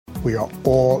We are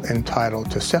all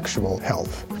entitled to sexual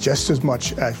health, just as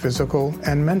much as physical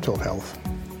and mental health.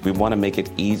 We want to make it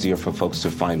easier for folks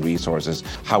to find resources.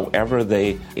 However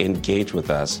they engage with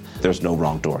us, there's no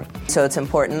wrong door. So it's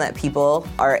important that people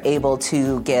are able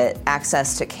to get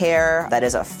access to care that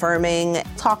is affirming.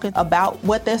 Talking about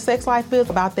what their sex life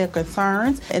is, about their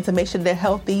concerns, and to make sure they're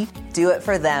healthy. Do it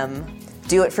for them.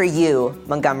 Do it for you,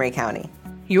 Montgomery County.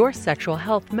 Your sexual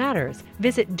health matters.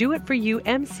 Visit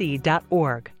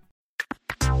doitforyoumc.org.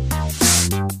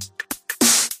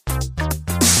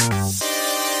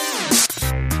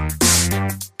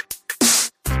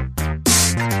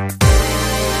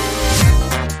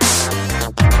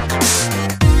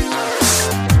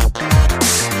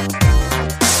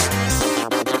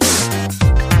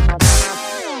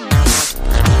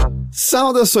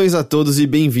 Saudações a todos e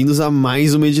bem-vindos a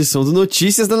mais uma edição do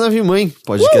Notícias da Nave Mãe,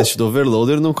 podcast do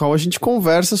Overloader, no qual a gente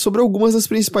conversa sobre algumas das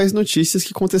principais notícias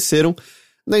que aconteceram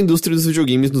na indústria dos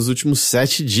videogames nos últimos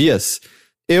 7 dias.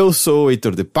 Eu sou o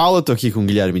Heitor de Paula, tô aqui com o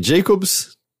Guilherme Jacobs.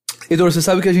 Heitor, você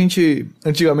sabe que a gente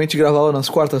antigamente gravava nas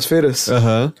quartas-feiras?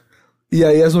 Aham. E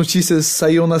aí as notícias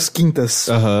saíam nas quintas.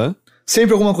 Aham.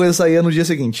 Sempre alguma coisa saía no dia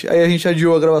seguinte. Aí a gente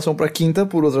adiou a gravação pra quinta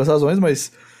por outras razões,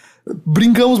 mas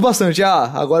brincamos bastante.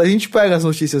 Agora a gente pega as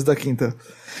notícias da quinta.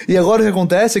 E agora o que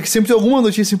acontece é que sempre tem alguma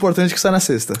notícia importante que sai na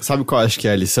sexta. Sabe qual acho que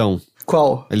é a lição?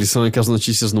 Qual? A lição é que as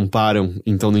notícias não param,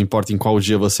 então não importa em qual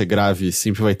dia você grave,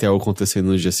 sempre vai ter algo acontecendo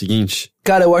no dia seguinte.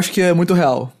 Cara, eu acho que é muito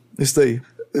real isso daí.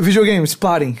 Videogames,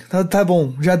 parem. Tá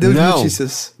bom, já deu de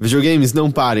notícias. Videogames,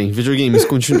 não parem.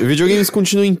 Videogames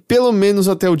continuem pelo menos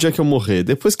até o dia que eu morrer.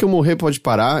 Depois que eu morrer pode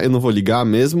parar, eu não vou ligar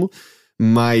mesmo,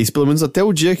 mas pelo menos até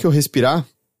o dia que eu respirar,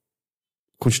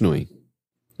 continuem.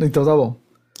 Então tá bom.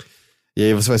 E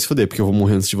aí você vai se foder, porque eu vou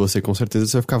morrer antes de você, com certeza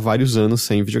você vai ficar vários anos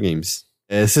sem videogames.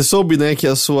 Você soube, né, que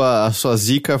a sua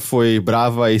zica foi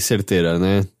brava e certeira,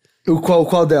 né?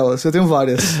 Qual delas? Eu tenho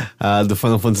várias. A do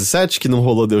Final Fantasy VII, que não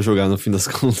rolou de eu jogar no fim das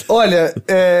contas. Olha,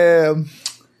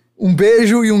 um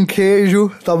beijo e um queijo,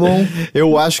 tá bom?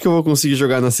 Eu acho que eu vou conseguir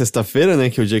jogar na sexta-feira, né?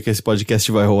 Que é o dia que esse podcast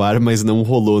vai rolar, mas não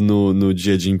rolou no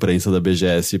dia de imprensa da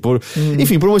BGS.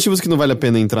 Enfim, por motivos que não vale a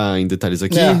pena entrar em detalhes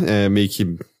aqui. Meio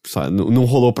que não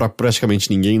rolou pra praticamente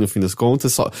ninguém no fim das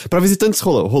contas. Só pra visitantes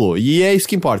rolou. E é isso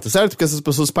que importa, certo? Porque essas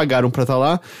pessoas pagaram pra estar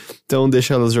lá, então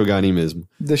deixa elas jogarem mesmo.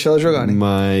 Deixa elas jogarem.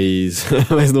 Mas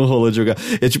não rolou de jogar.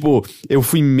 Eu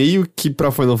fui meio que pra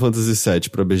Final Fantasy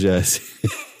VII, pra BGS.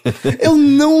 Eu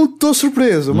não tô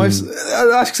surpreso, mas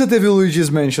acho que você teve o Luigi's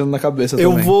Mansion na cabeça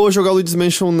também. Eu vou jogar o Luigi's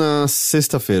Mansion na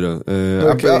sexta-feira.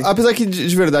 Okay. Apesar que,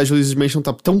 de verdade, o Luigi's Mansion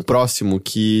tá tão próximo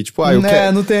que, tipo,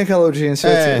 não tem aquela urgência.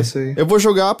 Eu vou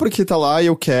jogar porque tá lá e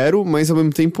eu quero, mas ao mesmo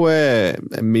tempo é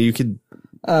meio que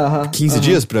 15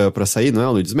 dias pra sair, não é?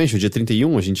 O Luigi's Mansion, dia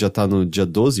 31, a gente já tá no dia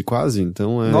 12 quase,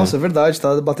 então é... Nossa, é verdade,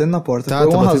 tá batendo na porta.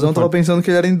 Por uma razão, eu tava pensando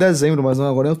que ele era em dezembro, mas não,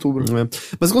 agora é em outubro.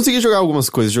 Mas eu consegui jogar algumas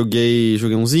coisas, joguei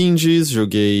uns indies,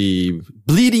 joguei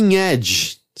Bleeding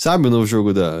Edge, sabe o novo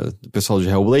jogo do pessoal de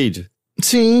Hellblade?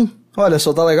 Sim, olha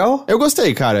só, tá legal? Eu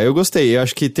gostei, cara, eu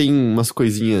acho que tem umas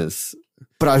coisinhas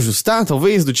pra ajustar,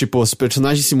 talvez, do tipo, os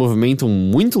personagens se movimentam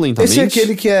muito lentamente. Esse é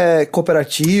aquele que é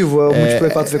cooperativo, é o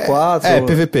multiplayer 4v4?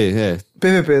 PVP,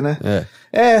 PVP, né?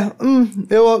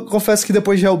 Eu confesso que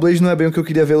depois de Hellblade não é bem o que eu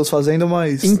queria vê-los fazendo,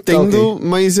 mas... Entendo,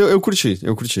 mas eu curti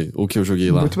o que eu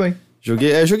joguei lá. Muito bem.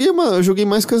 Eu joguei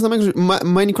mais coisas da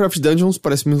Minecraft Dungeons,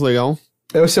 parece muito legal.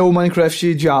 Esse é o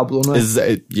Minecraft Diablo, não é?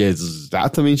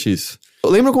 Exatamente isso.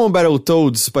 Lembra como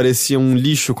Battletoads parecia um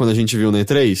lixo quando a gente viu na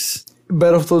E3?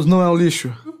 Battletoads não é um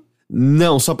lixo?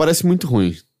 Não, só parece muito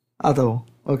ruim. Tá bom.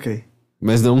 Ok.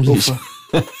 Mas não um lixo.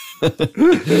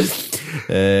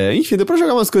 Enfim, deu pra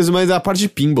jogar umas coisas, mas a parte de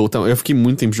pinball, eu fiquei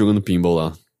muito tempo jogando pinball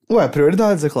lá. Ué,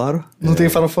 prioridades, é claro. Não tem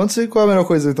Final Fantasy? Qual é a melhor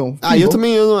coisa, então? Eu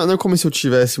também, não é como se eu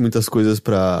tivesse muitas coisas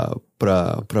pra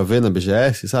ver na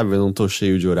BGS, sabe? Eu não tô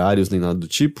cheio de horários nem nada do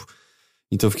tipo.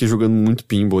 Então eu fiquei jogando muito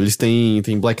pinball. Eles têm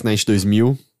Black Knight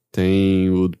 2000, tem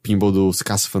o pinball dos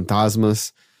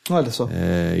Caça-Fantasmas. Olha só.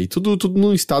 E tudo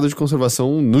num estado de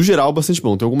conservação, no geral, bastante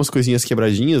bom. Tem algumas coisinhas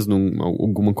quebradinhas,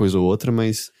 alguma coisa ou outra,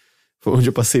 mas foi onde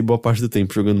eu passei boa parte do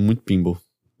tempo jogando muito pinball.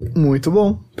 Muito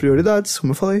bom. Prioridades,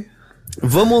 como eu falei.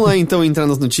 Vamos lá, então, entrar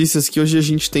nas notícias, que hoje a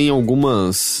gente tem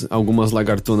algumas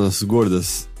lagartonas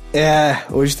gordas.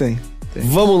 Hoje tem.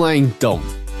 Vamos lá, então.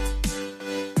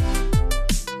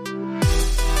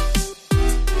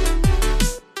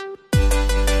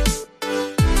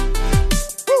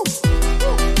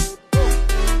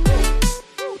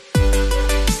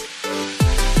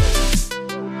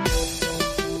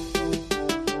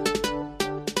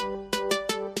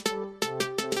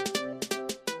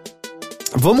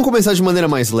 Vamos começar de maneira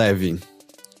mais leve.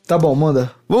 Tá bom, manda.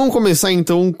 Vamos começar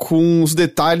então com os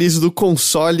detalhes do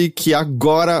console que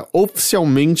agora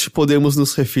oficialmente podemos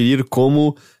nos referir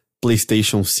como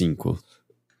PlayStation 5.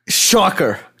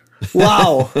 Shocker!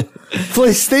 Uau!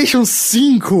 PlayStation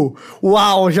 5!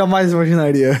 Uau, jamais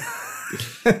imaginaria.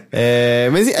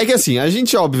 Mas é que assim, a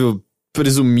gente, óbvio,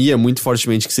 presumia muito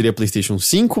fortemente que seria PlayStation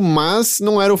 5, mas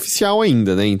não era oficial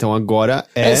ainda, né? Então agora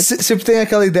é... Sempre tem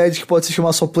aquela ideia de que pode se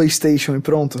chamar só PlayStation e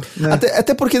pronto, né?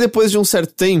 Até porque depois de um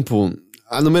certo tempo,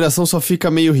 a numeração só fica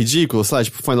meio ridícula, sabe?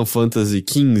 Tipo, Final Fantasy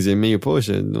XV é meio,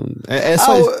 poxa... Não... É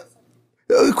só...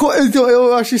 Então,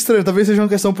 eu acho estranho. Talvez seja uma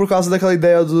questão por causa daquela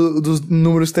ideia dos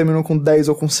números que terminam com 10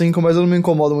 ou com 5, mas eu não me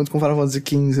incomodo muito com Final Fantasy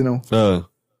XV, não.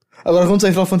 Agora, quando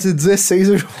sair Final Fantasy XVI,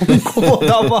 eu já vou me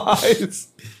incomodar mais.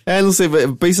 Não sei,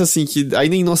 pensa assim, que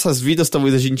ainda em nossas vidas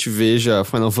talvez a gente veja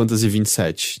Final Fantasy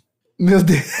XXVII. Meu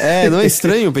Deus. Não é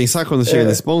estranho pensar quando chega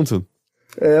nesse ponto?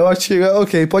 Eu acho que...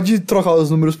 Ok, pode trocar os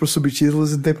números por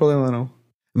subtítulos, não tem problema, não.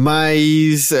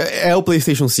 Mas é o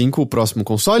PlayStation 5 o próximo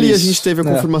console. Isso, e a gente teve a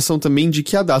confirmação também de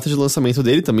que a data de lançamento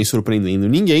dele, também surpreendendo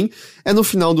ninguém, é no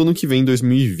final do ano que vem,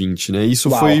 2020, né? Isso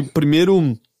foi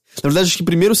primeiro... Na verdade, acho que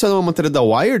primeiro saiu uma matéria da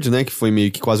Wired, né? Que foi meio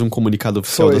que quase um comunicado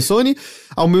oficial da Sony.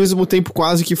 Ao mesmo tempo,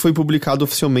 quase que foi publicado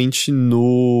oficialmente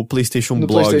no PlayStation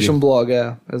Blog. No PlayStation Blog,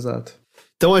 exato.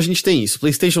 Então a gente tem isso.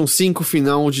 PlayStation 5,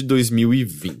 final de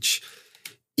 2020.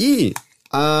 E...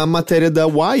 a matéria da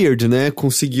Wired, né,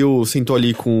 sentou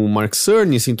ali com o Mark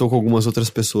Cerny, sentou com algumas outras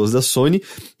pessoas da Sony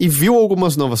e viu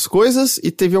algumas novas coisas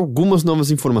e teve algumas novas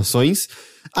informações.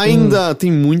 Ainda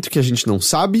tem muito que a gente não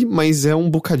sabe, mas é um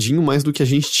bocadinho mais do que a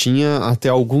gente tinha até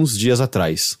alguns dias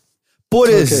atrás. Por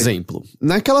exemplo,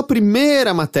 naquela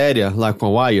primeira matéria lá com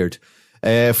a Wired,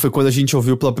 foi quando a gente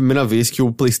ouviu pela primeira vez que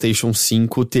o PlayStation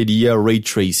 5 teria Ray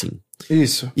Tracing.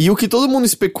 Isso. E o que todo mundo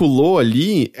especulou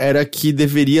ali era que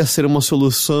deveria ser uma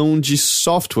solução de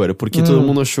software, porque todo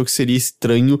mundo achou que seria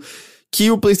estranho que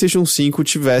o PlayStation 5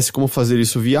 tivesse como fazer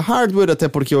isso via hardware, até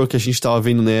porque o que a gente tava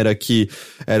vendo, né, era que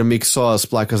eram meio que só as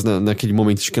placas naquele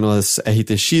momento de que elas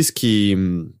RTX que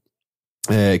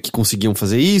conseguiam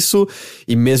fazer isso,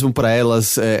 e mesmo pra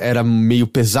elas era meio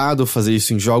pesado fazer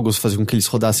isso em jogos, fazer com que eles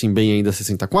rodassem bem ainda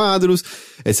 60 quadros,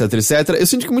 etc, etc. Eu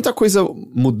sinto que muita coisa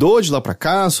mudou de lá pra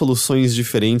cá, soluções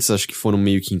diferentes acho que foram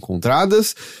meio que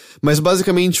encontradas, mas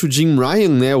basicamente o Jim Ryan,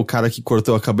 né, o cara que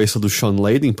cortou a cabeça do Sean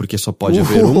Layden, porque só pode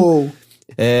haver um,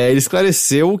 ele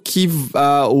esclareceu que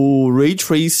o Ray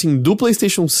Tracing do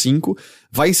PlayStation 5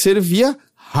 vai ser via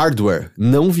hardware,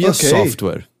 não via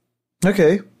software.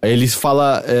 Ok. Eles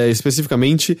falam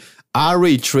especificamente a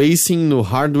Ray Tracing no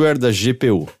hardware da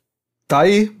GPU. Tá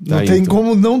aí. Não tem então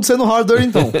como não ser no hardware,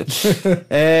 então.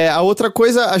 A outra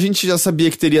coisa, a gente já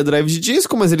sabia que teria drive de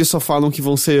disco, mas eles só falam que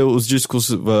vão ser os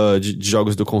discos de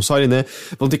jogos do console, né?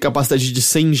 Vão ter capacidade de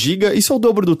 100 GB. Isso é o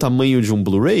dobro do tamanho de um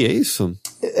Blu-ray, é isso?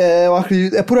 Eu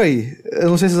acredito. É por aí. Eu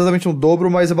não sei se é exatamente um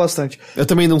dobro, mas é bastante. Eu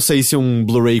também não sei se um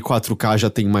Blu-ray 4K já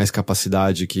tem mais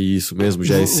capacidade que isso mesmo,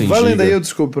 já é 100 GB. Vai lendo aí, eu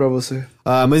desculpo pra você.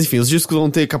 Mas enfim, os discos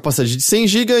vão ter capacidade de 100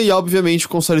 GB e obviamente o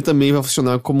console também vai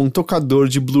funcionar como um tocador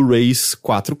de Blu-rays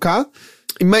 4K.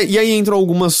 E aí entram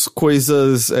algumas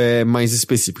coisas mais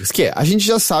específicas, que a gente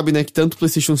já sabe, né, que tanto o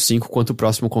PlayStation 5 quanto o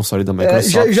próximo console da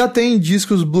Microsoft... já tem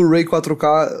discos Blu-ray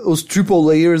 4K, os triple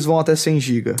layers vão até 100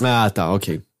 GB. Tá,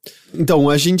 ok. Então,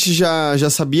 a gente já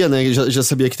sabia, né, já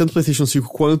sabia que tanto o PlayStation 5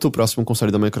 quanto o próximo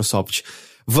console da Microsoft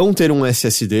vão ter um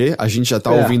SSD, a gente já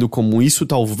tá ouvindo como isso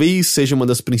talvez seja uma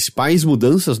das principais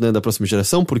mudanças, né, da próxima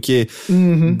geração, porque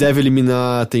deve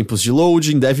eliminar tempos de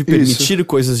loading, deve permitir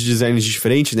coisas de design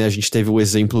diferentes, né, a gente teve o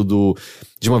exemplo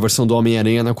de uma versão do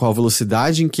Homem-Aranha na qual a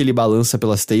velocidade em que ele balança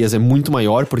pelas teias é muito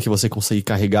maior, porque você consegue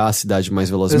carregar a cidade mais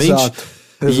velozmente. Exato.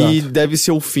 E deve ser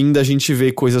o fim da gente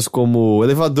ver coisas como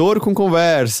elevador com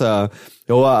conversa,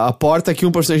 ou a porta que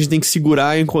um personagem tem que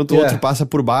segurar enquanto o outro passa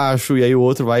por baixo, e aí o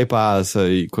outro vai e passa,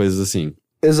 e coisas assim.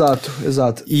 Exato.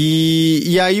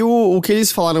 E aí o que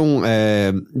eles falaram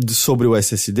sobre o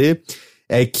SSD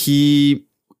é que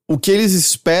o que eles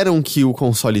esperam que o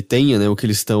console tenha, né, o que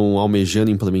eles estão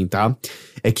almejando implementar,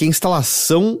 é que a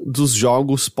instalação dos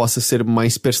jogos possa ser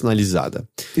mais personalizada.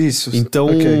 Isso. Então,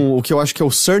 o que eu acho que é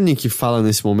o Cerny que fala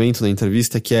nesse momento na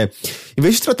entrevista, que em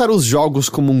vez de tratar os jogos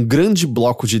como um grande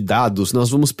bloco de dados,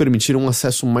 nós vamos permitir um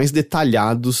acesso mais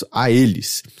detalhado a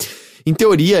eles. Em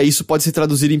teoria, isso pode se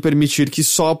traduzir em permitir que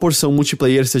só a porção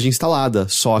multiplayer seja instalada,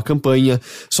 só a campanha,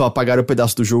 só apagar o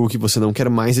pedaço do jogo que você não quer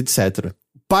mais, etc.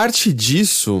 Parte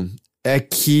disso é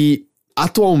que,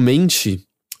 atualmente,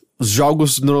 os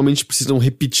jogos normalmente precisam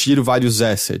repetir vários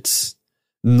assets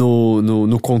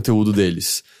no conteúdo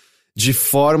deles. de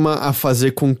forma a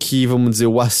fazer com que, vamos dizer,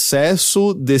 o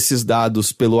acesso desses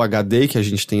dados pelo HD que a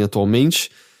gente tem atualmente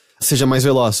seja mais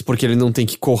veloz, porque ele não tem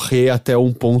que correr até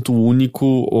um ponto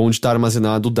único onde está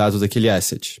armazenado o dado daquele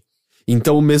asset.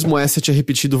 Então o mesmo asset é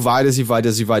repetido várias e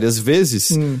várias e várias vezes.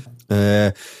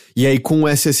 E aí com o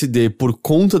SSD, por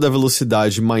conta da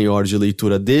velocidade maior de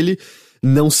leitura dele,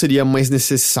 não seria mais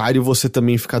necessário você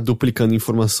também ficar duplicando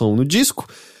informação no disco.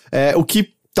 O que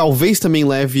talvez também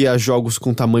leve a jogos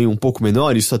com tamanho um pouco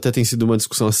menor. Isso até tem sido uma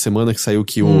discussão essa semana que saiu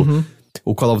que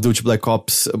o Call of Duty Black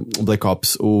Ops,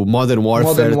 o Modern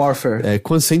Warfare.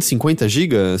 Quanto? 150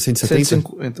 GB? 170?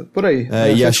 150, por aí.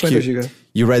 E acho que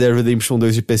e o Red Dead Redemption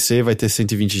 2 de PC vai ter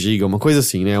 120 GB, uma coisa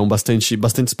assim, né? Bastante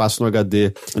espaço no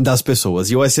HD das pessoas.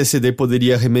 E o SSD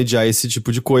poderia remediar esse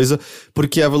tipo de coisa,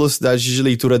 porque a velocidade de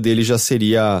leitura dele já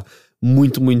seria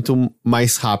muito, muito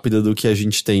mais rápida do que a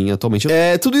gente tem atualmente.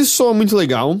 Tudo isso soa muito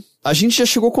legal. A gente já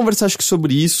chegou a conversar, acho que,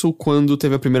 sobre isso quando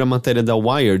teve a primeira matéria da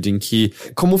Wired, em que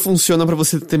como funciona pra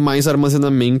você ter mais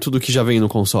armazenamento do que já vem no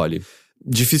console.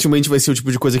 Dificilmente vai ser o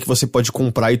tipo de coisa que você pode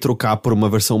comprar e trocar por uma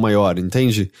versão maior,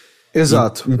 entende?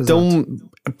 Exato. Então,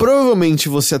 provavelmente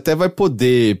você até vai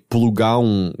poder plugar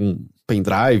um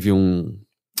pendrive,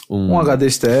 um HD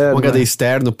externo. Um HD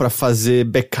externo pra fazer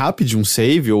backup de um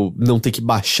save, ou não ter que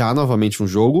baixar novamente um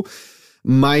jogo.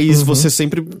 Mas você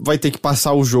sempre vai ter que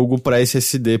passar o jogo pra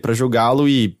SSD pra jogá-lo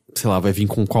e, sei lá, vai vir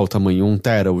com qual tamanho? 1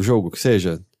 tera o jogo, que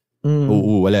seja?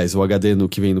 Aliás, o HD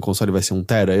que vem no console vai ser 1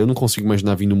 tera. Eu não consigo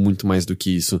imaginar vindo muito mais do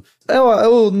que isso.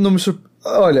 Eu não me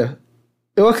Olha,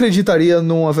 eu acreditaria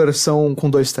numa versão com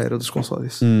 2 tera dos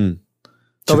consoles.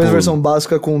 Talvez a versão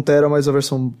básica com 1 tera, mas a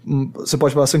versão... Você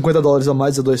pode pagar $50 a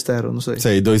mais a 2 tera, não sei.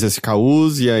 Sei, 2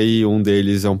 SKUs, e aí um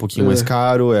deles é um pouquinho mais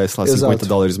caro, sei lá,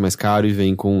 $50 mais caro, e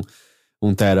vem com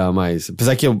 1 tera a mais.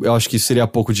 Apesar que eu acho que isso seria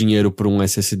pouco dinheiro pra um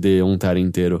SSD 1 tera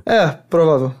inteiro.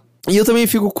 Provável. E eu também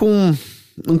fico com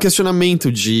um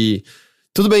questionamento de...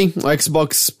 Tudo bem, o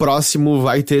Xbox próximo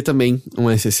vai ter também um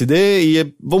SSD,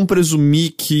 e vamos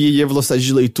presumir que a velocidade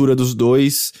de leitura dos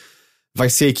dois vai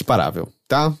ser equiparável,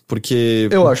 tá? Porque...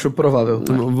 Eu acho provável.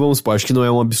 Vamos supor, acho que não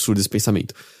é um absurdo esse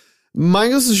pensamento.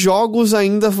 Mas os jogos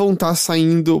ainda vão estar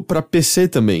saindo pra PC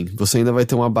também. Você ainda vai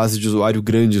ter uma base de usuário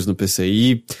grandes no PC.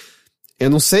 E eu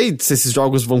não sei se esses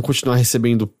jogos vão continuar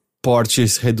recebendo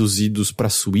portes reduzidos pra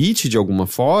Switch de alguma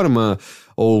forma,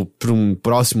 ou pra um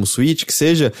próximo Switch, que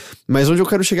seja. Mas onde eu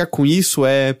quero chegar com isso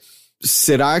é...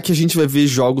 Será que a gente vai ver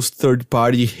jogos third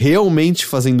party realmente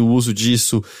fazendo uso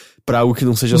disso pra algo que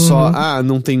não seja só,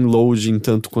 não tem loading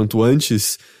tanto quanto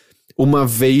antes, uma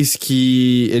vez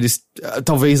que eles,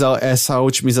 talvez essa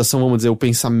otimização, vamos dizer, o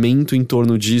pensamento em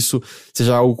torno disso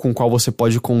seja algo com o qual você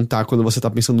pode contar quando você tá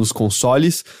pensando nos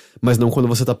consoles, mas não quando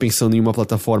você tá pensando em uma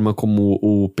plataforma como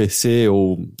o PC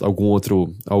ou alguma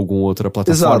outra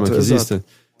plataforma que exista.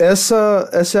 Essa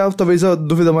é talvez a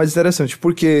dúvida mais interessante,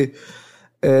 porque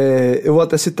eu vou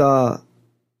até citar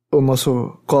o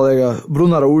nosso colega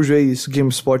Bruno Araújo,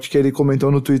 ex-GameSpot, que ele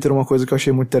comentou no Twitter uma coisa que eu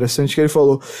achei muito interessante, que ele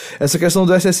falou, essa questão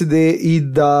do SSD e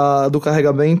do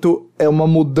carregamento é uma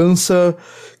mudança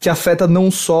que afeta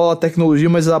não só a tecnologia,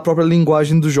 mas a própria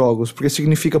linguagem dos jogos, porque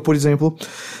significa, por exemplo,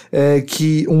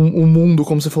 que um mundo,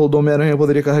 como você falou, do Homem-Aranha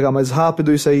poderia carregar mais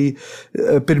rápido, isso aí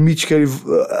permite que ele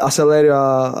acelere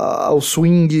ao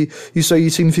swing, isso aí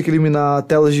significa eliminar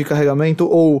telas de carregamento,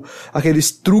 ou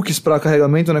aqueles truques para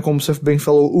carregamento, né, como você bem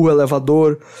falou, o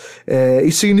elevador.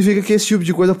 Isso significa que esse tipo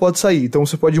de coisa pode sair. Então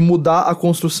você pode mudar a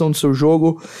construção do seu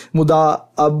jogo, mudar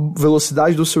a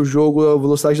velocidade do seu jogo, a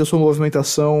velocidade da sua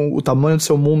movimentação, o tamanho do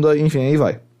seu mundo, enfim, aí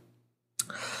vai.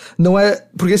 Não é...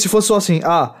 Porque se fosse só assim,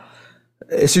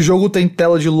 esse jogo tem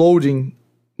tela de loading,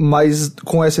 mas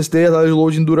com SSD a tela de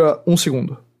loading dura 1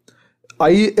 segundo.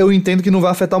 Aí eu entendo que não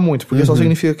vai afetar muito, porque só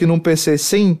significa que num PC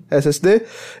sem SSD,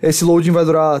 esse loading vai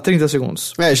durar 30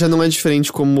 segundos. Já não é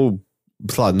diferente como...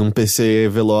 sei lá, num PC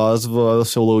veloz, o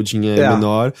seu loading é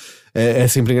menor. É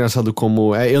sempre engraçado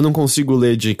como... eu não consigo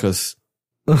ler dicas,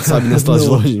 sabe, nas telas de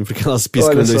loading, porque elas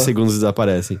piscam em 2 segundos e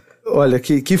desaparecem. Olha,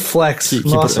 que flex.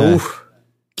 Nossa,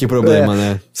 que problema,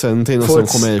 né? Você não tem noção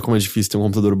como é difícil ter um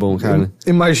computador bom, cara.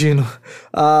 Imagino.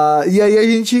 E aí a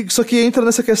gente... Só que entra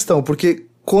nessa questão, porque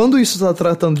quando isso tá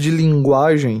tratando de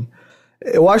linguagem,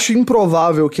 eu acho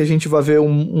improvável que a gente vá ver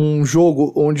um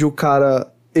jogo onde o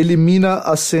cara elimina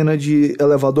a cena de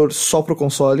elevador só pro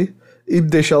console e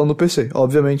deixa ela no PC.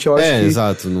 Obviamente, eu acho que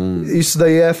exato, isso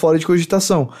daí é fora de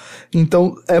cogitação.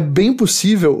 Então, é bem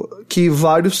possível que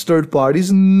vários third parties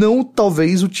não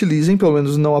talvez utilizem, pelo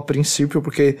menos não a princípio,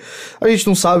 porque a gente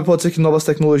não sabe, pode ser que novas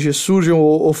tecnologias surjam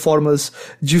ou formas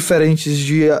diferentes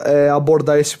de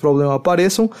abordar esse problema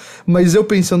apareçam, mas eu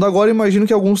pensando agora, imagino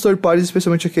que alguns third parties,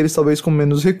 especialmente aqueles talvez com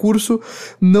menos recurso,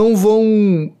 não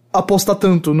vão apostar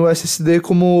tanto no SSD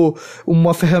como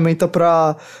uma ferramenta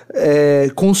para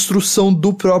construção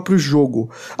do próprio jogo.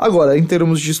 Agora, em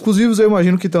termos de exclusivos, eu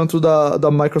imagino que tanto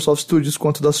da Microsoft Studios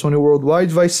quanto da Sony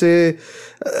Worldwide vai ser...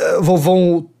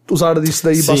 vão usar isso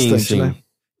daí bastante, né?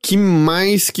 Que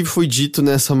mais que foi dito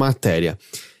nessa matéria?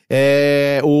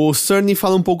 O Cerny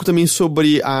fala um pouco também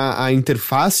sobre a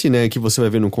interface, né, que você vai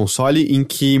ver no console, em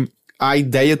que a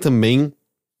ideia também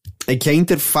é que a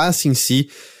interface em si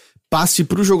passe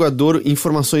para o jogador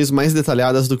informações mais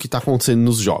detalhadas do que está acontecendo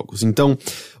nos jogos. Então,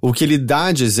 o que ele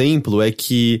dá de exemplo é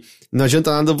que não adianta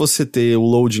nada você ter o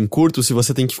loading curto se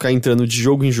você tem que ficar entrando de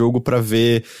jogo em jogo para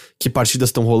ver que partidas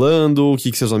estão rolando, o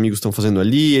que seus amigos estão fazendo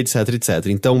ali, etc, etc.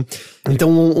 Então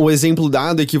o exemplo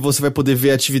dado é que você vai poder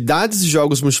ver atividades de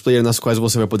jogos multiplayer nas quais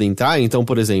você vai poder entrar. Então,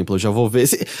 por exemplo, eu já vou ver...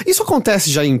 Isso acontece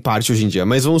já em parte hoje em dia,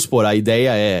 mas vamos supor, a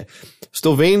ideia é...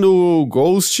 Estou vendo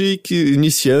Ghost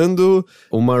iniciando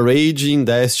uma raid em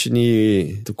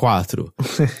Destiny 4.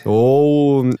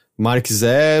 Ou Mark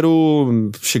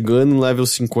Zero chegando no level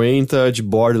 50 de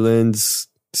Borderlands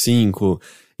 5.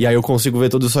 E aí eu consigo ver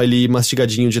tudo isso ali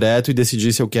mastigadinho direto e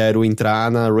decidir se eu quero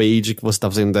entrar na raid que você tá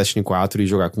fazendo no Destiny 4 e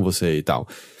jogar com você e tal.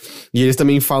 E eles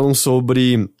também falam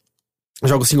sobre...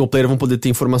 Jogos single player vão poder ter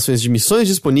informações de missões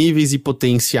disponíveis e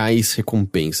potenciais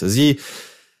recompensas. E...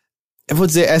 eu vou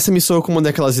dizer, essa me soa como uma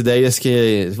daquelas ideias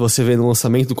que você vê no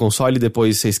lançamento do console e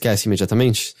depois você esquece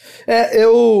imediatamente?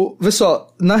 Vê só,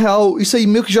 na real, isso aí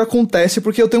meio que já acontece,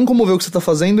 porque eu tenho como ver o que você tá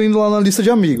fazendo indo lá na lista de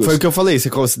amigos. Foi o que eu falei,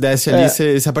 você desce ali,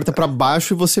 você aperta pra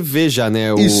baixo e você vê já,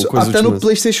 né, isso, até no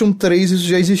PlayStation 3 isso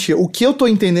já existia. O que eu tô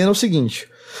entendendo é o seguinte...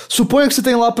 Suponha que você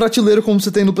tem lá a prateleira como você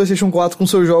tem no PlayStation 4 com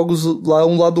seus jogos lá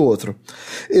um lado do outro.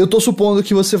 Eu tô supondo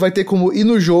que você vai ter como ir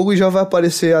no jogo e já vai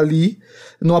aparecer ali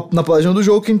na página do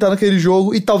jogo quem tá naquele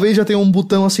jogo e talvez já tenha um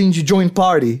botão assim de Join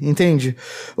Party, entende?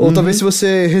 Ou talvez se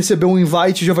você receber um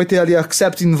invite já vai ter ali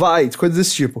Accept Invite, coisas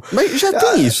desse tipo. Mas já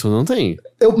tem isso, não tem?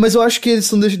 Mas eu acho que eles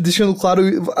estão deixando claro,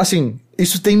 assim,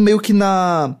 isso tem meio que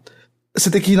na... Você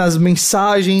tem que ir nas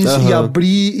mensagens e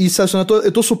abrir e selecionar.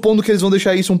 Eu tô supondo que eles vão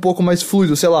deixar isso um pouco mais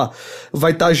fluido, sei lá.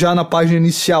 Vai estar já na página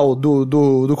inicial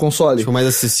do console. Tipo, mais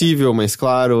acessível, mais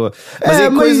claro.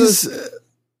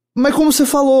 Mas como você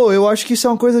falou, eu acho que isso é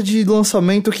uma coisa de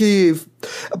lançamento que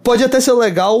pode até ser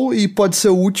legal e pode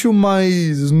ser útil,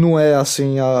 mas não é,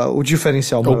 assim, o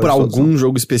diferencial. Ou pra algum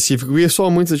jogo específico. E é só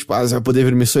muito, tipo, você vai poder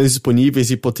ver missões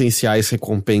disponíveis e potenciais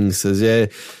recompensas.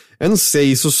 Eu não sei,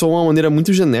 isso só é uma maneira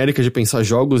muito genérica de pensar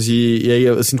jogos e aí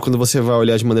eu sinto quando você vai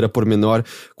olhar de maneira pormenor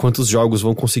quantos jogos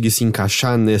vão conseguir se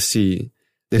encaixar nesse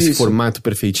formato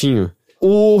perfeitinho.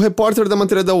 O repórter da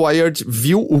matéria da Wired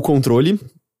viu o controle,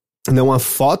 não há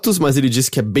fotos, mas ele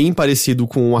disse que é bem parecido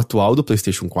com o atual do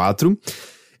PlayStation 4.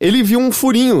 Ele viu um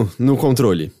furinho no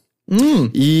controle.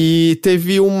 E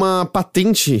teve uma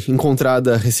patente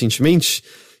encontrada recentemente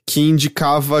que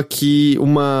indicava que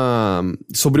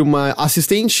sobre uma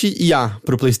assistente IA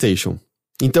pro PlayStation.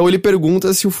 Então ele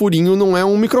pergunta se o furinho não é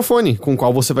um microfone com o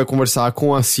qual você vai conversar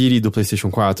com a Siri do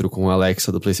PlayStation 4, com a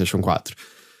Alexa do PlayStation 4.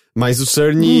 Mas o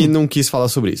Cerny não quis falar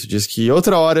sobre isso. Diz que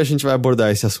outra hora a gente vai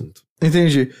abordar esse assunto.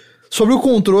 Entendi. Sobre o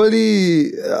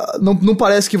controle, não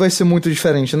parece que vai ser muito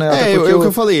diferente, né? É o que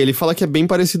eu falei, ele fala que é bem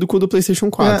parecido com o do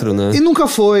PlayStation 4, né? E nunca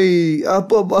foi...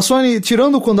 A Sony,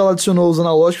 tirando quando ela adicionou os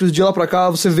analógicos, de lá pra cá,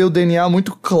 você vê o DNA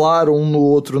muito claro um no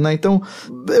outro, né? Então,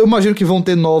 eu imagino que vão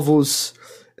ter novas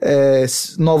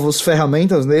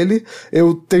ferramentas nele.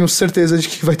 Eu tenho certeza de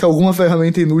que vai ter alguma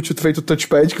ferramenta inútil feito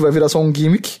touchpad, que vai virar só um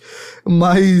gimmick.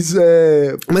 Mas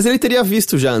ele teria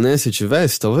visto já, né? Se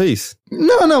tivesse, talvez.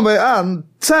 Não, mas...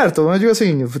 certo, mas digo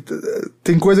assim,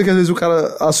 tem coisa que às vezes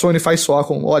a Sony faz só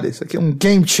com, olha, isso aqui é um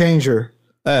game changer.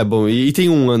 Bom, e tem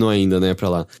um ano ainda, né, pra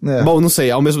lá. Bom, não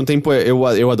sei, ao mesmo tempo,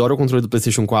 eu adoro o controle do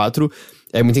PlayStation 4.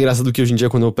 É muito engraçado que hoje em dia,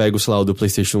 quando eu pego, sei lá, o do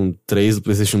PlayStation 3, do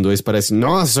PlayStation 2, parece,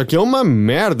 nossa, isso aqui é uma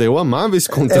merda, eu amava esse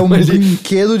controle. É um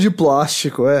brinquedo de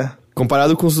plástico,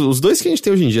 Comparado com os dois que a gente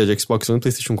tem hoje em dia, de Xbox One e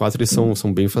PlayStation 4, eles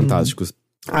são bem fantásticos.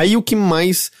 Aí o que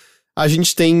mais a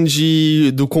gente tem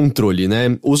do controle,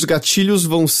 né? Os gatilhos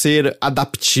vão ser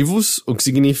adaptivos, o que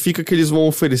significa que eles vão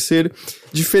oferecer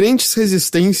diferentes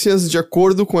resistências de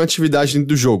acordo com a atividade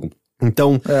do jogo.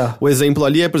 Então, o exemplo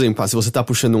ali é, por exemplo, se você tá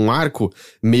puxando um arco,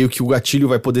 meio que o gatilho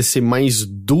vai poder ser mais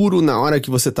duro na hora que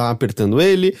você tá apertando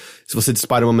ele. Se você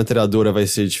dispara uma metralhadora, vai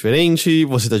ser diferente.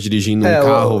 Você tá dirigindo um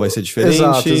carro, vai ser diferente.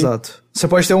 Exato. Você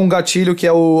pode ter um gatilho que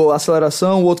é a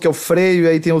aceleração, o outro que é o freio, e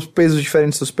aí tem os pesos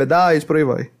diferentes dos pedais, por aí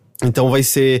vai. Então vai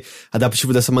ser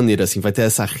adaptivo dessa maneira, assim, vai ter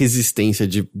essa resistência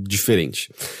diferente.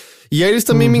 E aí eles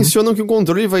também mencionam que o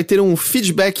controle vai ter um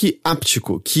feedback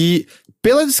áptico, que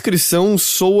pela descrição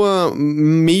soa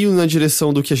meio na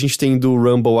direção do que a gente tem do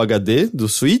Rumble HD, do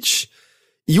Switch,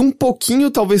 e um pouquinho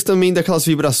talvez também daquelas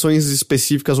vibrações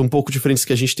específicas um pouco diferentes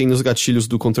que a gente tem nos gatilhos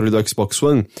do controle do Xbox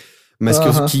One, mas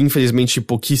que infelizmente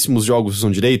pouquíssimos jogos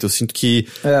usam direito. Eu sinto que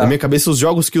na minha cabeça os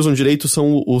jogos que usam direito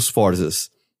são os Forzas.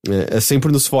 É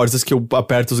sempre nos Forzas que eu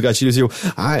aperto os gatilhos e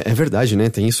é verdade, né?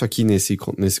 Tem isso aqui nesse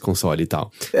console e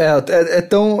tal. É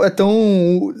tão...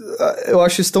 Eu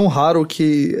acho isso tão raro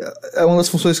que é uma das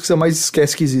funções que você mais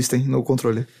esquece que existem no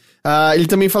controle. Ele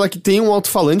também fala que tem um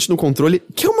alto-falante no controle,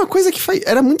 que é uma coisa que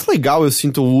era muito legal, eu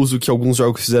sinto o uso que alguns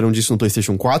jogos fizeram disso no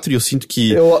PlayStation 4, e eu sinto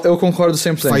que... Eu concordo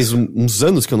 100%. Faz uns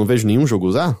anos que eu não vejo nenhum jogo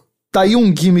usar. Tá aí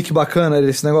um gimmick bacana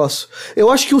desse negócio.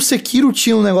 Eu acho que o Sekiro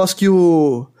tinha um negócio que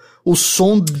o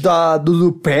som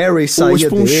do parry saía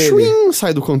tipo um dele. chuim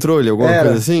sai do controle, alguma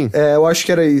coisa assim? Eu acho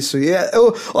que era isso. E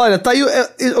olha, tá aí...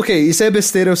 ok, isso é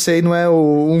besteira, eu sei, não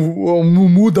não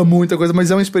muda muita coisa,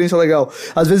 mas é uma experiência legal.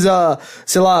 Às vezes,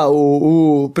 sei lá,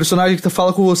 o personagem que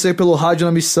fala com você pelo rádio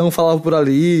na missão falava por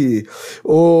ali,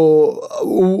 o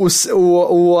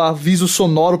aviso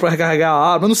sonoro pra recarregar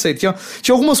a arma, não sei. Tinha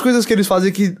algumas coisas que eles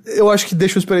fazem que eu acho que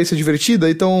deixam a experiência divertida,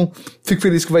 então fico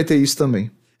feliz que vai ter isso também.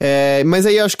 Mas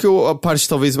aí acho que a parte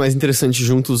talvez mais interessante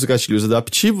junto dos gatilhos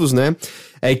adaptivos, né,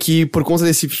 é que por conta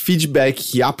desse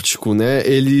feedback áptico, né,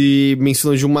 ele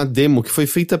menciona de uma demo que foi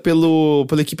feita pela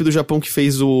equipe do Japão que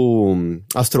fez o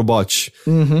Astrobot.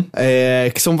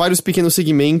 Que são vários pequenos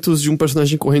segmentos de um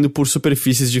personagem correndo por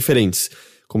superfícies diferentes,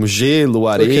 como gelo,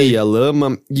 areia,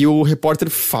 lama, e o repórter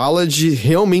fala de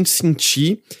realmente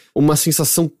sentir uma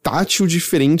sensação tátil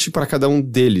diferente para cada um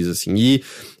deles, assim, e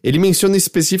ele menciona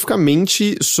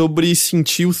especificamente sobre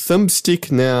sentir o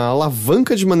thumbstick, né, a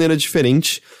alavanca de maneira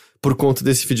diferente por conta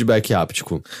desse feedback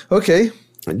áptico. Ok,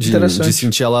 interessante. De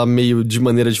sentir ela meio de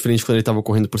maneira diferente quando ele tava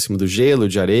correndo por cima do gelo,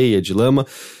 de areia, de lama.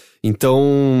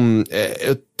 Então,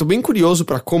 eu tô bem curioso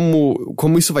pra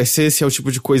como isso vai ser, se é o tipo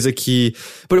de coisa que...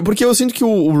 Porque eu sinto que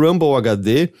o Rumble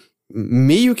HD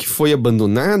meio que foi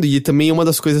abandonado, e também é uma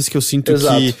das coisas que eu sinto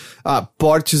que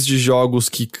portes de jogos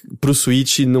que pro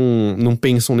Switch não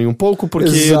pensam nem um pouco, porque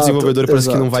o desenvolvedor parece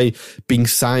que não vai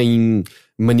pensar em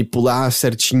manipular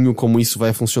certinho como isso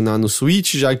vai funcionar no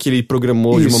Switch, já que ele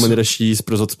programou de uma maneira X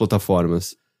pras outras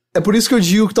plataformas. É por isso que eu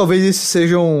digo que talvez esses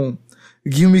sejam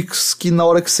gimmicks que na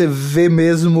hora que você vê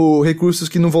mesmo recursos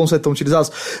que não vão ser tão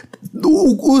utilizados.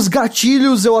 Os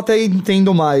gatilhos eu até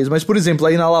entendo mais, mas por exemplo,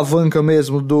 aí na alavanca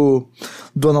mesmo do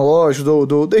analógico,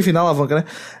 enfim, na alavanca, né?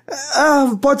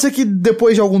 Pode ser que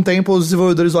depois de algum tempo os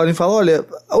desenvolvedores olhem e falem, olha,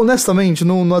 honestamente,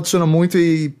 não adiciona muito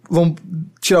e vão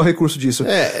tirar o recurso disso.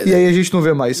 E aí a gente não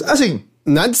vê mais. Assim...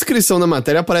 Na descrição da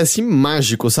matéria parece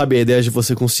mágico, sabe? A ideia de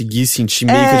você conseguir sentir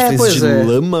meio que a diferença de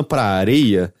lama pra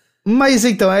areia. Mas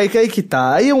então, é aí que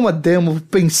tá. Aí é uma demo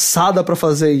pensada pra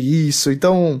fazer isso.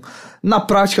 Então, na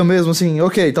prática mesmo, assim,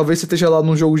 ok, talvez você esteja lá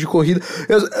num jogo de corrida.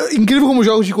 Incrível como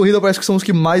jogos de corrida parece que são os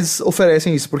que mais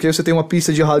oferecem isso. Porque você tem uma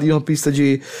pista de rally e uma pista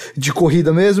de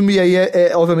corrida mesmo, e aí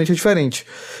obviamente é diferente.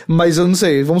 Mas eu não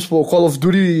sei, vamos supor, Call of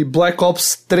Duty Black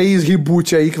Ops 3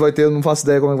 Reboot aí que vai ter, eu não faço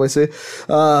ideia como é que vai ser.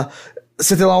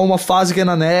 Você tem lá uma fase que é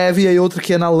na neve e aí outra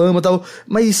que é na lama e tal.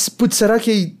 Mas, putz, será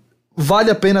que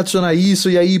vale a pena adicionar isso?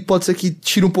 E aí pode ser que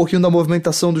tire um pouquinho da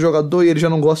movimentação do jogador e ele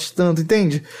já não goste tanto,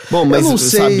 entende? Bom, mas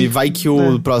sabe, vai que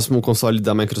o próximo console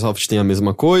da Microsoft tem a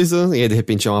mesma coisa, e aí de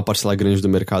repente é uma parcela grande do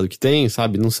mercado que tem,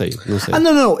 sabe? Não sei.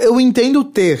 Não, eu entendo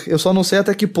ter, eu só não sei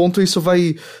até que ponto isso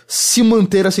vai se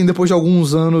manter assim depois de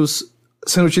alguns anos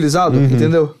sendo utilizado,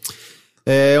 entendeu?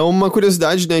 É uma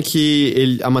curiosidade, né,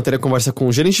 que a matéria conversa com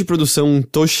o gerente de produção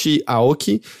Toshi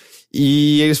Aoki,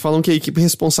 e eles falam que a equipe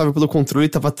responsável pelo controle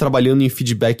estava trabalhando em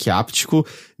feedback áptico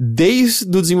desde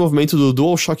o desenvolvimento do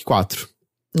DualShock 4.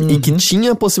 E que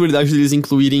tinha a possibilidade de eles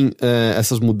incluírem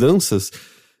essas mudanças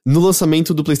no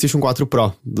lançamento do PlayStation 4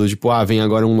 Pro. Vem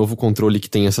agora um novo controle que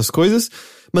tem essas coisas,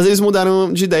 mas eles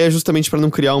mudaram de ideia justamente para não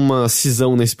criar uma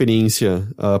cisão na experiência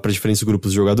para diferentes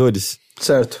grupos de jogadores.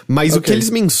 Certo. Mas o que eles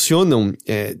mencionam,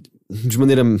 de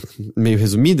maneira meio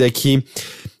resumida, é que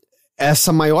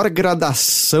essa maior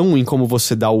gradação em como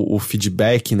você dá o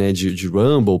feedback, né, de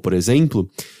Rumble, por exemplo,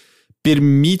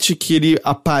 permite que ele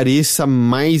apareça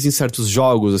mais em certos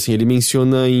jogos, assim, ele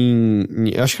menciona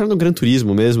eu acho que era no Gran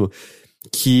Turismo mesmo,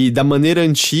 que da maneira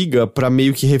antiga, pra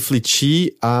meio que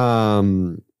refletir a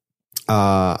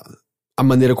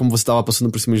maneira como você tava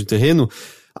passando por cima de um terreno,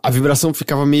 a vibração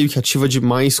ficava meio que ativa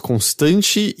demais,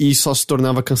 constante, e só se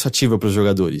tornava cansativa pros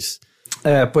jogadores.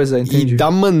 Pois é, entendi. E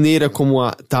da maneira como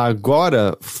tá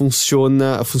agora,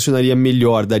 funcionaria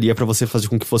melhor, daria pra você fazer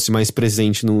com que fosse mais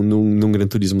presente num Gran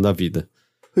Turismo da vida.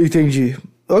 Entendi.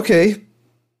 Ok.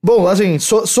 Bom, assim,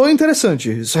 soa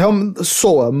interessante. Isso realmente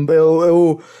soa.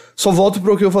 Eu só volto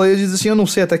pro que eu falei e diz assim, eu não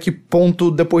sei até que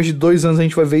ponto, depois de 2 anos, a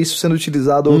gente vai ver isso sendo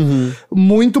utilizado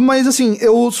muito, mas assim,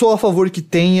 eu sou a favor que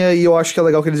tenha, e eu acho que é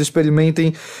legal que eles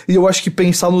experimentem, e eu acho que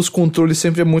pensar nos controles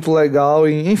sempre é muito legal,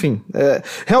 e, enfim, é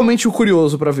realmente o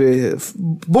curioso pra ver.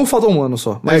 Bom, falta um ano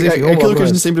só. Mas enfim, é aquilo que a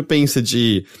gente sempre pensa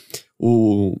de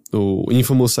o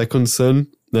Infamous Second Son,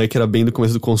 né, que era bem do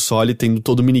começo do console, tendo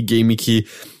todo o minigame que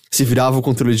se virava o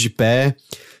controle de pé,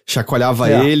 chacoalhava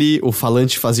ele, o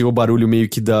falante fazia o barulho meio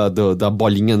que da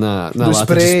bolinha na lata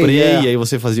spray, de spray, e aí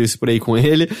você fazia o spray com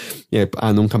ele, e aí,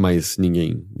 nunca mais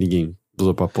ninguém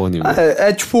usou pra porra nenhuma.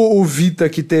 É tipo o Vita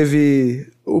que teve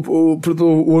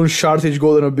o Uncharted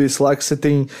Golden Abyss lá, que você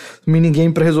tem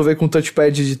minigame pra resolver com o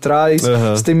touchpad de trás,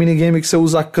 você tem minigame que você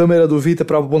usa a câmera do Vita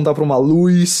pra apontar pra uma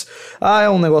luz. É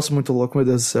um negócio muito louco, meu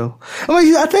Deus do céu.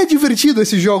 Mas até é divertido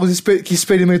esses jogos que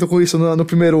experimentam com isso no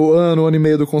primeiro ano e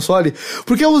meio do console,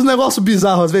 porque é uns negócios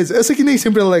bizarros às vezes. Eu sei que nem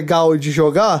sempre é legal de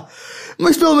jogar,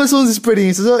 mas pelo menos são as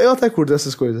experiências. Eu até curto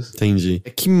essas coisas. Entendi.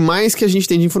 Que mais que a gente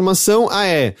tem de informação?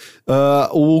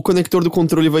 O conector do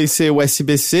controle vai ser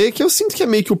USB-C, que eu sinto que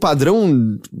é meio que o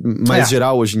padrão mais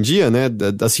geral hoje em dia, né?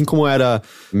 Assim como era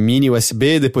mini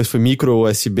USB, depois foi micro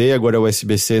USB, agora é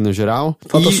USB-C no geral.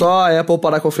 Falta só a Apple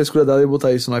parar com a frescura dela e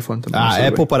botar isso no iPhone também. A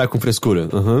Apple parar com frescura,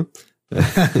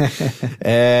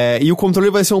 e o controle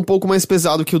vai ser um pouco mais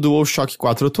pesado que o DualShock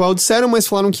 4 atual, disseram, mas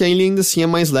falaram que ele ainda assim é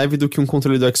mais leve do que um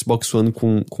controle do Xbox One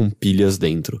com pilhas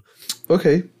dentro.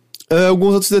 Ok.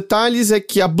 Alguns outros detalhes é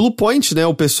que a Bluepoint, né,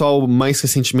 o pessoal mais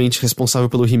recentemente responsável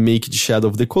pelo remake de Shadow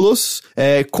of the Colossus,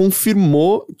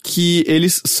 confirmou que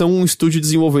eles são um estúdio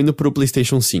desenvolvendo pro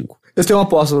PlayStation 5. Eu tenho uma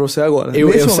aposta pra você agora.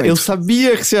 Eu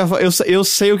sabia que você ia falar, eu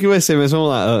sei o que vai ser, mas vamos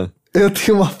lá. Eu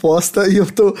tenho uma aposta e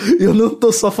eu não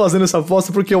tô só fazendo essa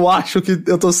aposta porque eu acho que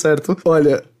eu tô certo.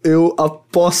 Olha, eu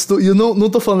aposto, e eu não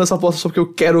tô falando dessa aposta só porque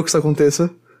eu quero que isso aconteça,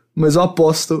 mas eu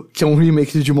aposto que é um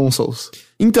remake de Demon's Souls.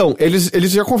 Então,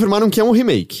 eles já confirmaram que é um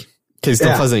remake que eles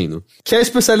estão fazendo. Que é a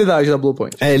especialidade da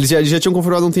Bluepoint. Eles já tinham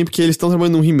confirmado há um tempo que eles estão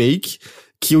trabalhando num remake,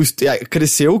 que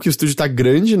cresceu, que o estúdio tá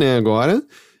grande, né, agora,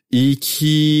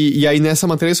 e aí nessa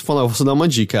matéria eles falam, vou só dar uma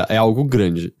dica, é algo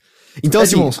grande. Então,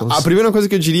 assim, a primeira coisa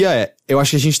que eu diria eu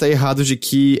acho que a gente tá errado de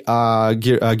que a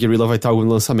Guerrilla vai ter algum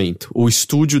lançamento. O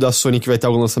estúdio da Sony que vai ter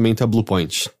algum lançamento é a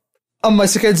Bluepoint.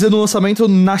 Mas você quer dizer no lançamento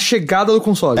na chegada do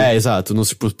console? Exato,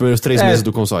 nos primeiros 3 meses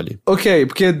do console. Ok,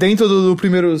 porque dentro do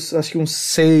primeiros, acho que uns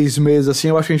 6 meses, assim,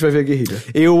 eu acho que a gente vai ver a Guerrilla.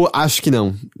 Eu acho que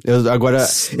não.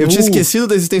 Eu tinha esquecido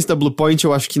da existência da Bluepoint,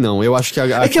 eu acho que não. Eu acho que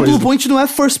a Bluepoint não é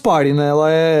first party, né?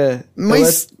 Ela é...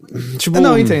 Mas... Tipo,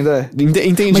 não, entendo,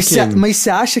 Entendi mas você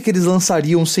acha que eles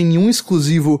lançariam sem nenhum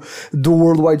exclusivo do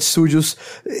Worldwide Studios,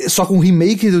 só com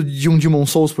remake de um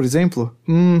Demon's Souls, por exemplo?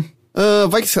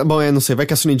 Vai que... Bom, não sei. Vai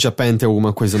que a Sony Japan tem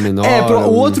alguma coisa menor. A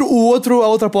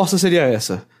outra aposta seria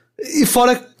essa. E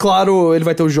fora, claro, ele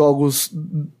vai ter os jogos...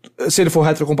 Se ele for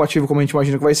retrocompatível, como a gente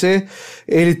imagina que vai ser,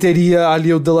 ele teria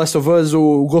ali o The Last of Us,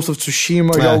 o Ghost of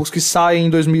Tsushima, jogos que saem em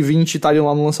 2020 e estariam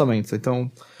lá no lançamento. Então,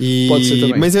 pode ser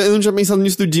também. Mas eu não tinha pensado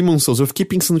nisso do Demon's Souls. Eu fiquei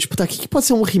pensando, tipo, o que pode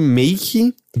ser um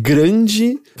remake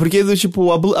grande? Porque,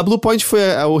 tipo, a Bluepoint foi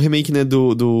o remake, né,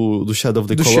 do Shadow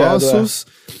of the Colossus.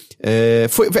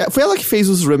 Foi ela que fez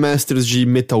os remasters de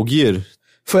Metal Gear?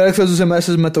 Foi ela que fez os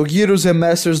remasters do Metal Gear, os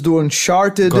remasters do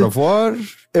Uncharted. God of War.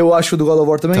 Eu acho do God of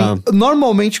War também. Tá.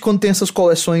 Normalmente, quando tem essas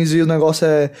coleções e o negócio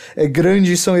é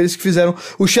grande, são eles que fizeram.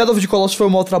 O Shadow of the Colossus foi o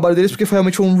maior trabalho deles, porque foi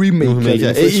realmente um remake.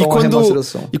 Foi só uma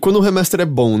remasterização. E quando o remaster é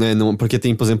bom, né? Não, porque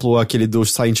tem, por exemplo, aquele do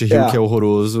Silent Hill, que é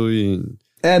horroroso e...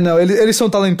 Não, eles são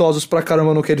talentosos pra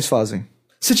caramba no que eles fazem.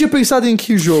 Você tinha pensado em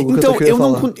que jogo? Então,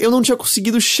 eu não tinha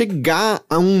conseguido chegar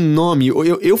a um nome.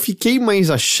 Eu fiquei mais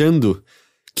achando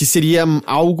que seria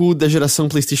algo da geração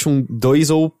PlayStation 2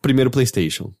 ou primeiro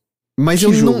PlayStation. Mas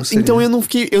eu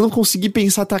não consegui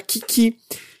pensar,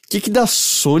 que da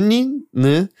Sony,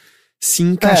 né, se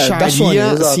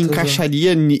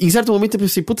encaixaria em certo momento eu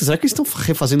pensei, será que eles estão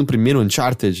refazendo o primeiro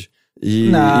Uncharted?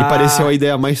 E pareceu a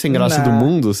ideia mais sem graça do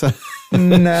mundo, sabe?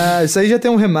 Não, isso aí já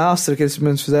tem um remaster que eles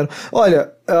mesmos fizeram.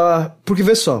 Olha, porque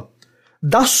vê só,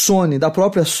 da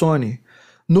própria Sony,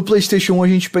 No PlayStation 1 a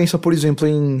gente pensa, por exemplo,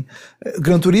 em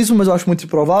Gran Turismo, mas eu acho muito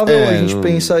improvável. A gente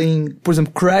pensa em, por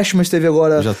exemplo, Crash, mas teve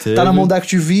agora... Já teve. Tá na mão da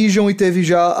Activision e teve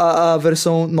já a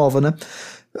versão nova, né?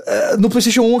 No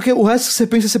PlayStation 1, o resto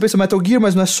que você pensa Metal Gear,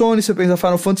 mas não é Sony. Você pensa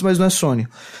Final Fantasy, mas não é Sony.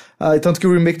 Tanto que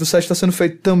o remake do 7 tá sendo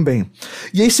feito também.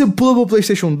 E aí você pula pro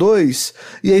PlayStation 2,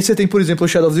 e aí você tem, por exemplo, o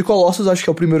Shadow of the Colossus, acho que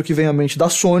é o primeiro que vem à mente da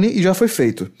Sony, e já foi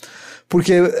feito.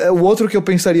 Porque o outro que eu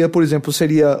pensaria, por exemplo,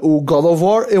 seria o God of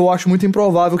War. Eu acho muito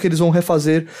improvável que eles vão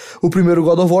refazer o primeiro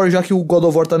God of War, já que o God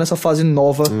of War tá nessa fase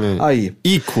nova aí.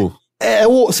 Ico.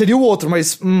 Seria o outro,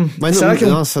 mas será que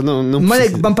nossa, não mas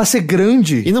precisa. pra ser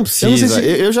grande... E não precisa.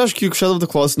 Eu Eu já acho que o Shadow of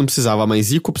the Colossus não precisava,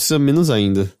 mas Ico precisa menos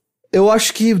ainda. Eu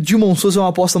acho que Demon Souls é uma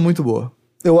aposta muito boa.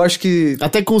 Eu acho que...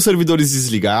 Até com os servidores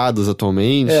desligados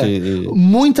atualmente.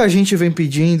 Muita gente vem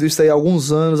pedindo isso aí há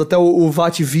alguns anos. Até o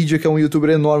Vat Video, que é um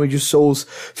youtuber enorme de Souls,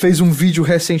 fez um vídeo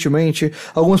recentemente.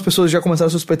 Algumas pessoas já começaram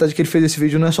a suspeitar de que ele fez esse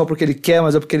vídeo não é só porque ele quer,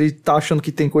 mas é porque ele tá achando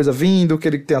que tem coisa vindo, que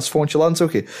ele tem as fontes lá, não sei o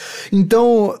quê.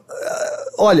 Então,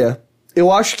 olha, eu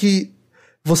acho que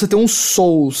você ter um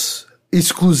Souls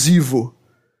exclusivo...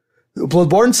 O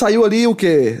Bloodborne saiu ali o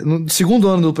quê? No segundo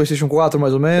ano do PlayStation 4,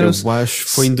 mais ou menos. Eu acho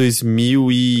que foi em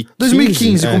 2015.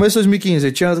 2015, começo de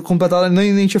 2015. Tinha completado,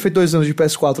 nem tinha feito 2 anos de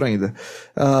PS4 ainda.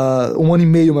 1 ano e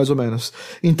meio, mais ou menos.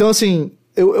 Então, assim,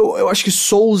 eu acho que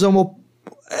Souls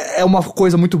é uma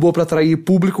coisa muito boa pra atrair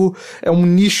público. É um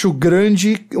nicho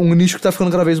grande, um nicho que tá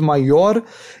ficando cada vez maior.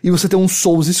 E você ter um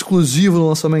Souls exclusivo no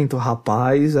lançamento,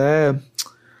 rapaz, é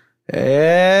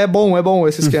bom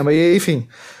esse esquema. E, enfim,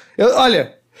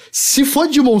 olha... Se for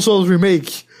Demon Souls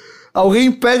Remake,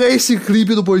 alguém pega esse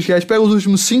clipe do podcast, pega os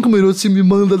últimos 5 minutos e me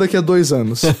manda daqui a 2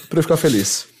 anos, pra eu ficar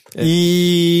feliz.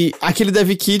 E aquele dev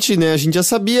kit, né, a gente já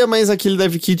sabia, mas aquele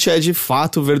dev kit é de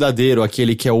fato verdadeiro,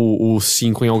 aquele que é o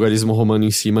 5 em algarismo romano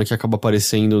em cima, que acaba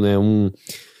aparecendo, né, um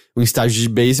estágio de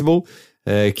beisebol,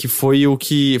 que foi o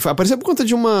que... apareceu por conta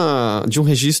de um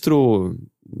registro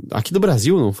aqui do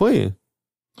Brasil, não foi?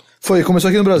 Foi, começou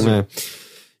aqui no Brasil.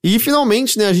 E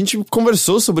finalmente, né, a gente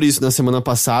conversou sobre isso na semana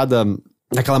passada,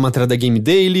 naquela matéria da Game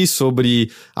Daily, sobre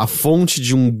a fonte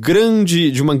de uma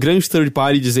grande third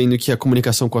party dizendo que a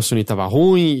comunicação com a Sony tava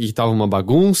ruim e tava uma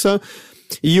bagunça.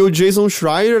 E o Jason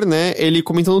Schreier, né, ele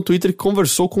comentou no Twitter que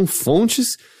conversou com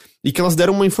fontes e que elas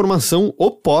deram uma informação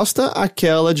oposta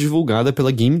àquela divulgada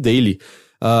pela Game Daily.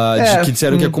 De que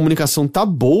disseram que a comunicação tá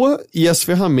boa e as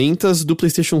ferramentas do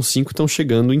PlayStation 5 estão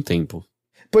chegando em tempo.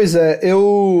 Pois é,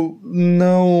 eu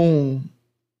não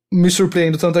me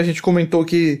surpreendo tanto. A gente comentou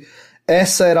que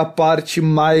essa era a parte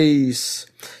mais...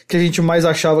 que a gente mais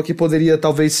achava que poderia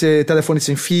talvez ser telefone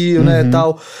sem fio, né,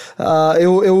 tal.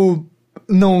 Eu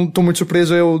não tô muito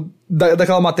surpreso.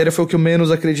 Daquela matéria foi o que eu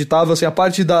menos acreditava. Assim, a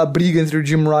parte da briga entre o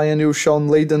Jim Ryan e o Sean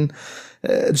Layden,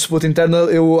 disputa interna,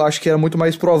 eu acho que era muito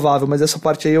mais provável, mas essa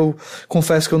parte aí eu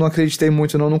confesso que eu não acreditei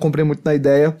muito, não comprei muito na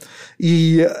ideia.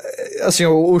 E, assim,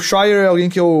 o Schreier é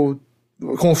alguém que eu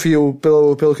confio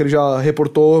pelo que ele já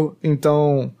reportou,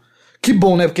 então que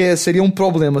bom, né, porque seria um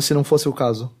problema se não fosse o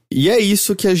caso. E é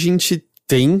isso que a gente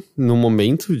tem no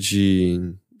momento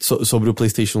sobre o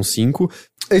PlayStation 5.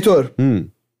 Heitor,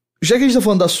 já que a gente tá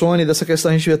falando da Sony, dessa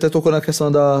questão, a gente até tocou na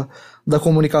questão da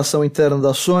comunicação interna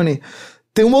da Sony.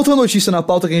 Tem uma outra notícia na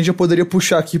pauta que a gente já poderia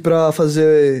puxar aqui pra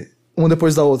fazer uma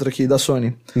depois da outra aqui, da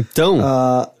Sony. Então...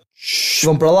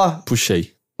 vamos pra lá?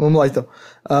 Puxei. Vamos lá, então.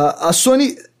 A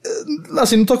Sony,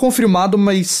 assim, não tá confirmado,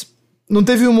 mas... não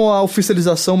teve uma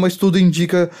oficialização, mas tudo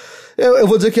indica... Eu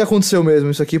vou dizer que aconteceu mesmo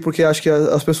isso aqui, porque acho que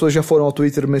as pessoas já foram ao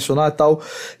Twitter mencionar e tal.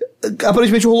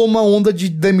 Aparentemente rolou uma onda de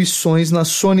demissões na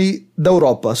Sony da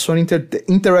Europa. Sony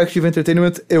Interactive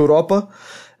Entertainment Europa...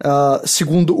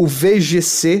 segundo o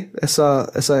VGC,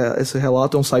 esse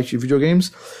relato é um site de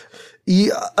videogames, e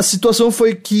a situação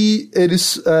foi que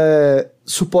eles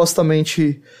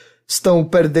supostamente estão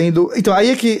perdendo... Então,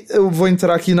 aí é que eu vou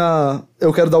entrar aqui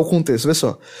eu quero dar o contexto, vê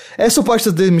só. Essa parte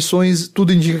das demissões,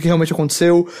 tudo indica que realmente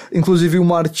aconteceu, inclusive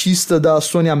uma artista da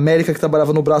Sony América que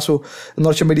trabalhava no braço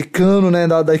norte-americano, né,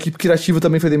 da equipe criativa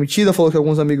também foi demitida, falou que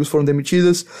alguns amigos foram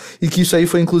demitidos, e que isso aí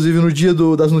foi inclusive no dia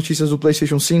das notícias do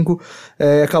PlayStation 5,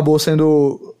 acabou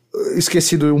sendo...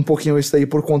 esquecido um pouquinho isso daí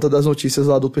por conta das notícias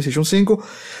lá do PlayStation 5,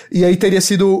 e aí teria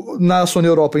sido na Sony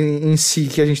Europa em si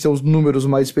que a gente tem os números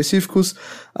mais específicos.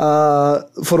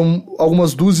 Foram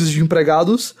algumas dúzias de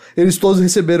empregados, eles todos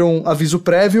receberam aviso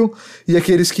prévio, e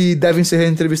aqueles que devem ser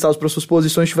entrevistados para suas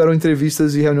posições tiveram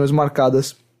entrevistas e reuniões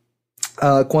marcadas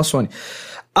com a Sony.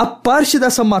 A parte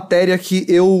dessa matéria que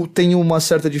eu tenho uma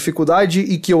certa dificuldade,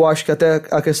 e que eu acho que até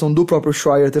a questão do próprio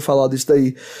Schreier ter falado isso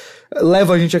daí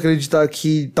leva a gente a acreditar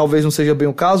que talvez não seja bem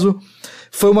o caso,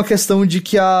 foi uma questão de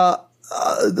que a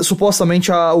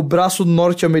supostamente o braço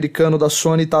norte-americano da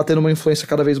Sony tá tendo uma influência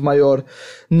cada vez maior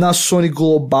na Sony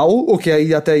global, o que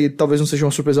aí até aí talvez não seja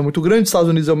uma surpresa muito grande, Estados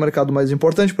Unidos é o mercado mais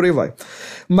importante, por aí vai.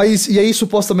 Mas, e aí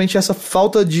supostamente essa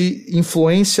falta de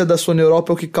influência da Sony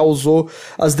Europa é o que causou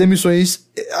as demissões.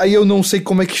 Aí eu não sei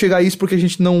como é que chega a isso, porque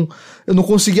eu não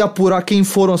consegui apurar quem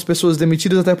foram as pessoas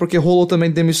demitidas, até porque rolou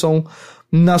também demissão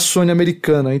na Sony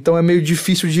americana, então é meio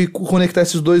difícil de conectar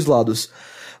esses dois lados.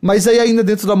 Mas aí ainda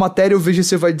dentro da matéria o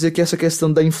VGC vai dizer que essa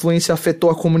questão da influência afetou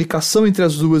a comunicação entre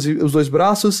os dois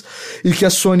braços, e que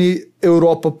a Sony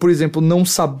Europa, por exemplo, não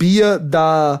sabia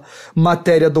da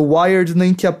matéria do Wired,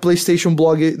 nem que o PlayStation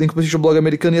Blog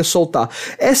americano ia soltar.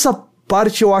 Essa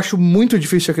parte eu acho muito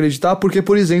difícil de acreditar, porque,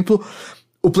 por exemplo,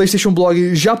 o PlayStation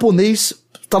Blog japonês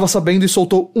estava sabendo e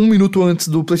soltou 1 minuto antes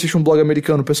do PlayStation Blog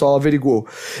americano, o pessoal averigou.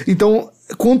 Então,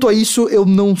 quanto a isso, eu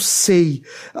não sei.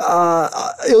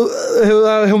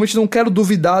 Eu realmente não quero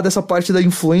duvidar dessa parte da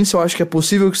influência, eu acho que é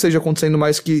possível que esteja acontecendo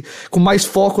com mais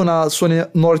foco na Sony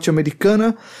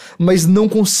norte-americana, mas não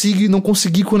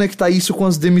consegui conectar isso com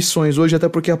as demissões hoje, até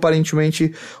porque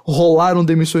aparentemente rolaram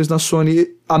demissões na Sony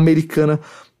americana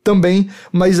também,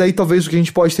 mas aí talvez o que a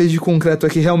gente pode ter de concreto é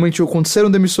que realmente aconteceram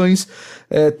demissões,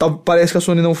 parece que a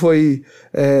Sony não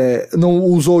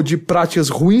usou de práticas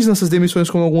ruins nessas demissões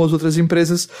como algumas outras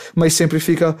empresas, mas sempre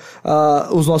fica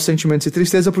os nossos sentimentos de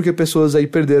tristeza porque pessoas aí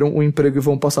perderam o emprego e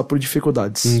vão passar por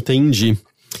dificuldades. Entendi.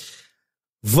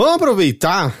 Vamos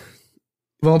aproveitar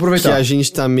que a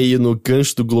gente tá meio no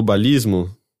gancho do globalismo.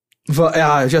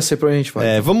 Já sei pra onde a gente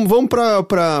vai. Vamos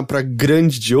pra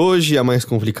grande de hoje, a mais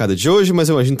complicada de hoje, mas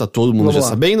eu imagino que tá todo mundo já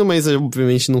sabendo, mas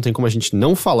obviamente não tem como a gente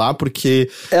não falar, porque...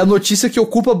 É a notícia que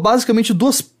ocupa basicamente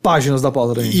 2 páginas da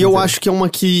pauta da gente. E eu acho que é uma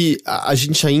que a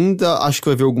gente ainda acho que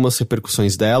vai ver algumas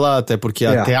repercussões dela, até porque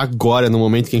até agora, no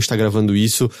momento que a gente tá gravando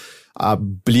isso, a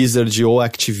Blizzard ou a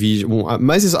Activision,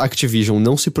 mas a Activision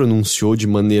não se pronunciou de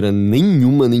maneira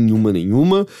nenhuma,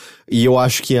 e eu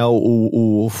acho que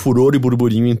o furor e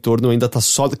burburinho em torno ainda tá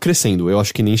só crescendo, eu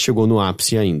acho que nem chegou no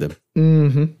ápice ainda.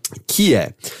 Uhum. Que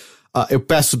eu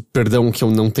peço perdão que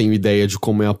eu não tenho ideia de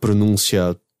como é a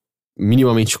pronúncia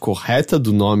minimamente correta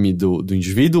do nome do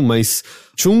indivíduo, mas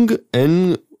Chung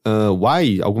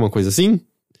N-Y, alguma coisa assim?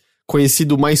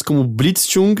 Conhecido mais como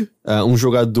Blitzchung, um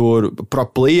jogador pro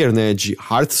player, né, de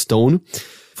Hearthstone,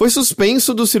 foi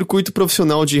suspenso do circuito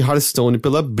profissional de Hearthstone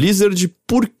pela Blizzard.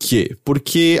 Por quê?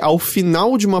 Porque ao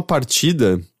final de uma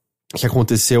partida que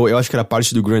aconteceu, eu acho que era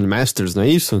parte do Grandmasters, não é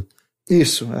isso?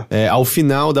 Isso, ao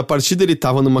final da partida ele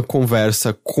tava numa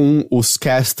conversa com os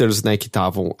casters, né, que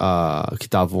estavam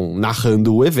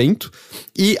narrando o evento,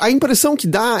 e a impressão que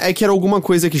dá é que era alguma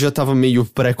coisa que já tava meio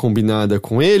pré-combinada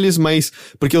com eles, mas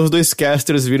porque os 2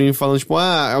 casters viram e falam, tipo,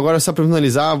 agora só pra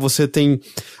finalizar, você tem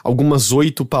algumas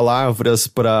 8 palavras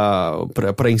pra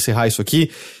encerrar isso aqui,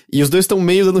 e os 2 estão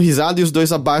meio dando risada e os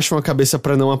 2 abaixam a cabeça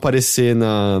pra não aparecer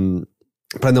na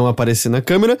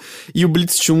câmera, e o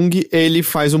Blitzchung, ele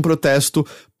faz um protesto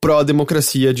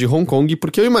pró-democracia de Hong Kong,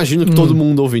 porque eu imagino que todo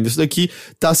mundo ouvindo isso daqui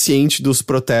tá ciente dos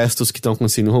protestos que estão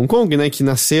acontecendo em Hong Kong, né, que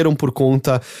nasceram por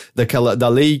conta da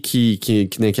lei que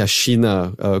a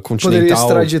China continental poderia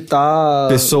extraditar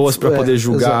pessoas pra poder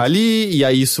julgar exato. Ali, e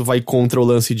aí isso vai contra o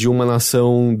lance de uma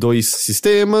nação, 2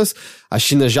 sistemas. A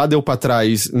China já deu pra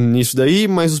trás nisso daí,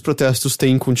 mas os protestos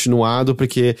têm continuado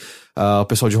porque o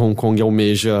pessoal de Hong Kong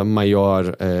almeja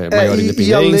maior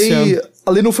independência. E a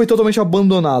lei não foi totalmente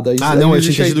abandonada. Não, eu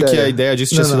tinha entendido que a ideia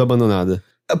disso tinha sido abandonada.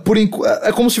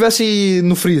 É como se estivesse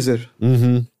no freezer.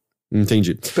 Uhum,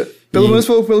 entendi. Pelo menos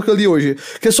pelo que eu li hoje.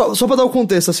 Que só pra dar o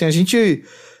contexto, assim, a gente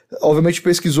obviamente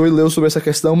pesquisou e leu sobre essa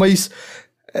questão, mas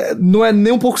não é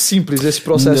nem um pouco simples esse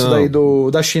processo daí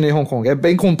da China e Hong Kong. É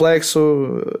bem complexo.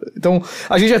 Então,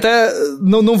 a gente até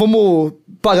não vamos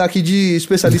pagar aqui de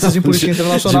especialistas em política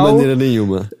internacional. De maneira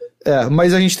nenhuma.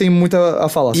 Mas a gente tem muito a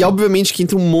falar. E obviamente que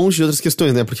entra um monte de outras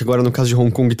questões, né? Porque agora no caso de Hong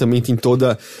Kong também tem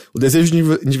toda o desejo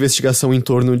de investigação em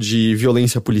torno de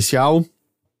violência policial.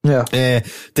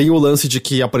 Tem o lance de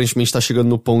que aparentemente tá chegando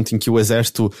no ponto em que o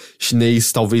exército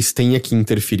chinês talvez tenha que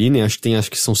interferir, né? Acho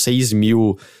que são 6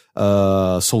 mil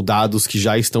soldados que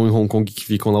já estão em Hong Kong, que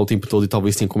ficam lá o tempo todo e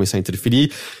talvez tenham que começar a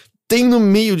interferir. Tem no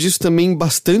meio disso também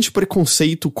bastante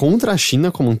preconceito contra a China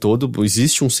como um todo.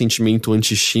 Existe um sentimento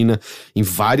anti-China em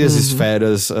várias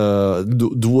esferas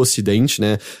do Ocidente,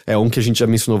 né? Um que a gente já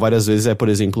mencionou várias vezes, por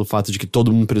exemplo, o fato de que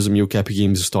todo mundo presumiu que a Epic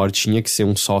Games Store tinha que ser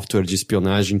um software de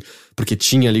espionagem porque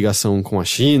tinha ligação com a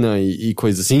China e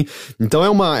coisas assim. Então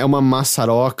é uma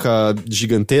maçaroca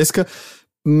gigantesca.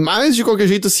 Mas, de qualquer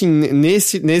jeito, assim,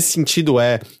 nesse sentido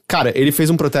cara, ele fez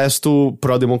um protesto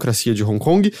pró-democracia de Hong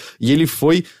Kong e ele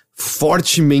foi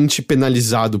fortemente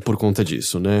penalizado por conta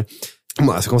disso, né?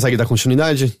 Vamos lá, você consegue dar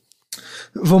continuidade?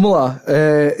 Vamos lá.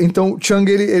 Então,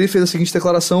 Chang, ele fez a seguinte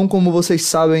declaração: como vocês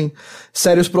sabem,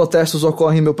 sérios protestos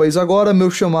ocorrem em meu país agora. Meu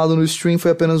chamado no stream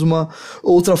foi apenas uma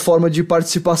outra forma de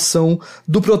participação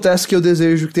do protesto que eu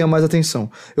desejo que tenha mais atenção.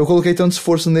 Eu coloquei tanto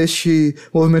esforço neste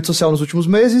movimento social nos últimos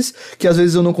meses que às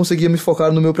vezes eu não conseguia me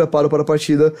focar no meu preparo para a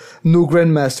partida no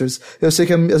Grandmasters. Eu sei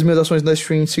que as minhas ações na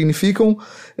stream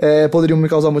poderiam me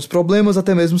causar muitos problemas,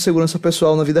 até mesmo segurança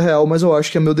pessoal na vida real, mas eu acho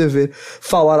que é meu dever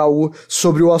falar algo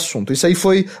sobre o assunto. Isso aí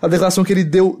foi a declaração que ele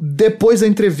deu depois da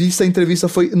entrevista. A entrevista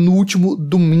foi no último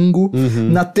domingo.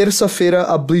 Na terça-feira,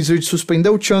 a Blizzard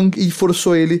suspendeu o Chang e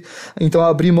forçou ele, então, a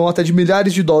abrir mão até de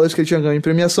milhares de dólares que ele tinha ganho em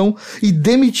premiação e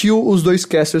demitiu os 2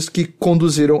 casters que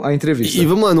conduziram a entrevista. E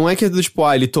vamos lá, não é que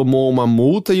ele tomou uma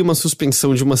multa e uma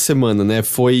suspensão de uma semana, né?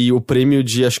 Foi o prêmio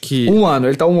de, acho que... 1 ano,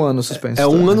 ele tá 1 ano suspenso.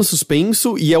 Ano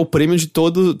suspenso e é o prêmio de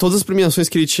todas as premiações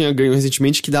que ele tinha ganho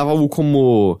recentemente, que dava algo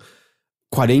como...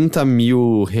 40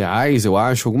 mil reais, eu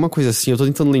acho, alguma coisa assim, eu tô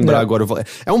tentando lembrar agora.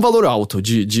 É um valor alto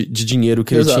de dinheiro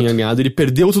que ele tinha ganhado, ele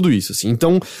perdeu tudo isso, assim.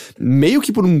 Então, meio que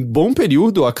por um bom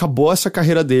período, acabou essa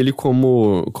carreira dele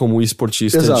como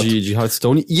esportista de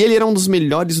Hearthstone. E ele era um dos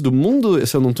melhores do mundo,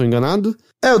 se eu não tô enganado.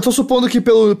 Eu tô supondo que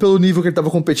pelo nível que ele tava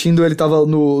competindo, ele tava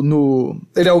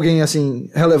ele é alguém, assim,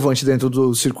 relevante dentro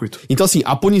do circuito. Então, assim,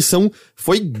 a punição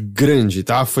foi grande,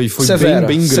 tá? Foi severa,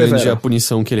 bem grande severa. A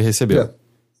punição que ele recebeu.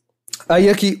 Aí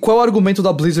aqui, qual é o argumento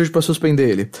da Blizzard pra suspender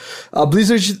ele? A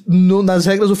Blizzard, nas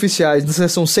regras oficiais, na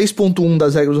seção 6.1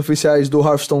 das regras oficiais do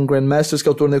Hearthstone Grandmasters, que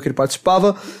é o torneio que ele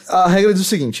participava, a regra diz o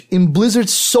seguinte: in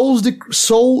Blizzard's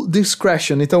sole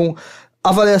discretion. Então,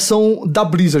 avaliação da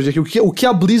Blizzard aqui, o que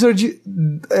a Blizzard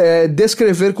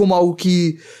descrever como algo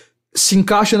que se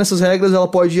encaixa nessas regras, ela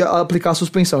pode aplicar a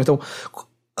suspensão. Então,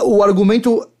 o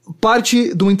argumento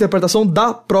parte de uma interpretação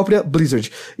da própria Blizzard.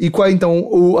 E qual é,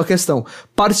 então, a questão?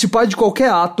 Participar de qualquer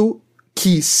ato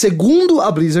que, segundo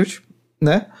a Blizzard,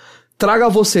 né, traga a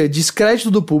você descrédito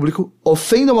do público,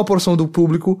 ofenda uma porção do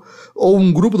público, ou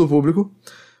um grupo do público,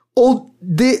 ou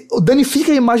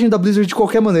danifica a imagem da Blizzard de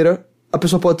qualquer maneira, a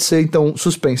pessoa pode ser, então,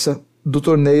 suspensa do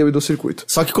torneio e do circuito.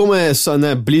 Só que como é só,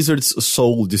 né, Blizzard's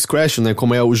sole discretion, né,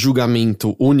 como é o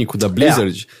julgamento único da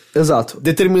Blizzard, exato.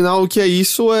 Determinar o que é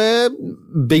isso é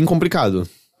bem complicado.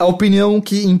 A opinião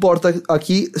que importa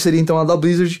aqui seria então a da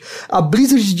Blizzard. A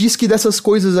Blizzard diz que dessas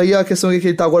coisas aí, a questão é que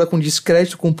ele tá agora com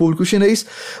descrédito com o público chinês,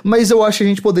 mas eu acho que a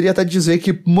gente poderia até dizer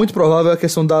que muito provável é a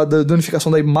questão da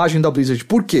danificação da imagem da Blizzard.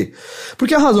 Por quê?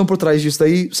 Porque a razão por trás disso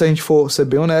daí, se a gente for ser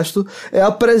bem honesto, é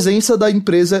a presença da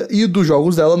empresa e dos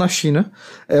jogos dela na China.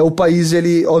 O país,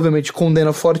 ele obviamente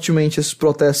condena fortemente esses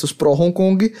protestos pró-Hong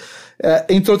Kong,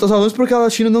 entre outras razões porque a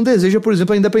China não deseja, por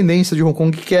exemplo, a independência de Hong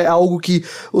Kong, que é algo que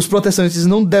os protestantes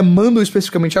não demandam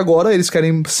especificamente agora. Eles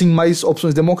querem sim mais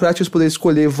opções democráticas, poder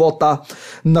escolher votar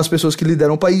nas pessoas que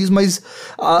lideram o país, mas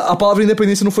a palavra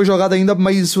independência não foi jogada ainda.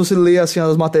 Mas se você lê assim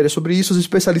as matérias sobre isso, os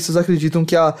especialistas acreditam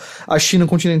que a China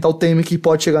continental teme que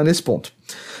pode chegar nesse ponto.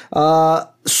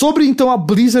 Sobre então a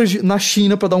Blizzard na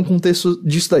China, para dar um contexto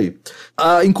disso daí.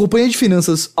 Em companhia de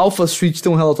finanças Alpha Street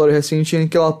tem um relatório recente em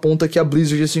que ela aponta que a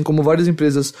Blizzard, assim como várias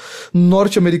empresas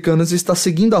norte-americanas, está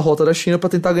seguindo a rota da China para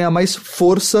tentar ganhar mais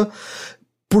força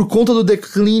por conta do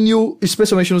declínio,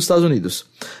 especialmente nos Estados Unidos.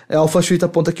 A Alpha Street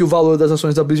aponta que o valor das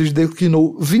ações da Blizzard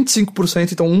declinou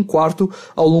 25%, então 1/4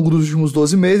 ao longo dos últimos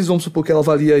 12 meses. Vamos supor que ela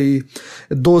valia aí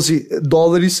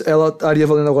 $12, ela estaria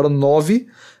valendo agora 9.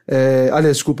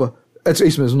 Aliás, desculpa, é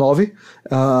isso mesmo, 9.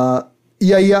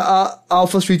 E aí a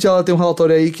Alpha Street, ela tem um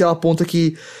relatório aí que ela aponta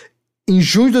que em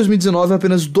junho de 2019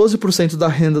 apenas 12% da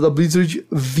renda da Blizzard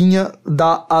vinha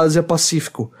da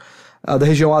Ásia-Pacífico, da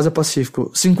região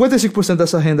Ásia-Pacífico. 55%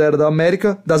 dessa renda era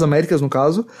das Américas no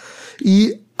caso,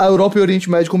 e a Europa e o Oriente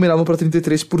Médio combinavam para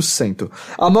 33%.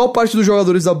 A maior parte dos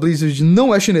jogadores da Blizzard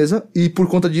não é chinesa, e por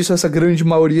conta disso essa grande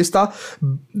maioria está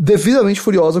devidamente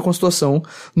furiosa com a situação.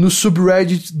 No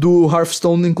subreddit do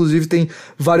Hearthstone, inclusive, tem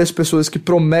várias pessoas que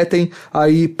prometem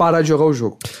aí parar de jogar o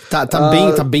jogo.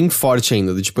 Tá bem forte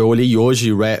ainda. Tipo, eu olhei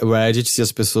hoje Reddit e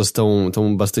as pessoas estão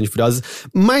bastante furiosas.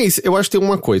 Mas eu acho que tem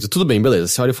uma coisa. Tudo bem, beleza.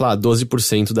 Você olha e fala,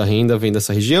 12% da renda vem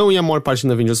dessa região e a maior parte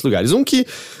ainda vem de outros lugares. Que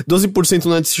 12%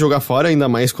 não é de se jogar fora, ainda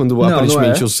mais quando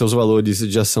aparentemente os seus valores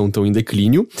de ação estão em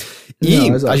declínio. E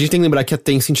a gente tem que lembrar que a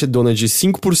Tencent é dona de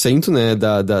 5%, né,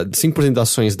 5% das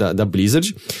ações da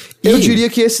Blizzard. Eu diria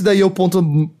que esse daí é o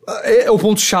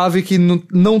ponto-chave que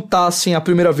não tá, assim, à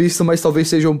primeira vista, mas talvez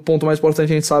seja o ponto mais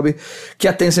importante. A gente sabe que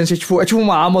a Tencent é tipo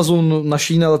uma Amazon na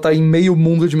China, ela tá em meio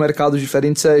mundo de mercados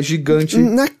diferentes, é gigante.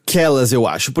 Naquelas, eu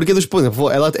acho, porque, por exemplo,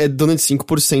 ela é dona de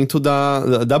 5%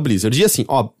 da Blizzard. E assim,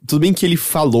 tudo bem que ele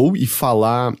falou, e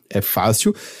falar é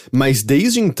fácil, mas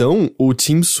desde então, o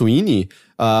Tim Sweeney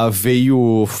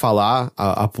veio falar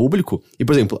a público, e,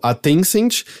 por exemplo, a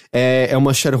Tencent é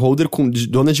uma shareholder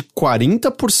dona de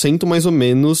 40% mais ou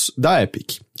menos da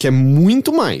Epic, que é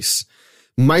muito mais.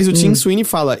 Mas o Tim Sweeney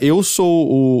fala, eu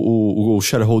sou o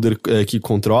shareholder que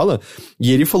controla,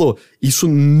 e ele falou, isso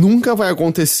nunca vai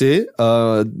acontecer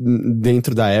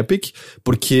dentro da Epic,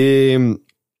 porque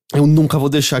eu nunca vou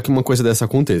deixar que uma coisa dessa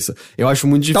aconteça. Eu acho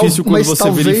muito difícil quando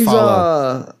você vira e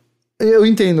fala... Eu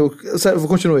entendo.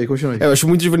 Continue. Eu acho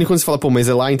muito divertido quando você fala, mas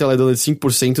é lá, então ela é dona de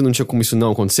 5% e não tinha como isso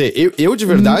não acontecer. Eu de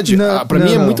verdade, pra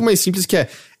mim é muito mais simples que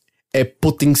é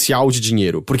potencial de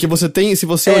dinheiro. Porque se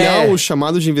você olhar o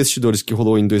chamado de investidores que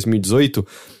rolou em 2018,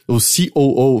 o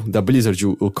COO da Blizzard,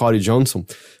 o Corey Johnson,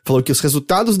 falou que os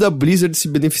resultados da Blizzard se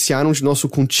beneficiaram de nosso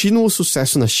contínuo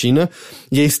sucesso na China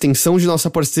e a extensão de nossa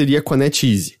parceria com a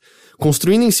NetEase.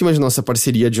 Construindo em cima de nossa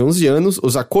parceria de 11 anos,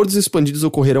 os acordos expandidos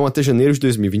ocorrerão até janeiro de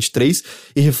 2023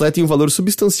 e refletem um valor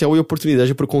substancial e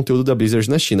oportunidade para o conteúdo da Blizzard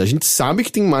na China. A gente sabe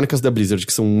que tem marcas da Blizzard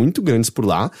que são muito grandes por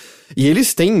lá, e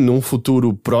eles têm, num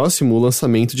futuro próximo, o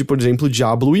lançamento de, por exemplo,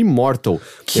 Diablo Immortal.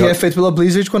 Que é feito pela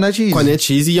Blizzard com a NetEase. Com a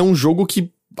NetEase, e é um jogo que,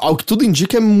 ao que tudo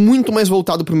indica, é muito mais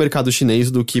voltado pro mercado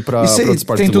chinês do que pra outras partes do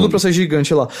mundo. Tem tudo pra ser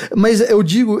gigante lá. Mas eu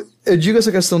digo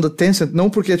essa questão da Tencent, não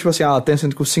porque, tipo assim, a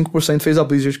Tencent com 5% fez a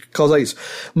Blizzard causar isso.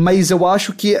 Mas eu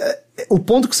acho que o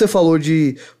ponto que você falou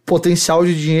de potencial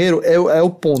de dinheiro é o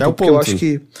ponto. Porque eu acho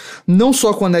que, não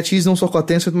só com a NetEase, não só com a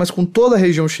Tencent, mas com toda a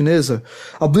região chinesa,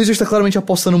 a Blizzard tá claramente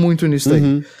apostando muito nisso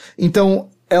daí. Então...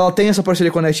 ela tem essa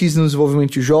parceria com a NetEase no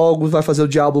desenvolvimento de jogos, vai fazer o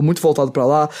Diablo muito voltado pra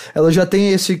lá. Ela já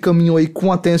tem esse caminho aí com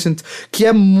a Tencent, que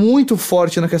é muito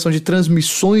forte na questão de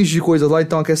transmissões de coisas lá.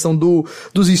 Então a questão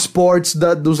dos esportes,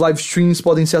 dos live streams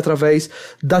podem ser através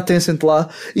da Tencent lá.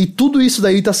 E tudo isso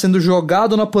daí tá sendo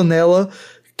jogado na panela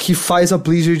que faz a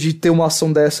Blizzard ter uma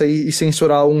ação dessa e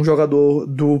censurar um jogador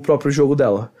do próprio jogo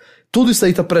dela. Tudo isso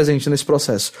aí tá presente nesse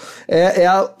processo. É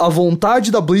a vontade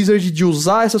da Blizzard de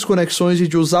usar essas conexões e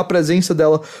de usar a presença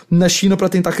dela na China pra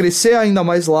tentar crescer ainda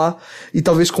mais lá e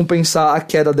talvez compensar a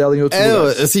queda dela em outros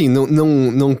lugares. Assim,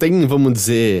 não tem, vamos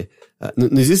dizer...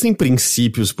 Não existem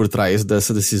princípios por trás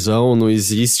dessa decisão, não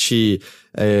existe,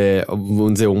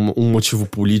 vamos dizer, um motivo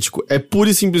político. É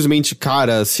pura e simplesmente,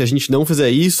 cara, se a gente não fizer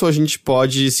isso, a gente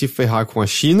pode se ferrar com a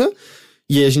China...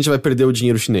 e aí a gente vai perder o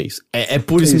dinheiro chinês. É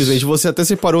pura e simplesmente. Você até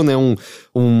separou, né,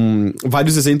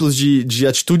 vários exemplos de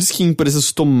atitudes que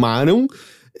empresas tomaram.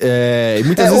 E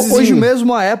muitas vezes hoje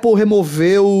mesmo a Apple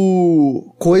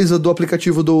removeu coisa do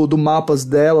aplicativo do Mapas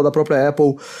dela, da própria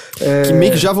Apple. Que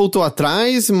meio que já voltou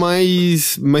atrás,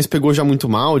 mas pegou já muito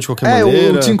mal, de qualquer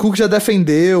maneira. O Tim Cook já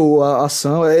defendeu a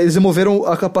ação. Eles removeram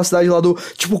a capacidade lá do...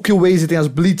 tipo que o Waze tem as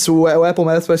blitz, o Apple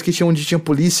Maps parece que tinha onde tinha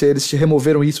polícia, eles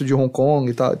removeram isso de Hong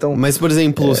Kong e tal. Então, mas, por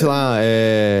exemplo, sei lá,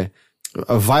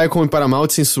 Viacom e Paramount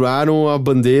censuraram a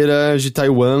bandeira de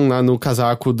Taiwan lá no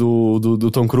casaco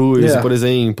do Tom Cruise, por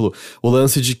exemplo. O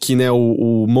lance de que, né,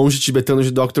 o monge tibetano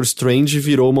de Doctor Strange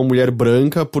virou uma mulher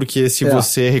branca, porque se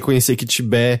você reconhecer que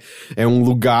Tibete é um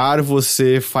lugar,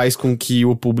 você faz com que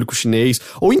o público chinês,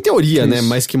 ou em teoria, né,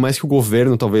 mais que o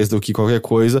governo, talvez, do que qualquer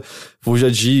coisa,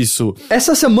 fuja disso.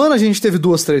 Essa semana a gente teve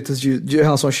duas tretas de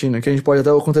relação à China, que a gente pode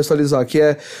até contextualizar, que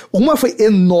uma foi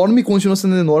enorme, continua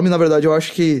sendo enorme, na verdade eu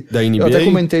acho que... Da NBA? Eu até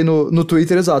comentei no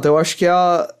Twitter, exato, eu acho que é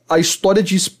a história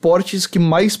de esportes que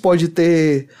mais pode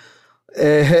ter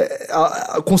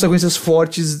consequências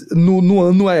fortes no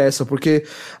ano é essa, porque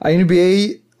a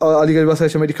NBA, a Liga de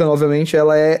Basquete Americana, obviamente,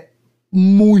 ela é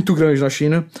muito grande na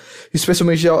China,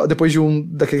 especialmente depois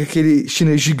daquele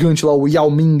chinês gigante lá, o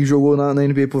Yao Ming, que jogou na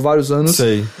NBA por vários anos.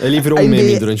 Sei, ele virou um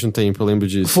meme durante um tempo, eu lembro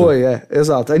disso. Foi,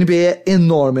 exato. A NBA é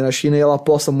enorme na China e ela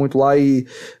aposta muito lá, e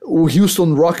o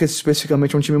Houston Rockets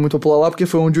especificamente é um time muito popular lá, porque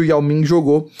foi onde o Yao Ming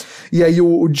jogou. E aí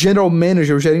o general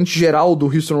manager, o gerente geral do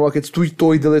Houston Rockets,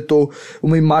 tweetou e deletou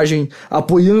uma imagem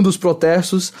apoiando os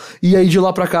protestos, e aí de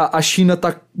lá pra cá a China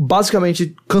tá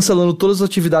basicamente cancelando todas as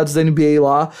atividades da NBA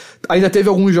lá. Ainda teve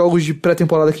alguns jogos de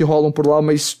pré-temporada que rolam por lá,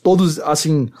 mas todos,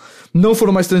 assim, não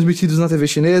foram mais transmitidos na TV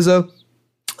chinesa.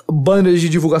 banners de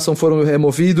divulgação foram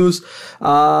removidos,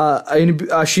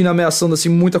 a China ameaçando, assim,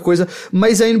 muita coisa,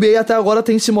 mas a NBA até agora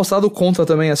tem se mostrado contra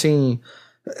também, assim,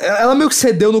 ela meio que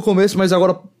cedeu no começo, mas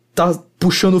agora tá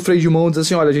puxando o freio de mão, diz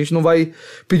assim, olha, a gente não vai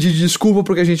pedir desculpa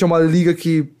porque a gente é uma liga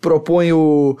que propõe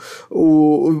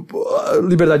a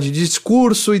liberdade de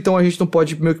discurso, então a gente não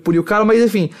pode meio que punir o cara, mas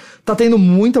enfim, tá tendo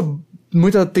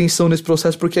muita tensão nesse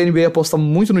processo porque a NBA aposta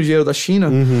muito no dinheiro da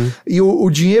China e o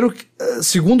dinheiro,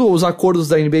 segundo os acordos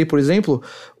da NBA, por exemplo,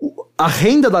 a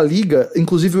renda da liga,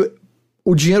 inclusive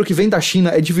o dinheiro que vem da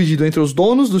China é dividido entre os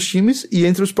donos dos times e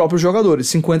entre os próprios jogadores,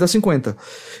 50-50.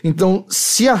 Então,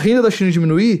 se a renda da China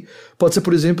diminuir, pode ser,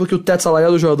 por exemplo, que o teto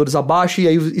salarial dos jogadores abaixe e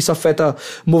aí isso afeta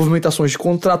movimentações de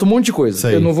contrato, um monte de coisa.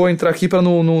 Sei. Eu não vou entrar aqui pra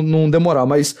não demorar,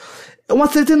 mas é uma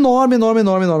treta enorme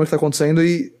que tá acontecendo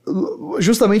e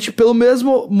justamente pelo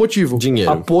mesmo motivo.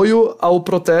 Dinheiro. Apoio ao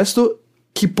protesto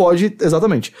que pode,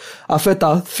 exatamente,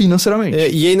 afetar financeiramente.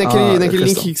 E aí naquele questão.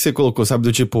 link que você colocou, sabe,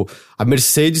 do tipo, a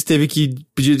Mercedes teve que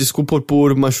pedir desculpa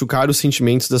por machucar os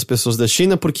sentimentos das pessoas da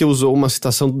China porque usou uma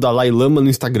citação do Dalai Lama no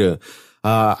Instagram.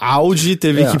 A Audi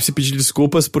teve que se pedir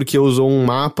desculpas porque usou um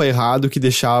mapa errado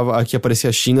que aparecia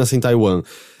a China sem Taiwan.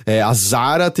 A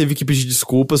Zara teve que pedir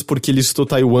desculpas porque listou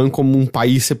Taiwan como um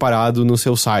país separado no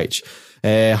seu site.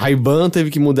 Ray-Ban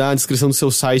teve que mudar a descrição do seu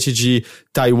site de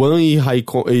Taiwan e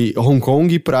Hong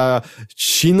Kong pra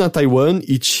China, Taiwan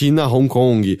e China, Hong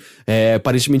Kong.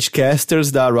 Aparentemente, casters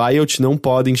da Riot não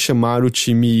podem chamar o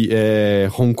time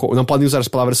Hong Kong, não podem usar as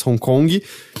palavras Hong Kong,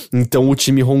 então o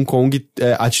time Hong Kong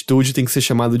Atitude tem que ser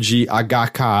chamado de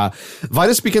HKA.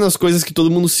 Várias pequenas coisas que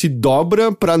todo mundo se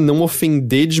dobra pra não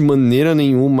ofender de maneira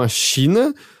nenhuma a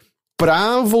China,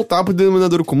 pra voltar pro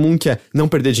denominador comum, que é não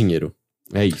perder dinheiro.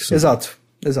 É isso. Exato.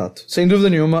 Sem dúvida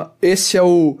nenhuma, esse é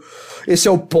o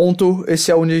ponto, esse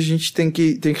é onde a gente tem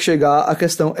que chegar, a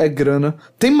questão é grana.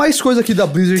 Tem mais coisa aqui da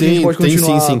Blizzard que a gente pode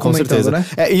continuar sim, com certeza. né?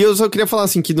 E eu só queria falar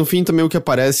assim, que no fim também o que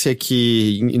aparece é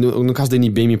que, no caso da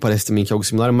NBA me parece também que é algo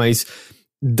similar, mas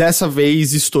dessa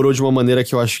vez estourou de uma maneira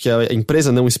que eu acho que a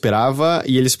empresa não esperava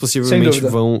e eles possivelmente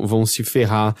vão se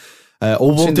ferrar,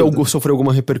 ou vão sofrer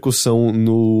alguma repercussão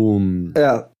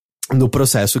no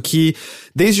processo, que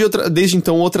desde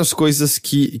então outras coisas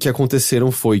que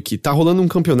aconteceram foi que tá rolando um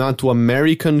campeonato, o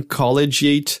American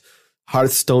Collegiate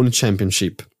Hearthstone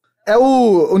Championship. É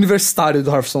o universitário do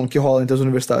Hearthstone que rola entre as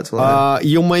universidades.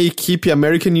 E uma equipe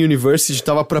American University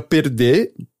tava pra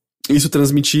perder isso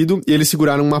transmitido, e eles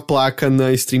seguraram uma placa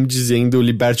na stream dizendo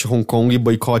liberte Hong Kong e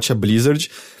boicote a Blizzard.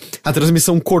 A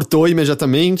transmissão cortou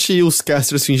imediatamente e os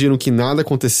casters fingiram que nada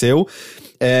aconteceu.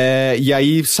 E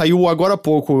aí saiu agora há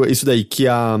pouco isso daí, que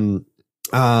a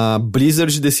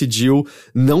Blizzard decidiu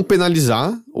não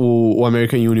penalizar o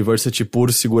American University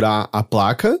por segurar a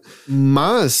placa,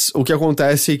 mas o que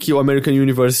acontece é que o American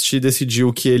University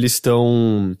decidiu que eles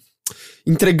estão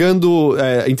entregando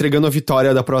a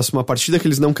vitória da próxima partida, que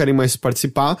eles não querem mais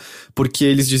participar, porque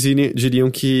eles diriam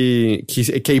que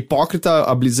é hipócrita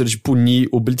a Blizzard punir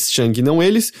o Blitzchung e não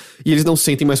eles, e eles não se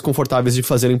sentem mais confortáveis de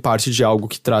fazerem parte de algo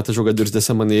que trata jogadores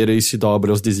dessa maneira e se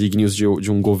dobra aos desígnios de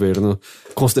um governo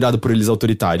considerado por eles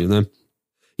autoritário, né?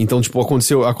 Então, tipo,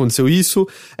 aconteceu isso.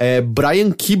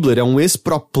 Brian Kibler é um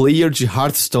ex-pro player de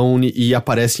Hearthstone e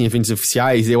aparece em eventos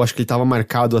oficiais, e eu acho que ele tava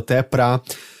marcado até pra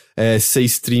ser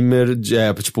streamer,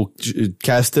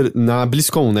 caster na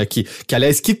BlizzCon, né? Que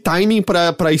aliás, que timing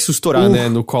pra isso estourar, né?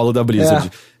 No colo da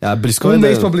Blizzard. A BlizzCon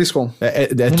mês pra BlizzCon.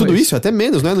 Tudo mês. Isso? Até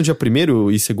menos, né? No dia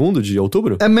 1º e 2º de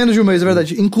outubro? É menos de um mês, é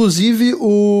verdade. Inclusive,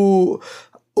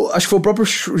 acho que foi o próprio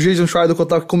Jason Schreier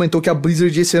que comentou que a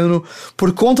Blizzard esse ano,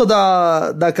 por conta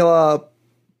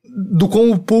do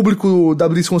como o público da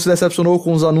BlizzCon se decepcionou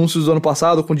com os anúncios do ano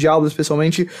passado, com o Diablo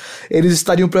especialmente, eles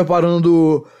estariam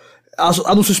preparando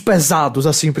anúncios pesados,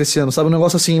 assim, pra esse ano, sabe? Um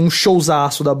negócio assim, um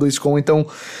showzaço da BlizzCon. Então,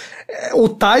 o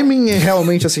timing é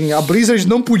realmente assim, a Blizzard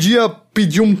não podia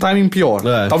pedir um timing pior.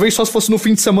 Talvez só se fosse no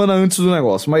fim de semana antes do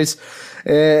negócio, mas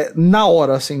na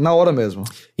hora mesmo.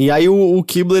 E aí o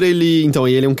Kibler, ele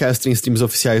é um caster em streams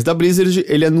oficiais da Blizzard,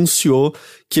 ele anunciou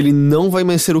que ele não vai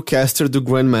mais ser o caster do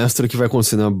Grandmaster que vai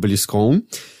acontecer na BlizzCon.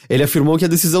 Ele afirmou que a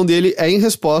decisão dele é em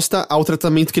resposta ao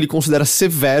tratamento que ele considera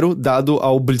severo dado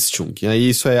ao Blitzchung. E aí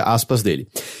isso é aspas dele.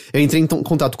 Eu entrei em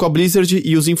contato com a Blizzard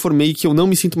e os informei que eu não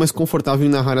me sinto mais confortável em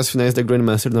narrar as finais da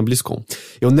Grandmaster na BlizzCon.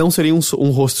 Eu não serei um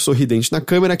rosto sorridente na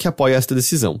câmera que apoia esta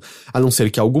decisão. A não ser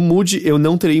que algo mude, eu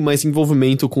não terei mais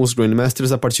envolvimento com os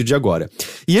Grandmasters a partir de agora.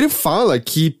 E ele fala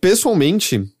que,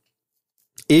 pessoalmente,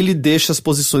 ele deixa as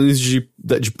posições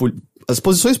as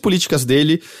posições políticas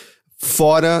dele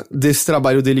fora desse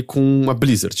trabalho dele com a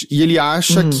Blizzard. E ele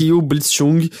acha que o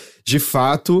Blitzchung, de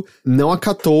fato, não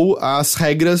acatou as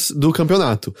regras do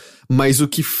campeonato. Mas o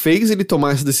que fez ele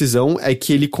tomar essa decisão é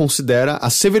que ele considera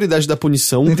a severidade da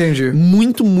punição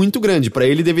muito, muito grande. Pra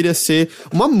ele deveria ser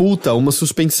uma multa, uma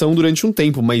suspensão durante um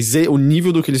tempo, mas o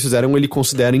nível do que eles fizeram ele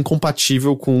considera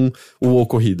incompatível com o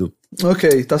ocorrido.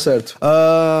 Ok, tá certo.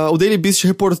 O Daily Beast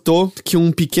reportou que um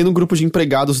pequeno grupo de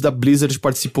empregados da Blizzard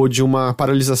participou de uma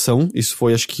paralisação. Isso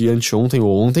foi, acho que anteontem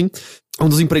ou ontem. Um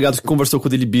dos empregados que conversou com o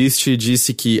Daily Beast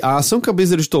disse que a ação que a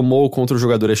Blizzard tomou contra o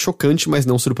jogador é chocante, mas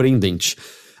não surpreendente.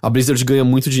 A Blizzard ganha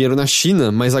muito dinheiro na China,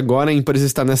 mas agora a empresa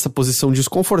está nessa posição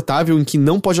desconfortável em que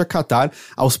não pode acatar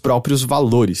aos próprios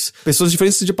valores. Pessoas de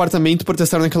diferentes departamentos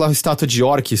protestaram naquela estátua de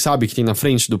orc, sabe? Que tem na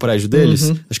frente do prédio deles.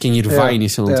 Acho que é em Irvine,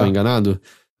 se eu não estou enganado.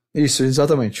 Isso,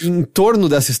 exatamente. Em torno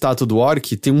dessa estátua do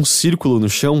orc tem um círculo no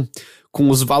chão com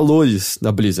os valores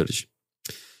da Blizzard.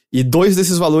 E 2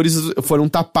 desses valores foram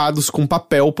tapados com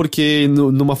papel porque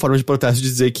numa forma de protesto de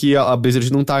dizer que a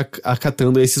Blizzard não tá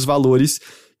acatando esses valores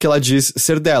que ela diz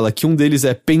ser dela, que um deles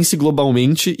é pense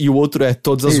globalmente e o outro é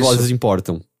todas as vozes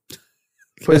importam.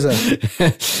 Pois é.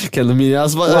 Que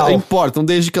as vozes importam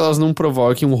desde que elas não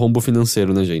provoquem um rombo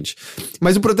financeiro na gente.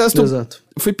 Mas o protesto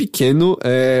foi pequeno,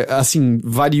 assim,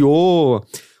 variou.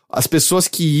 As pessoas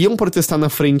que iam protestar na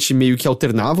frente meio que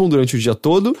alternavam durante o dia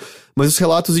todo, mas os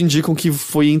relatos indicam que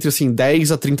foi entre, assim,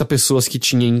 10 a 30 pessoas que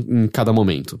tinha em cada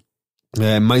momento.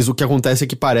 Mas o que acontece é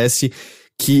que parece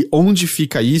que onde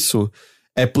fica isso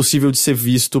é possível de ser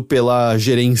visto pela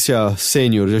gerência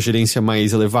sênior, a gerência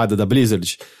mais elevada da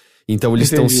Blizzard. Então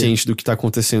eles estão cientes do que tá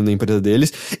acontecendo na empresa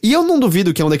deles. E eu não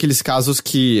duvido que é um daqueles casos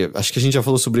que, acho que a gente já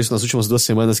falou sobre isso nas últimas 2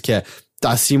 semanas, que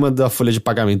tá acima da folha de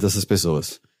pagamento dessas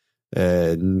pessoas.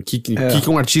 Que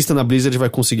um artista na Blizzard vai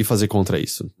conseguir fazer contra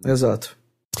isso? Exato.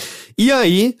 E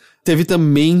aí, teve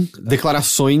também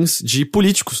declarações de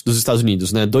políticos dos Estados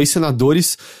Unidos, né? 2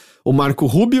 senadores, o Marco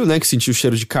Rubio, né, que sentiu o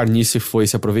cheiro de carniça e foi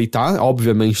se aproveitar.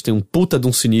 Obviamente tem um puta de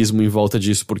um cinismo em volta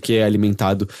disso, porque é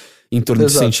alimentado em torno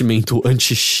de sentimento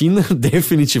anti-China,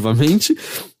 definitivamente.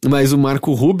 Mas o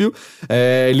Marco Rubio,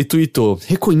 ele tweetou: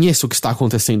 reconheça o que está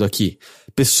acontecendo aqui.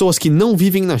 Pessoas que não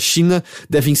vivem na China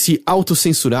devem se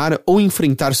autocensurar ou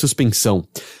enfrentar suspensão.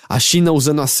 A China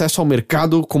usando acesso ao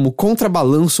mercado como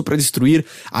contrabalanço para destruir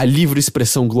a livre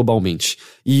expressão globalmente.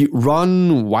 E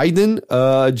Ron Wyden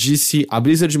disse: a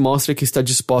Blizzard mostra que está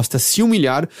disposta a se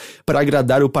humilhar para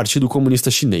agradar o Partido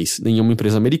Comunista Chinês. Nenhuma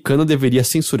empresa americana deveria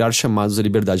censurar chamados à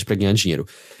liberdade para ganhar dinheiro.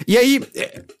 E aí,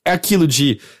 é aquilo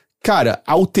de... Cara,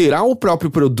 alterar o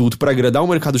próprio produto para agradar o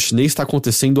mercado chinês está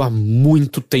acontecendo há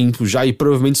muito tempo já e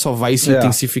provavelmente só vai se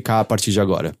intensificar a partir de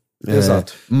agora.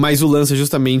 Exato. Mas o lance é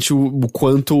justamente o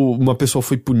quanto uma pessoa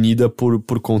foi punida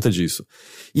por conta disso.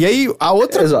 E aí, a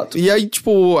outra... Exato. E aí,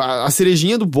 tipo, a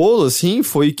cerejinha do bolo, assim,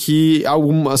 foi que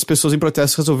algumas pessoas em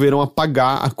protesto resolveram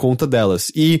apagar a conta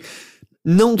delas. E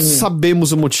não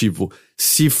sabemos o motivo.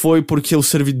 Se foi porque os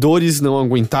servidores não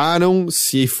aguentaram,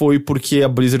 se foi porque a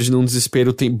Blizzard, num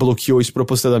desespero, bloqueou isso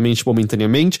propositadamente,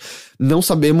 momentaneamente. Não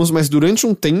sabemos, mas durante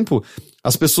um tempo,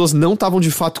 as pessoas não estavam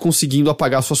de fato conseguindo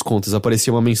apagar suas contas.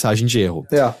 Aparecia uma mensagem de erro.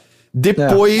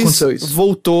 Depois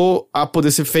voltou a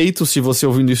poder ser feito. Se você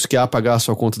ouvindo isso quer apagar a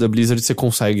sua conta da Blizzard, você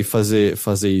consegue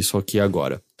fazer isso aqui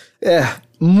agora.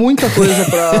 Muita coisa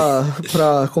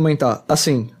pra comentar.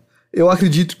 Assim, eu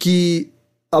acredito que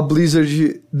a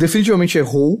Blizzard definitivamente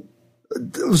errou.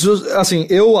 Assim,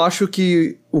 eu acho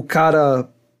que o cara...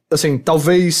 Assim,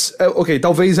 talvez...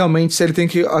 talvez realmente, se ele tem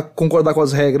que concordar com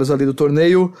as regras ali do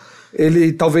torneio,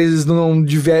 ele talvez não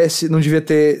devia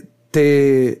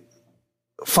ter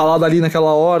falado ali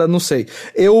naquela hora, não sei.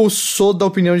 Eu sou da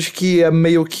opinião de que é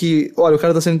meio que... Olha, o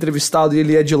cara tá sendo entrevistado e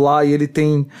ele é de lá e ele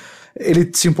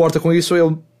se importa com isso.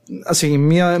 Assim,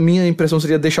 minha impressão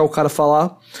seria deixar o cara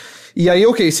falar. E aí,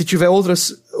 se tiver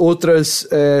outras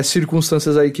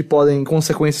circunstâncias aí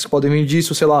consequências que podem vir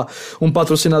disso, sei lá, um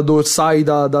patrocinador sai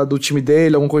do time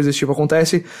dele, alguma coisa desse tipo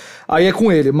acontece, aí é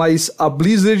com ele. Mas a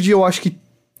Blizzard, eu acho que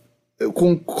eu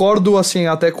concordo, assim,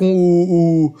 até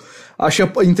com achei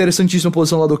interessantíssima a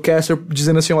posição lá do Caster,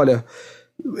 dizendo assim, olha,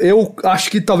 eu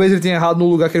acho que talvez ele tenha errado no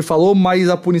lugar que ele falou, mas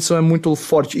a punição é muito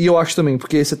forte. E eu acho também,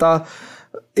 porque você tá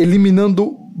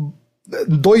eliminando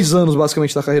 2 anos,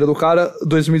 basicamente, da carreira do cara.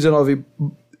 2019,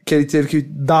 que ele teve que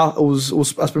dar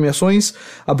as premiações,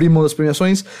 abrir mão das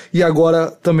premiações, e agora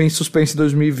também suspense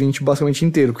 2020, basicamente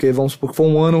inteiro, porque vamos supor que foi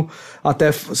um ano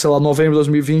até, sei lá, novembro de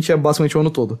 2020, é basicamente o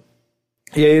ano todo.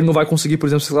 E aí ele não vai conseguir, por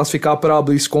exemplo, se classificar para a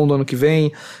BlizzCon do ano que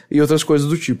vem, e outras coisas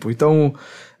do tipo. Então,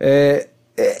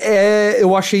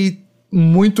 eu achei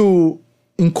muito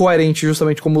incoerente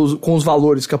justamente com os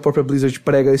valores que a própria Blizzard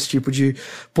prega esse tipo de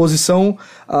posição.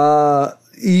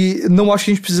 E não acho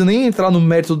que a gente precisa nem entrar no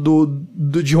mérito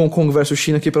de Hong Kong versus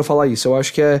China aqui pra falar isso. Eu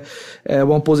acho que é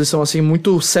uma posição assim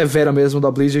muito severa mesmo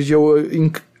da Blizzard. Eu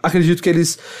acredito que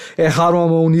eles erraram a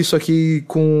mão nisso aqui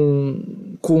com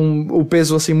o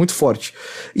peso assim muito forte.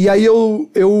 E aí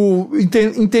eu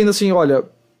entendo assim, olha,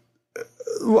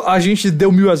 a gente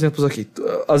deu 1000 exemplos aqui.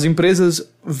 As empresas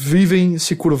vivem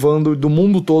se curvando do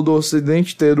mundo todo, o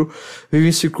ocidente inteiro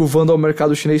vivem se curvando ao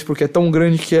mercado chinês porque é tão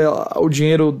grande que o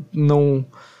dinheiro não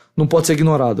pode ser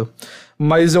ignorado.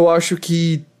 Mas eu acho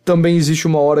que também existe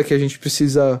uma hora que a gente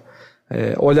precisa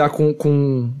olhar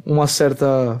com uma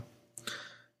certa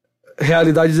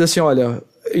realidade e dizer assim, olha,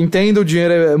 entendo, o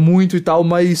dinheiro é muito e tal,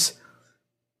 mas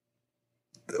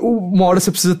uma hora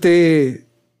você precisa ter,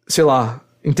 sei lá,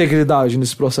 integridade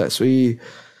nesse processo. E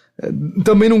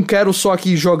também não quero só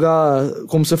aqui jogar,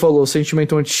 como você falou,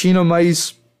 sentimento anti-China,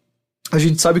 mas a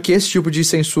gente sabe que esse tipo de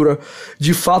censura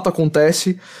de fato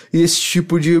acontece, e esse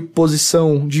tipo de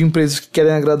posição de empresas que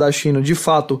querem agradar a China de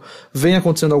fato vem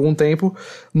acontecendo há algum tempo,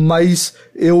 mas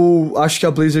eu acho que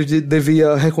a Blizzard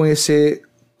devia reconhecer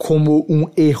como um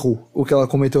erro o que ela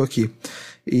cometeu aqui.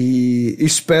 E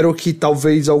espero que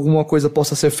talvez alguma coisa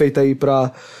possa ser feita aí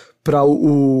pra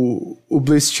o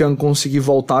Blitzchung conseguir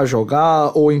voltar a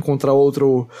jogar ou encontrar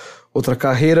outra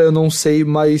carreira, eu não sei,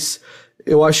 mas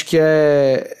eu acho que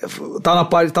tá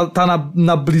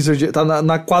na Blizzard, tá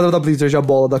na quadra da Blizzard a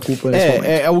bola da culpa nesse momento.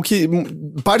 É o que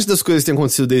parte das coisas que tem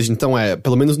acontecido desde então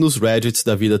pelo menos nos Reddits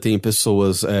da vida tem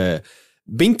pessoas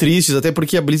bem tristes, até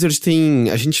porque a Blizzard tem...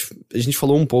 A gente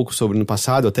falou um pouco sobre no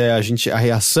passado, até a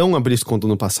reação a BlizzCon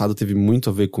no passado teve muito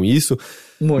a ver com isso.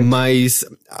 Muito. Mas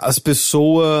as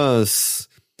pessoas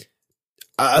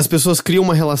criam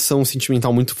uma relação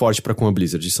sentimental muito forte com a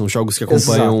Blizzard. São jogos que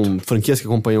acompanham... Exato. Franquias que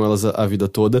acompanham elas a vida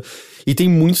toda. E tem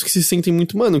muitos que se sentem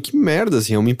muito... Mano, que merda,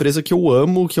 assim. É uma empresa que eu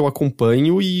amo, que eu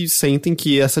acompanho, e sentem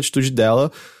que essa atitude dela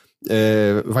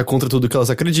vai contra tudo que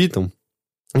elas acreditam.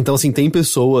 Então, assim, tem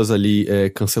pessoas ali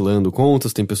cancelando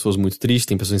contas, tem pessoas muito tristes,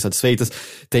 tem pessoas insatisfeitas,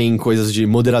 tem coisas de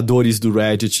moderadores do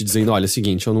Reddit dizendo, olha, é o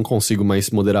seguinte, eu não consigo mais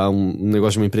moderar um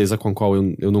negócio de uma empresa com a qual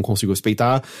eu não consigo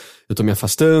respeitar, eu tô me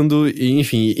afastando, e,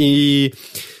 enfim,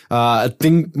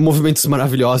 tem movimentos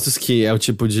maravilhosos que é o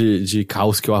tipo de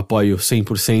caos que eu apoio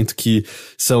 100%, que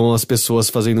são as pessoas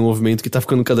fazendo um movimento que tá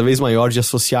ficando cada vez maior de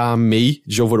associar a Mei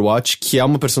de Overwatch, que é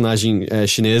uma personagem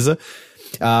chinesa,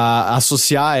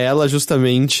 associar ela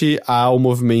justamente ao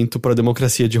movimento para a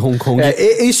democracia de Hong Kong.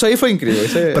 Isso aí foi incrível.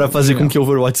 Pra fazer com que o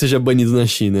Overwatch seja banido na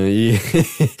China. E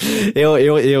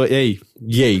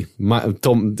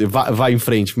vai em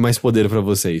frente, mais poder pra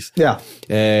vocês.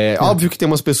 Óbvio que tem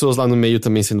umas pessoas lá no meio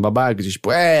também sendo babacas,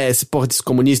 tipo, esse porra desses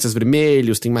comunistas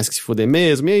vermelhos, tem mais que se foder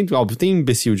mesmo. E óbvio, tem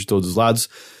imbecil de todos os lados.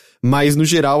 Mas, no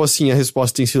geral, assim, a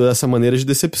resposta tem sido dessa maneira de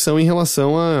decepção em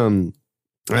relação a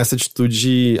essa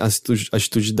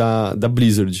atitude da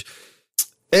Blizzard.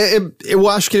 Eu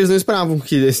acho que eles não esperavam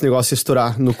que esse negócio ia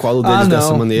estourar no colo deles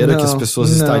dessa maneira, que as pessoas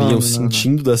estariam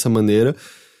sentindo dessa maneira.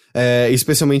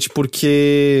 Especialmente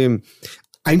porque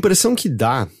a impressão que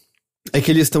dá é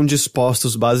que eles estão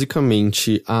dispostos,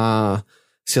 basicamente, a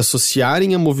se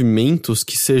associarem a movimentos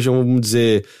que sejam, vamos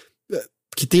dizer,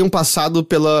 que tenham passado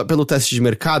pelo teste de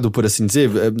mercado, por assim dizer.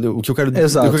 O que eu quero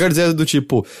dizer é do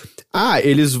tipo,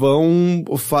 eles vão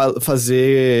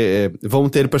vão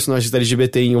ter personagens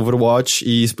LGBT em Overwatch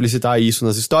e explicitar isso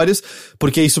nas histórias,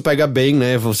 porque isso pega bem,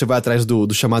 né? Você vai atrás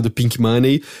do chamado Pink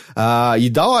Money, e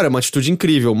da hora, uma atitude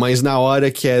incrível, mas na hora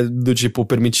que é do tipo,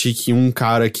 permitir que um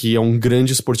cara que é um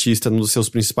grande esportista num dos seus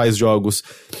principais jogos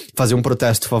fazer um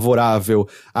protesto favorável,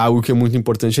 algo que é muito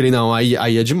importante,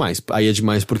 aí é demais. Aí é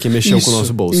demais porque mexeu com o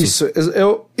nosso bolso. Isso.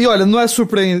 E olha, não é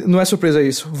surpresa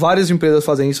isso. Várias empresas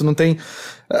fazem isso, não tem...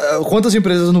 quantas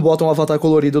empresas não botam um avatar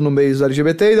colorido no meio do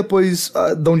LGBT e depois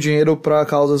dão dinheiro pra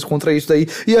causas contra isso daí?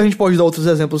 E a gente pode dar outros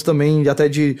exemplos também, até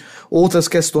de outras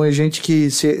questões, gente que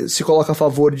se coloca a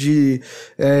favor de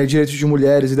direitos de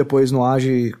mulheres e depois não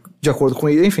age de acordo com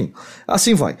isso. Enfim,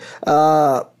 assim vai.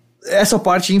 Essa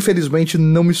parte, infelizmente,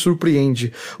 não me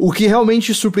surpreende. O que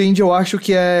realmente surpreende, eu acho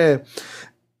que é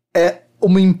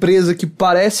uma empresa que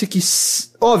parece que...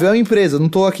 Óbvio, é uma empresa, não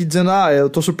tô aqui dizendo, eu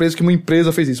tô surpreso que uma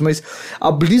empresa fez isso, mas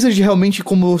a Blizzard realmente,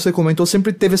 como você comentou,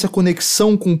 sempre teve essa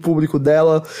conexão com o público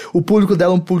dela. O público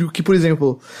dela é um público que, por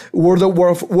exemplo, World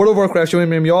of Warcraft é um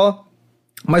MMO,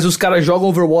 mas os caras jogam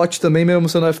Overwatch também, mesmo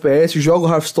sendo FPS,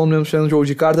 jogam Hearthstone mesmo sendo jogo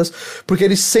de cartas, porque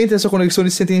eles sentem essa conexão,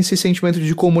 eles sentem esse sentimento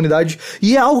de comunidade,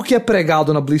 e é algo que é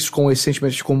pregado na BlizzCon, esse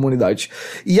sentimento de comunidade.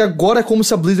 E agora é como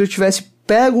se a Blizzard tivesse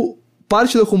pego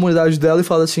parte da comunidade dela e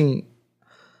fala assim,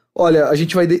 olha, a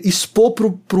gente vai expor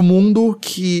pro mundo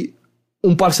que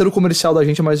um parceiro comercial da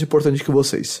gente é mais importante que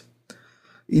vocês.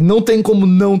 E não tem como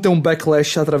não ter um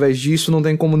backlash através disso, não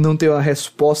tem como não ter uma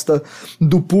resposta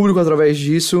do público através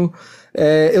disso.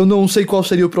 Eu não sei qual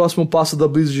seria o próximo passo da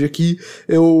Blizzard aqui.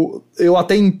 Eu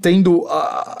até entendo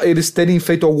eles terem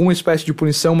feito alguma espécie de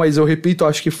punição, mas eu repito,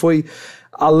 acho que foi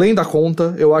além da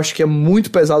conta. Eu acho que é muito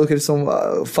pesado o que eles estão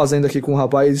fazendo aqui com o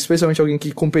rapaz, especialmente alguém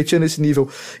que competia nesse nível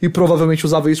e provavelmente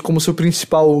usava isso como seu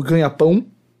principal ganha-pão.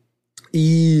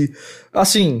 E,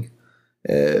 assim...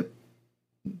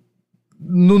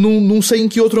 Não sei em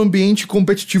que outro ambiente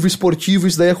competitivo esportivo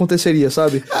isso daí aconteceria,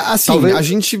 sabe? Assim, Talvez... a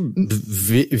gente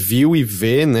viu e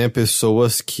vê, né,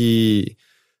 pessoas que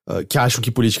acham que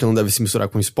política não deve se misturar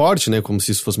com esporte, né, como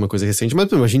se isso fosse uma coisa recente,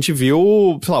 mas a gente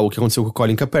viu, sei lá, o que aconteceu com o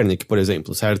Colin Kaepernick, por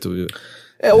exemplo, certo?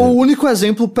 O único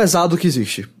exemplo pesado que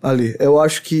existe ali. Eu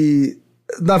acho que,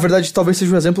 na verdade, talvez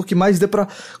seja o exemplo que mais dê pra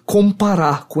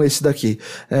comparar com esse daqui.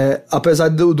 Apesar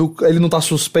ele não tá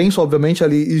suspenso, obviamente,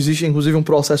 ali existe inclusive um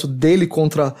processo dele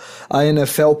contra a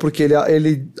NFL, porque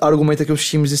ele argumenta que os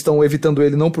times estão evitando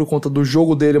ele não por conta do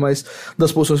jogo dele, mas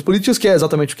das posições políticas, que é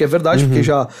exatamente o que é verdade, porque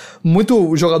já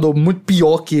muito jogador muito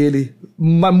pior que ele,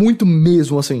 mas muito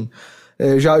mesmo, assim,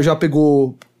 já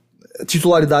pegou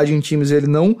titularidade em times e ele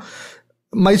não.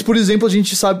 Mas, por exemplo, a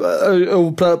gente sabe,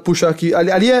 pra puxar aqui,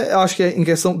 ali eu acho que é em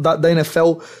questão da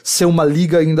NFL ser uma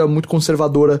liga ainda muito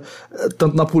conservadora,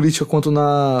 tanto na política quanto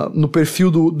no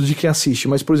perfil de quem assiste.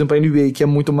 Mas, por exemplo, a NBA, que é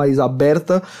muito mais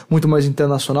aberta, muito mais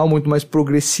internacional, muito mais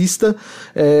progressista,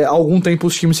 há algum tempo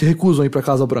os times se recusam a ir pra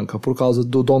Casa Branca por causa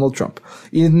do Donald Trump.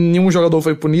 E nenhum jogador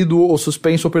foi punido ou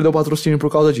suspenso ou perdeu patrocínio por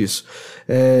causa disso.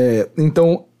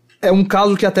 Então, é um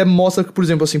caso que até mostra que, por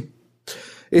exemplo, assim,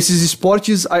 esses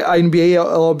esportes, a NBA,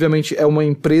 ela obviamente é uma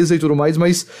empresa e tudo mais,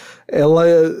 mas ela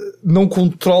não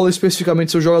controla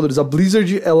especificamente seus jogadores. A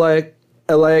Blizzard, ela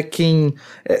é quem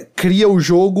cria o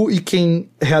jogo e quem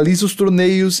realiza os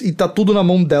torneios e tá tudo na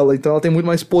mão dela. Então ela tem muito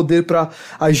mais poder pra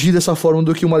agir dessa forma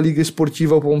do que uma liga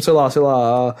esportiva como, sei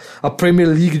lá, a Premier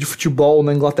League de futebol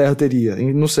na Inglaterra teria.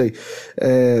 Não sei.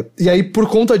 E aí, por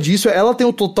conta disso, ela tem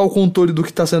o total controle do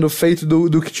que tá sendo feito,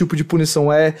 do que tipo de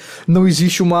punição é. Não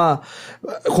existe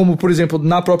como, por exemplo,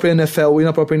 na própria NFL e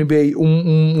na própria NBA,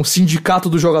 um sindicato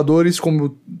dos jogadores,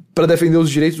 como pra defender os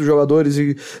direitos dos jogadores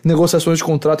e negociações de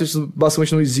contrato, isso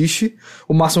basicamente não existe.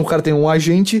 O máximo o cara tem um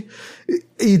agente.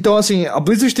 Então, assim, a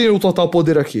Blizzard tem o total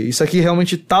poder aqui. Isso aqui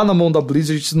realmente tá na mão da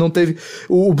Blizzard. Não teve...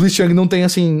 O Blitzchung não tem,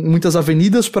 assim, muitas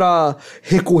avenidas pra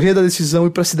recorrer da decisão e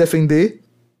pra se defender,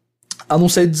 a não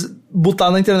ser botar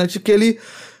na internet que ele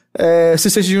se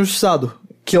sente injustiçado.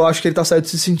 Que eu acho que ele tá certo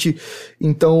de se sentir.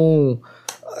 Então...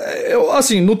 Eu,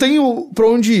 assim, não tenho pra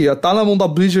onde ir. Tá na mão da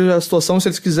Blizzard a situação. Se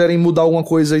eles quiserem mudar alguma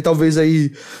coisa e talvez aí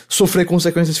sofrer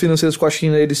consequências financeiras com a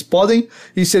China, eles podem.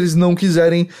 E se eles não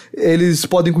quiserem, eles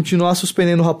podem continuar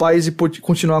suspendendo o rapaz e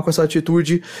continuar com essa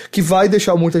atitude que vai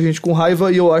deixar muita gente com raiva.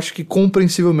 E eu acho que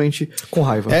compreensivelmente com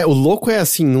raiva. O louco é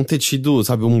assim, não ter tido,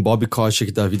 sabe, um Bob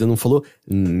Kotick da vida, não falou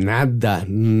nada.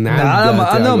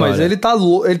 Não, mas ele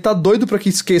tá doido pra que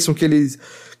esqueçam que ele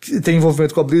tem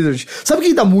envolvimento com a Blizzard. Sabe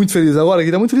quem tá muito feliz agora?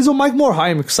 Quem tá muito feliz é o Mike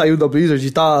Morhaime, que saiu da Blizzard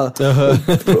e tá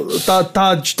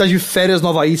de férias no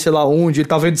Havaí, sei lá onde. Ele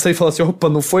tá vendo isso aí e fala assim, opa,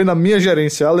 não foi na minha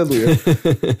gerência, aleluia.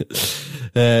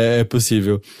 É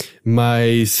possível.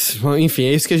 Mas, enfim,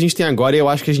 é isso que a gente tem agora e eu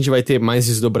acho que a gente vai ter mais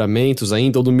desdobramentos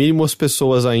ainda, ou no mínimo as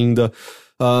pessoas ainda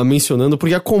mencionando,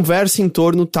 porque a conversa em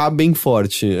torno tá bem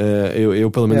forte.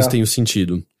 Eu pelo menos tenho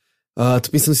sentido.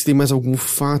 Tô pensando se tem mais algum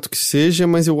fato que seja,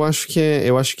 mas eu acho que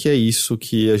é isso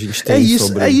que a gente tem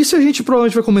sobre... É isso e a gente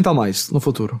provavelmente vai comentar mais no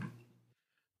futuro.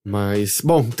 Mas,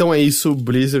 bom, então é isso,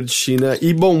 Blizzard, China.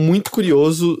 E, bom, muito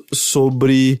curioso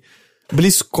sobre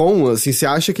BlizzCon, assim, você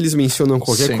acha que eles mencionam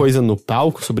qualquer coisa no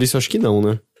palco sobre isso? Eu acho que não,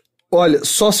 né? Olha,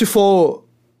 só se for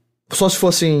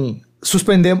assim,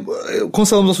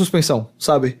 cancelamos a suspensão,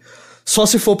 sabe? Só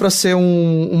se for pra ser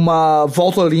uma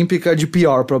volta olímpica de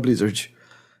PR pra Blizzard.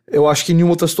 Eu acho que em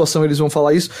nenhuma outra situação eles vão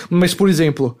falar isso. Mas, por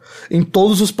exemplo, em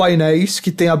todos os painéis que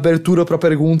tem abertura pra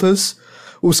perguntas,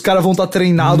 os caras vão estar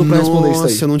treinados pra responder isso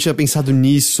aí. Nossa, eu não tinha pensado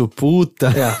nisso, puta.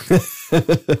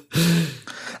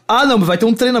 Não, mas vai ter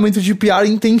um treinamento de PR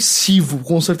intensivo,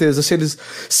 com certeza.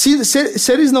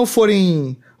 Se eles não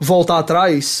forem voltar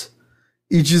atrás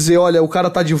e dizer, olha, o cara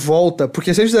tá de volta,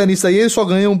 porque se eles fizerem isso aí, eles só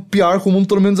ganham PR como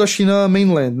pelo menos a China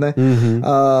mainland, né?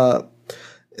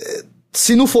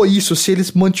 Se não for isso, se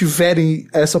eles mantiverem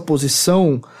essa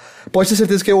posição, pode ter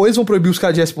certeza que ou eles vão proibir os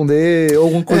caras de responder, ou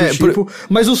alguma coisa do tipo,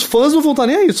 mas os fãs não vão estar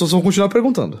nem aí, só vão continuar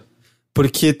perguntando.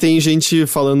 Porque tem gente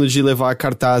falando de levar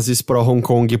cartazes pro Hong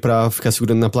Kong pra ficar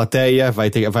segurando na plateia,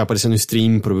 vai aparecer no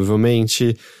stream,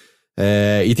 provavelmente.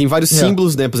 E tem vários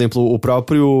símbolos, né? Por exemplo, o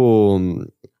próprio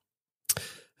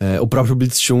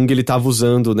Blitzchung, ele tava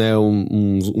usando, né,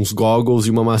 uns goggles e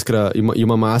uma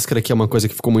máscara que é uma coisa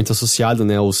que ficou muito associada,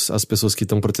 né, às pessoas que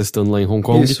estão protestando lá em Hong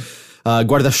Kong. Isso.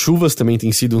 Guarda-chuvas também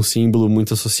tem sido um símbolo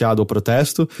muito associado ao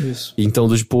protesto. Isso. Então,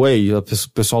 tipo, o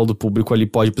pessoal do público ali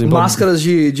pode, por exemplo... Máscaras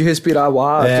de respirar o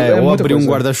ar. ou abrir um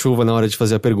guarda-chuva na hora de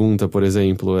fazer a pergunta, por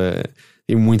exemplo.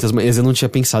 E muitas maneiras eu não tinha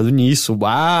pensado nisso.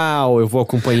 Uau, eu vou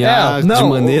acompanhar de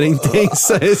maneira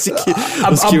intensa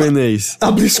os Q&As.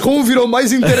 A BlizzCon virou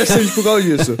mais interessante por causa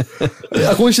disso.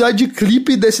 A quantidade de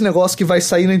clipe desse negócio que vai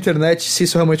sair na internet, se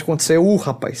isso realmente acontecer,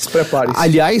 rapaz, prepare-se.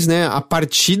 Aliás, né, a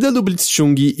partida do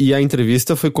Blitzchung e a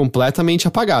entrevista foi completamente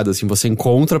apagada. Assim, você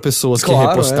encontra pessoas que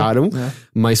repostaram,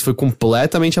 mas foi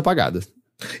completamente apagada.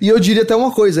 E eu diria até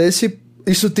uma coisa,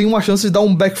 isso tem uma chance de dar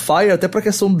um backfire até pra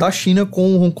questão da China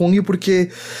com o Hong Kong, porque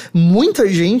muita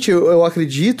gente, eu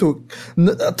acredito,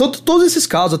 todos esses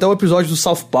casos, até o episódio do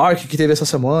South Park que teve essa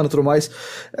semana e tudo mais,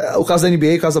 o caso da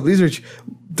NBA, o caso da Blizzard,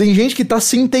 tem gente que tá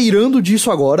se inteirando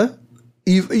disso agora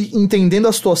e entendendo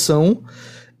a situação,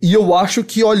 e eu acho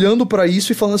que olhando pra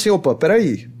isso e falando assim, opa,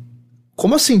 peraí,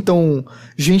 como assim então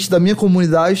gente da minha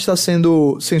comunidade tá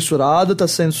sendo censurada, tá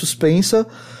sendo suspensa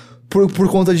por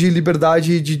conta de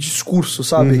liberdade de discurso,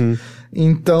 sabe? Uhum.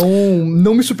 Então,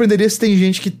 não me surpreenderia se tem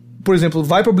gente que, por exemplo,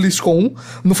 vai pra BlizzCon,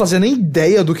 não fazia nem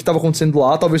ideia do que tava acontecendo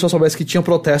lá, talvez só soubesse que tinha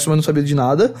protesto, mas não sabia de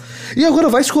nada, e agora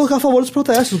vai se colocar a favor dos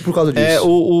protestos por causa disso.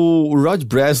 O Rod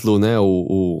Breslow, né,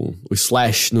 o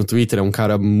Slash no Twitter, é um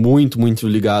cara muito, muito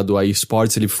ligado a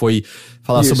esportes, ele foi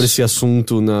falar sobre esse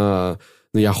assunto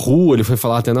no Yahoo, ele foi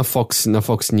falar até na Fox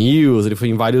News, ele foi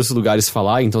em vários lugares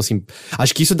falar, então assim,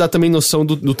 acho que isso dá também noção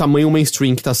do tamanho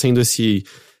mainstream que tá sendo essa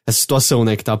situação,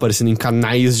 né, que tá aparecendo em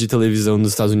canais de televisão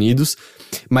nos Estados Unidos,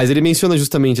 mas ele menciona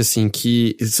justamente assim,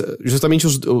 que justamente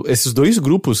esses dois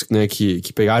grupos, né,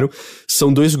 que pegaram,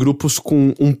 são dois grupos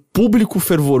com um público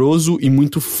fervoroso e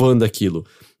muito fã daquilo.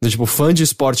 Tipo, fã de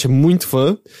esporte é muito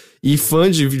fã, e fã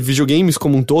de videogames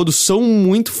como um todo são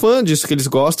muito fã disso que eles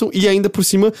gostam, e ainda por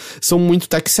cima são muito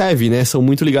tech-savvy, né? São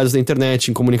muito ligados na internet,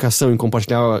 em comunicação, em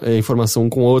compartilhar informação um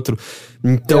com o outro.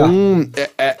 Então,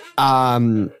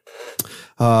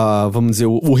 vamos dizer,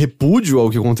 o repúdio ao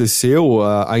que aconteceu,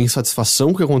 a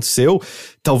insatisfação que aconteceu,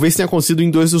 talvez tenha acontecido em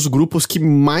dois dos grupos que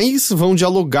mais vão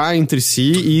dialogar entre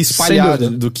si e espalhar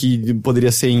do que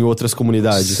poderia ser em outras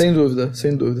comunidades. Sem dúvida,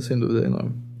 é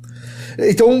enorme.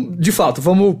 Então, de fato,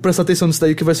 vamos prestar atenção nisso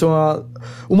daí, que vai ser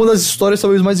uma das histórias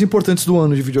talvez mais importantes do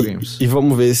ano de videogames. E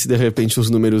vamos ver se de repente os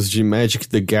números de Magic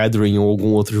the Gathering ou algum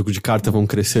outro jogo de carta vão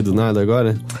crescer do nada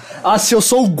agora. Se eu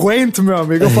sou o Gwent, meu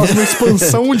amigo, eu faço uma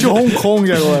expansão de Hong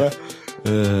Kong agora.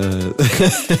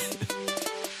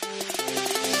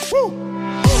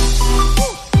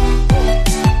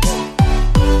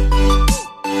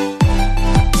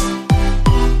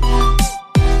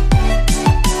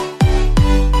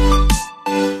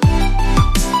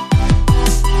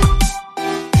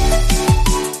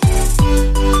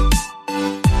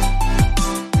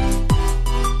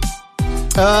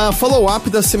 Follow-up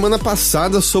da semana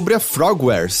passada sobre a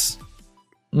Frogwares.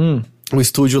 O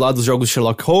estúdio lá dos jogos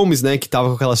Sherlock Holmes, né, que tava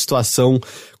com aquela situação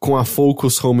com a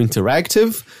Focus Home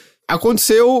Interactive.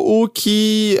 Aconteceu o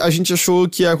que a gente achou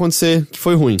que ia acontecer, que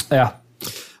foi ruim.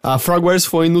 A Frogwares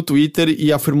foi no Twitter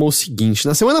e afirmou o seguinte: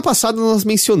 na semana passada nós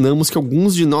mencionamos que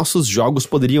alguns de nossos jogos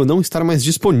poderiam não estar mais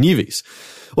disponíveis.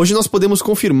 Hoje nós podemos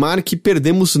confirmar que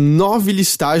perdemos 9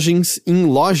 listagens em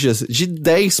lojas de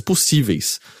 10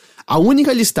 possíveis. A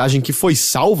única listagem que foi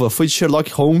salva foi de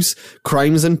Sherlock Holmes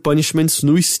Crimes and Punishments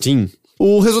no Steam.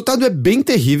 O resultado é bem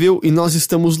terrível e nós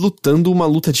estamos lutando uma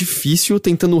luta difícil,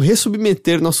 tentando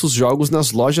ressubmeter nossos jogos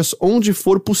nas lojas onde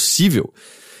for possível.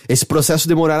 Esse processo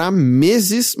demorará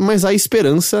meses, mas há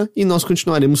esperança e nós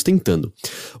continuaremos tentando.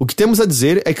 O que temos a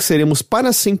dizer é que seremos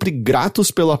para sempre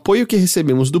gratos pelo apoio que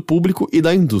recebemos do público e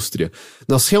da indústria.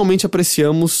 Nós realmente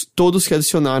apreciamos todos que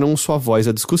adicionaram sua voz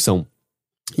à discussão.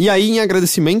 E aí, em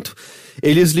agradecimento,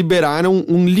 eles liberaram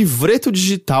um livreto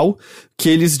digital que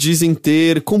eles dizem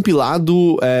ter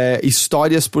compilado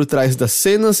histórias por trás das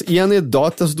cenas e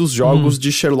anedotas dos jogos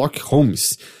de Sherlock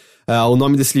Holmes. O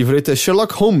nome desse livreto é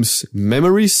Sherlock Holmes,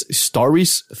 Memories,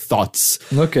 Stories, Thoughts.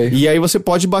 Ok. E aí você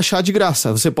pode baixar de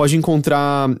graça. Você pode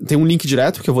encontrar... Tem um link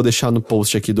direto que eu vou deixar no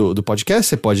post aqui do podcast.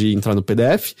 Você pode entrar no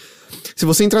PDF. Se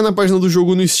você entrar na página do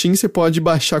jogo no Steam, você pode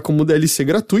baixar como DLC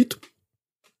gratuito.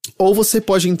 ou você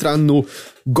pode entrar no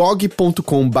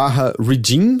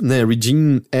gog.com/redeem, né,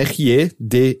 redeem,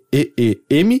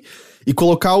 REDEEM, e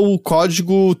colocar o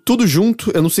código tudo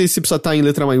junto. Eu não sei se precisa estar em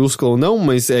letra maiúscula ou não,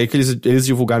 mas é que eles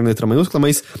divulgaram em letra maiúscula,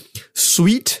 mas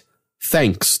Sweet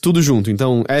Thanks, tudo junto.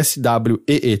 Então,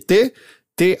 SWEET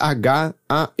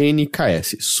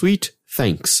Sweet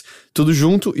Thanks, tudo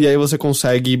junto, e aí você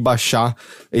consegue baixar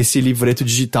esse livreto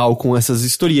digital com essas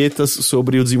historietas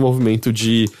sobre o desenvolvimento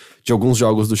de alguns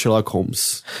jogos do Sherlock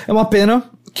Holmes. É uma pena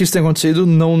que isso tenha acontecido,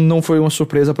 não foi uma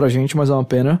surpresa pra gente, mas é uma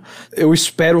pena. Eu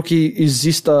espero que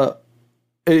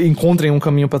encontrem um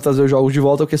caminho pra trazer os jogos de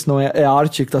volta, porque senão é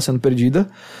arte que tá sendo perdida,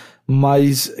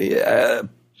 mas é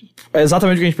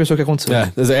exatamente o que a gente pensou que ia acontecer.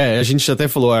 A gente até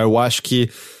falou, eu acho que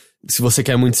se você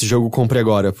quer muito esse jogo, compre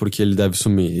agora, porque ele deve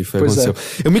sumir, e foi o que aconteceu.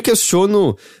 Eu me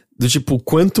questiono do tipo,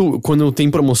 quando tem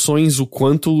promoções, o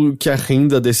quanto que a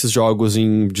renda desses jogos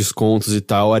em descontos e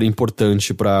tal era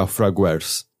importante pra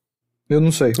Fragwares. Eu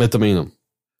não sei. Eu também não.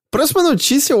 Próxima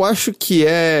notícia, eu acho que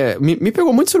me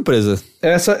pegou muito surpresa.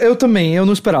 Essa eu também, eu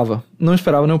não esperava. Não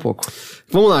esperava nem um pouco.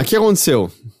 Vamos lá, o que aconteceu?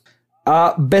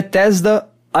 A Bethesda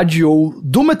adiou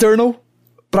Doom Eternal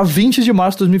pra 20 de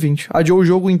março de 2020. Adiou o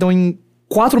jogo, então, em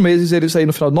 4 meses, ele saiu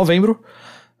no final de novembro.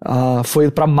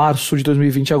 Foi pra março de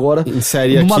 2020 agora.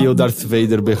 Insere aqui o Darth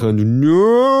Vader berrando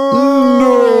No!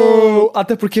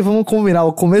 Até porque, vamos combinar,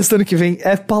 o começo do ano que vem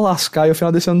é pra lascar, e o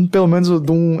final desse ano, pelo menos, o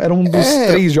Doom era um dos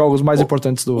 3 jogos mais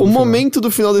importantes do O momento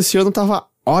do final desse ano tava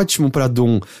ótimo pra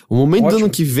Doom. O momento do ano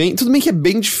que vem, tudo bem que é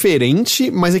bem diferente,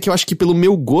 mas é que eu acho que pelo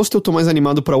meu gosto eu tô mais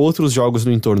animado pra outros jogos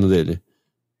no entorno dele.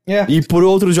 E por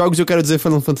outros jogos eu quero dizer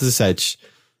Final Fantasy VII.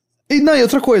 E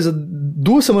outra coisa,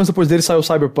 2 semanas depois dele saiu o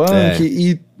Cyberpunk,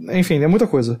 e enfim, é muita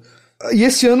coisa. E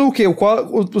esse ano, o quê?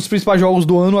 Os principais jogos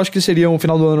do ano, acho que seriam, no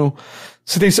final do ano...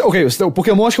 o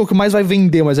Pokémon acho que é o que mais vai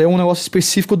vender, mas aí é um negócio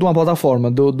específico de uma plataforma,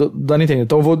 da Nintendo.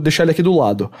 Então eu vou deixar ele aqui do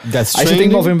lado. Aí você tem em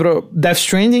novembro Death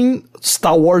Stranding,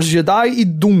 Star Wars Jedi e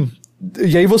Doom.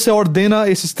 E aí você ordena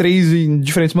esses 3 em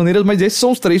diferentes maneiras, mas esses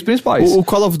são os 3 principais. O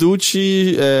Call of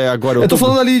Duty agora... Eu tô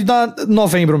falando ali na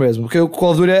novembro mesmo, porque o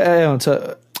Call of Duty é antes...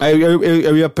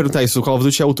 Eu ia perguntar isso, o Call of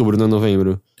Duty é outubro, não é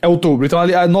novembro? É outubro, então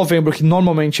ali é novembro, que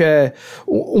normalmente é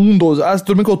um dos...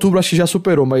 tudo bem que outubro acho que já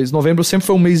superou, mas novembro sempre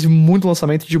foi um mês de muito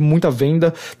lançamento, de muita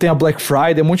venda, tem a Black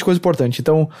Friday, um monte de coisa importante.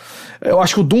 Então, eu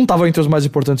acho que o Doom tava entre os mais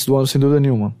importantes do ano, sem dúvida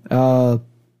nenhuma.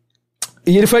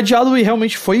 E ele foi adiado e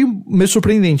realmente foi meio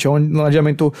surpreendente, é um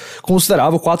adiamento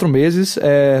considerável, 4 meses,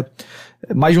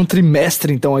 mais de um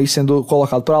trimestre, então, aí sendo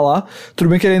colocado pra lá.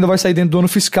 Tudo bem que ele ainda vai sair dentro do ano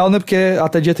fiscal, né, porque é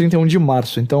até dia 31 de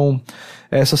março, então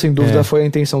essa sem dúvida foi a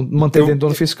intenção, manter dentro do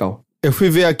ano fiscal. Eu fui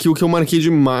ver aqui o que eu marquei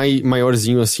de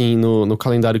maiorzinho, assim, no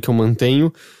calendário que eu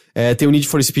mantenho. Tem o Need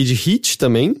for Speed Heat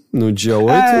também, no dia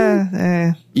 8.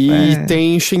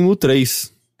 Tem Shenmue 3.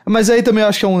 Mas aí também eu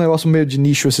acho que é um negócio meio de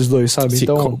nicho esses dois, sabe? Sim,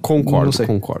 então, concordo.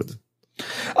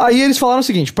 Aí eles falaram o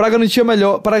seguinte, para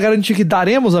garantir que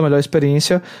daremos a melhor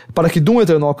experiência, para que Doom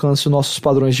Eternal alcance os nossos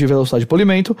padrões de velocidade de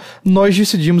polimento, nós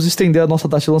decidimos estender a nossa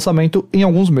data de lançamento em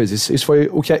alguns meses. Isso foi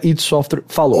o que a id Software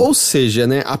falou. Ou seja,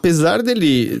 né, apesar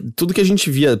dele, tudo que a gente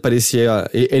via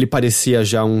ele parecia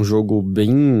já um jogo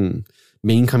bem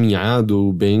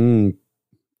encaminhado, eu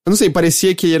não sei,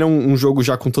 parecia que era um jogo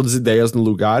já com todas as ideias no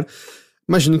lugar.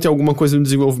 Imagino que tem alguma coisa no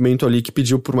desenvolvimento ali que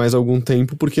pediu por mais algum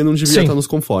tempo, porque não devia estar nos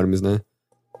conformes, né?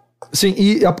 Sim,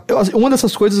 e uma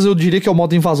dessas coisas eu diria que é o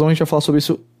modo invasão, a gente vai falar sobre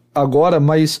isso agora,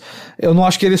 mas eu não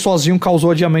acho que ele sozinho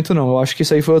causou adiamento, não. Eu acho que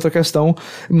isso aí foi outra questão.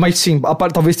 Mas sim,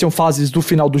 talvez tenham fases do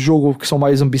final do jogo que são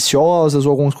mais ambiciosas,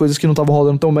 ou algumas coisas que não estavam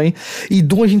rodando tão bem. E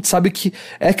Doom a gente sabe que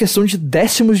é questão de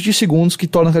décimos de segundos que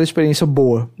torna aquela experiência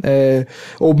boa.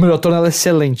 Ou melhor, torna ela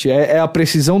excelente. É a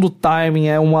precisão do timing,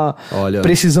 é uma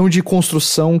precisão de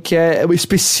construção que é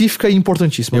específica e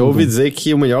importantíssima. Eu ouvi dizer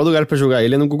que o melhor lugar pra jogar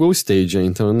ele é no Google Stadia,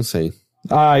 então eu não sei.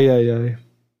 Ai.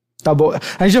 Tá bom.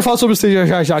 A gente já fala sobre o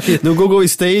Stadia já aqui. No Google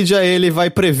Stadia ele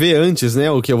vai prever antes, né,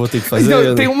 o que eu vou ter que fazer.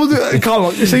 Não, tem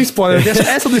calma, isso é spoiler.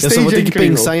 Essa do Stadia eu só vou ter que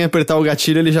pensar em apertar o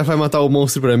gatilho, ele já vai matar o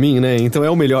monstro pra mim, né? Então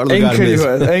é o melhor lugar mesmo.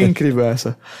 É incrível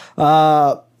essa.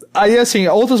 Aí, assim,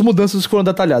 outras mudanças foram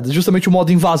detalhadas. Justamente o modo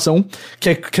invasão, que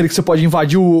é aquele que você pode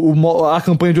invadir a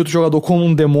campanha de outro jogador como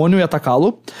um demônio e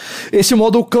atacá-lo. Esse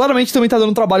modo claramente também tá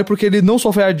dando trabalho, porque ele não só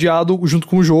foi adiado junto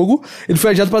com o jogo, ele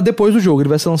foi adiado pra depois do jogo. Ele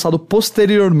vai ser lançado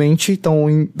posteriormente. Então,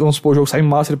 vamos supor, o jogo sai em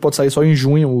março, ele pode sair só em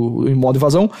junho, em modo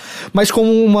invasão. Mas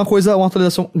como uma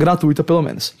atualização gratuita, pelo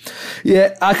menos. E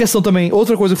a questão também,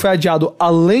 outra coisa que foi adiado,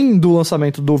 além do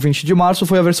lançamento do 20 de março,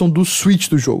 foi a versão do Switch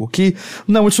do jogo. Que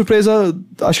não é muito surpresa,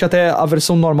 acho que até a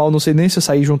versão normal, não sei nem se ia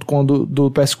sair junto com a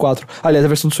do PS4. Aliás, a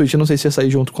versão do Switch, eu não sei se ia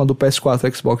sair junto com a do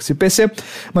PS4, Xbox e PC,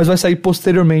 mas vai sair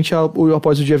posteriormente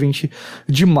após o dia 20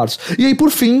 de março. E aí,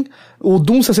 por fim, o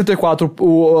Doom 64,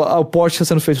 o port que está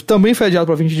sendo feito, também foi adiado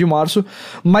para 20 de março,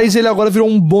 mas ele agora virou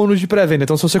um bônus de pré-venda.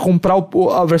 Então, se você comprar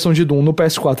a versão de Doom no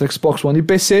PS4, Xbox One e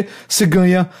PC, você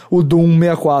ganha o Doom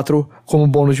 64 como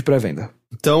bônus de pré-venda.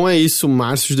 Então é isso,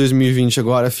 março de 2020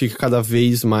 agora fica cada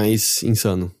vez mais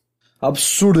insano.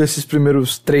 Absurdo esses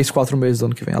primeiros 3, 4 meses do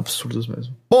ano que vem, absurdos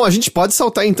mesmo. Bom, a gente pode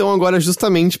saltar então agora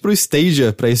justamente pro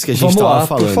Stadia, pra isso que a gente tava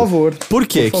falando. Por favor. Por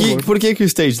quê? Por favor. Por que o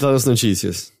Stadia tá nas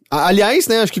notícias? Aliás,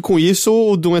 né, acho que com isso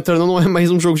o Doom Eternal não é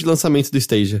mais um jogo de lançamento do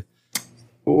Stadia.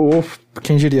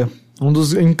 Quem diria?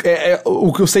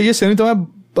 O que o Stadia esse ano, então, é,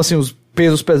 assim, os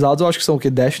pesos pesados, eu acho que são o quê?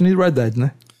 Destiny e Red Dead,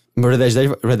 né? Red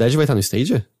Dead vai estar no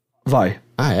Stadia? Vai.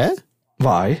 Ah, é?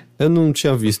 Vai. Eu não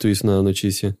tinha visto isso na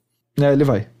notícia. Ele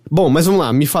vai. Bom, mas vamos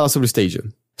lá, me fala sobre o Stadia.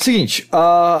 Seguinte,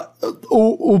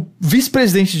 o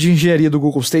vice-presidente de engenharia do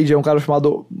Google Stadia é um cara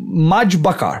chamado Mad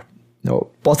Bakar.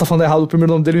 Eu posso estar falando errado o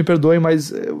primeiro nome dele, me perdoem,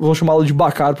 mas vou chamá-lo de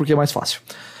Bakar porque é mais fácil.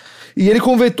 E ele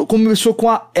conversou com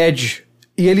a Edge,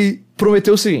 e ele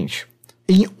prometeu o seguinte: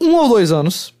 em 1 ou 2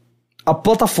 anos, a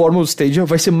plataforma do Stadia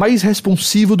vai ser mais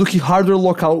responsivo do que hardware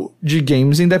local de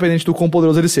games, independente do quão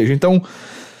poderoso ele seja. Então,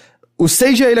 o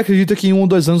Stadia, ele acredita que em 1 ou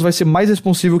 2 anos vai ser mais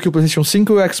responsivo que o PlayStation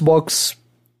 5 e o Xbox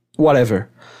whatever.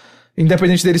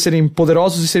 Independente deles serem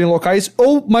poderosos e serem locais,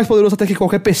 ou mais poderoso até que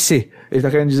qualquer PC. Ele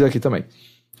tá querendo dizer aqui também.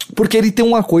 Porque ele tem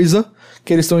uma coisa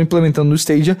que eles estão implementando no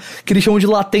Stadia, que eles chamam de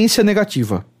latência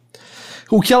negativa.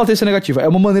 O que é latência negativa? É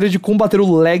uma maneira de combater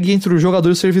o lag entre o jogador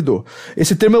e o servidor.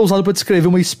 Esse termo é usado para descrever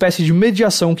uma espécie de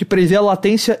mediação que prevê a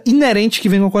latência inerente que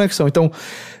vem com a conexão. Então,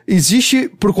 existe,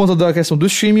 por conta da questão do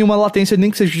streaming, uma latência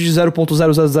nem que seja de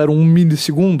 0.0001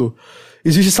 milissegundo.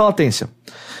 Existe essa latência.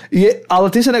 E a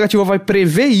latência negativa vai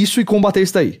prever isso e combater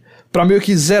isso daí. Pra meio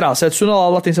que zerar. Você adiciona lá a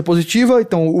latência positiva,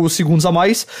 então os segundos a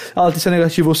mais, a latência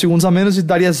negativa os segundos a menos e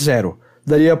daria 0.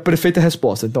 Daria a perfeita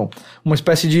resposta. Então, uma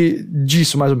espécie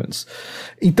disso, mais ou menos.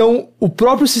 Então, o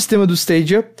próprio sistema do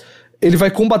Stadia, ele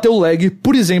vai combater o lag,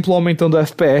 por exemplo, aumentando o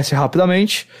FPS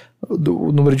rapidamente,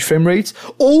 o número de frame rates,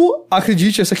 ou,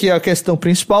 acredite, essa aqui é a questão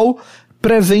principal,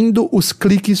 prevendo os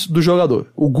cliques do jogador.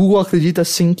 O Google acredita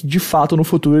sim que, de fato, no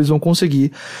futuro eles vão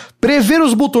conseguir prever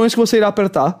os botões que você irá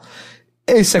apertar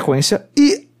em sequência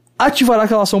e ativará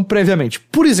aquela ação previamente.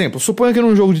 Por exemplo, suponha que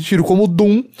num jogo de tiro como o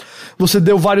Doom, você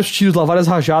deu vários tiros lá, várias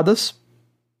rajadas,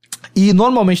 e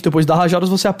normalmente depois das rajadas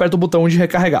você aperta o botão de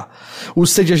recarregar. O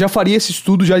Stadia já faria esse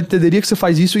estudo, já entenderia que você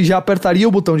faz isso e já apertaria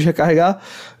o botão de recarregar,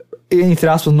 entre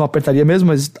aspas, não apertaria mesmo,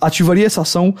 mas ativaria essa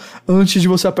ação antes de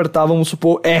você apertar, vamos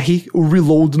supor, R, o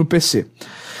reload no PC.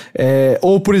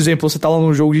 Ou, por exemplo, você tá lá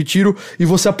num jogo de tiro e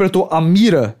você apertou a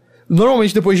mira.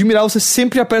 Normalmente, depois de mirar, você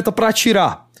sempre aperta pra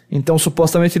atirar. Então,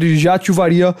 supostamente, ele já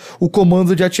ativaria o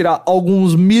comando de atirar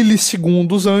alguns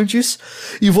milissegundos antes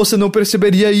e você não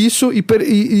perceberia isso e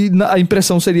a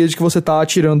impressão seria de que você tá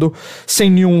atirando sem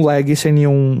nenhum lag, sem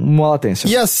nenhuma latência.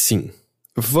 E assim,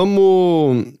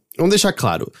 vamos deixar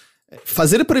claro.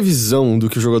 Fazer a previsão do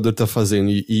que o jogador tá fazendo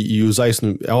e usar isso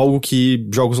é algo que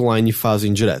jogos online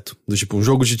fazem direto. Do tipo, um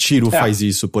jogo de tiro faz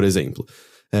isso, por exemplo.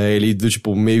 Ele, do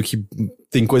tipo, meio que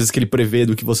tem coisas que ele prevê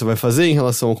do que você vai fazer em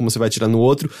relação a como você vai atirar no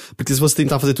outro, porque se você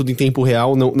tentar fazer tudo em tempo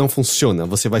real, não funciona.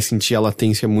 Você vai sentir a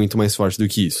latência muito mais forte do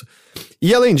que isso.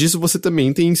 E além disso, você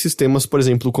também tem sistemas, por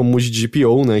exemplo, como o de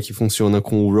GPO, né, que funciona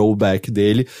com o rollback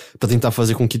dele, pra tentar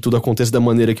fazer com que tudo aconteça da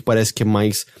maneira que parece que é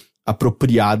mais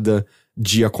apropriada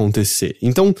de acontecer.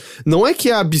 Então, não é que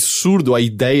é absurdo a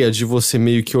ideia de você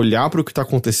meio que olhar para o que tá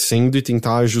acontecendo e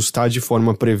tentar ajustar de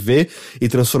forma a prever e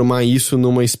transformar isso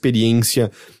numa experiência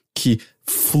que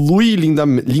flui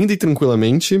linda e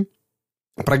tranquilamente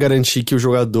para garantir que o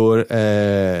jogador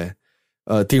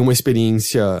tenha uma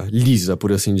experiência lisa,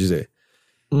 por assim dizer.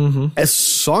 Uhum. É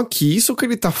só que isso que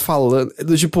ele tá falando...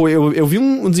 Tipo, eu vi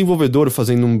um desenvolvedor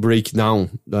fazendo um breakdown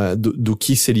do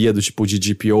que seria do tipo de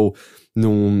GPO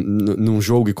num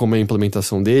jogo e como é a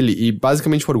implementação dele, e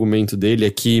basicamente o argumento dele é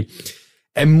que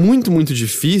é muito, muito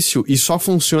difícil e só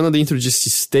funciona dentro de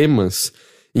sistemas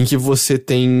em que você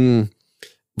tem,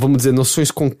 vamos dizer, noções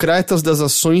concretas das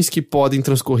ações que podem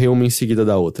transcorrer uma em seguida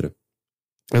da outra.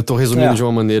 Eu tô resumindo de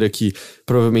uma maneira que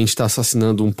provavelmente tá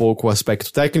assassinando um pouco o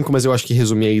aspecto técnico, mas eu acho que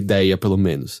resumi a ideia, pelo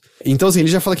menos. Então, assim, ele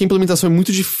já fala que a implementação é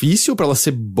muito difícil pra ela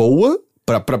ser boa,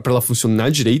 pra ela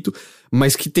funcionar direito,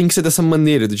 mas que tem que ser dessa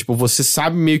maneira, do tipo, você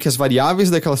sabe meio que as variáveis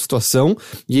daquela situação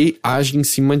e aí age em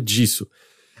cima disso.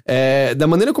 Da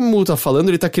maneira como o tá falando,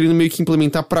 ele tá querendo meio que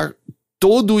implementar pra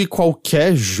todo e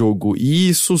qualquer jogo, e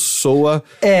isso soa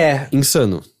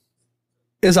insano.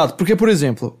 Exato, porque, por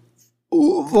exemplo,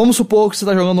 vamos supor que você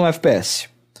tá jogando um FPS.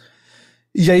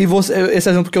 E aí, esse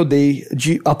exemplo que eu dei,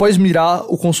 de após mirar,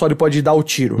 o console pode dar o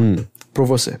tiro pra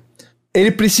você.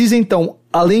 Ele precisa, então,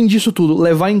 além disso tudo,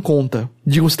 levar em conta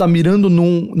de você tá mirando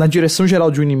na direção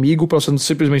geral de um inimigo, pra você não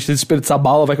simplesmente desperdiçar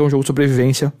bala, vai que é um jogo de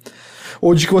sobrevivência.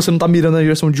 Ou de que você não tá mirando na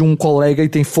direção de um colega e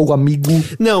tem fogo amigo.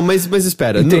 Não, mas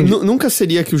espera. Nunca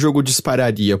seria que o jogo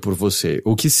dispararia por você.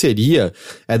 O que seria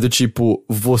é do tipo,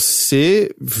 você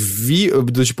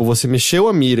mexeu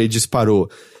a mira e disparou.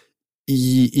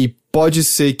 E pode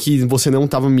ser que você não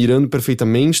tava mirando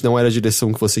perfeitamente, não era a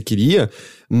direção que você queria,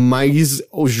 mas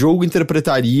o jogo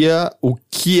interpretaria o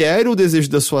que era o desejo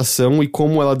da sua ação e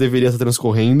como ela deveria estar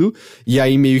transcorrendo, e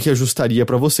aí meio que ajustaria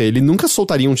pra você. Ele nunca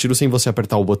soltaria um tiro sem você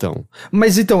apertar o botão.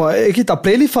 Mas então, é que tá,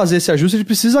 pra ele fazer esse ajuste, ele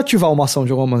precisa ativar uma ação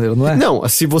de alguma maneira, não é? Não,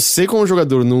 se você como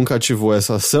jogador nunca ativou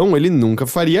essa ação, ele nunca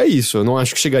faria isso. Eu não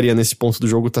acho que chegaria nesse ponto do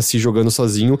jogo tá se jogando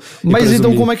sozinho. Mas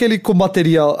então como é que ele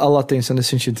combateria a latência nesse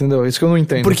sentido, entendeu? Isso que eu não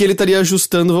entendo. Porque ele estaria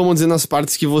ajustando, vamos dizer, nas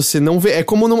partes que você não vê. É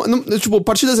como tipo,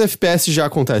 partidas FPS já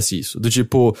acontece isso. Do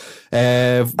tipo,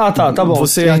 tá bom.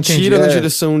 Você atira na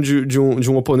direção de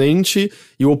um oponente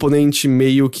e o oponente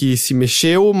meio que se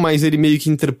mexeu, mas ele meio que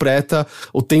interpreta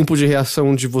o tempo de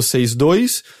reação de vocês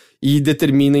dois e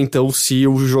determina então se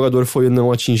o jogador foi ou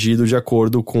não atingido de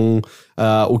acordo com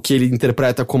o que ele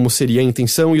interpreta como seria a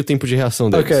intenção e o tempo de reação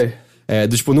deles. Ok.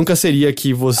 Tipo, nunca seria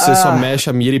que você só mexe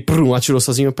a mira e atirou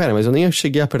sozinho. Pera, mas eu nem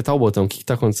cheguei a apertar o botão. O que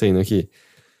tá acontecendo aqui?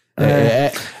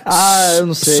 Eu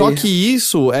não sei. Só que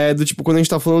isso é do tipo, quando a gente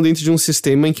tá falando dentro de um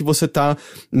sistema em que você tá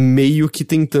meio que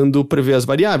tentando prever as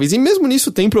variáveis. E mesmo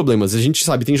nisso tem problemas. A gente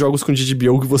sabe, tem jogos com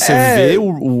GGBO que você vê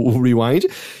o rewind.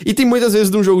 E tem muitas vezes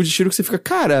de um jogo de tiro que você fica,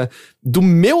 cara, do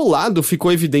meu lado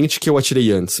ficou evidente que eu atirei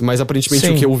antes. Mas aparentemente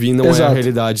o que eu vi não é a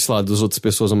realidade, sei lá, das outras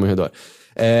pessoas ao meu redor.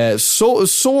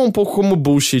 Soa um pouco como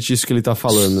bullshit isso que ele tá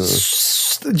falando.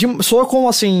 Soa como,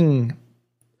 assim,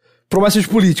 promessa de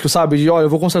político, sabe? De, olha, eu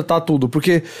vou consertar tudo.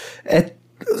 Porque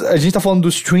a gente tá falando do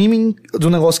streaming, do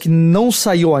negócio que não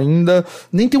saiu ainda.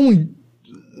 Nem tem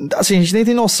assim, a gente nem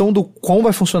tem noção do como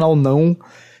vai funcionar ou não.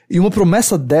 E uma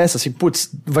promessa dessa, assim,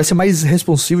 putz, vai ser mais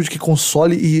responsivo do que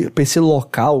console e PC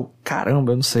local.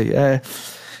 Caramba, eu não sei.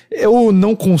 Eu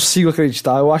não consigo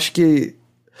acreditar. Eu acho que...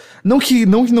 Não que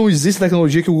não existe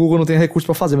tecnologia que o Google não tenha recurso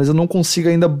pra fazer, mas eu não consigo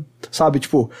ainda, sabe,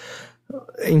 tipo,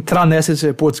 entrar nessa e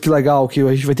dizer, putz, que legal que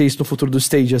a gente vai ter isso no futuro do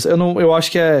Stadia. Eu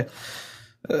acho que é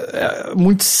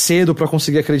muito cedo pra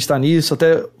conseguir acreditar nisso,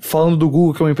 até falando do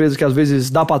Google, que é uma empresa que às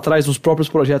vezes dá pra trás nos próprios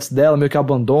projetos dela, meio que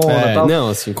abandona e tal. Não,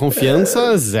 assim,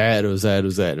 confiança 0.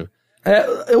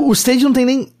 O Stadia não tem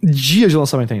nem dia de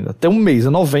lançamento ainda. Tem um mês, é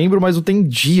novembro, mas não tem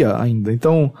dia ainda,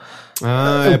 então...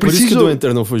 por isso que o do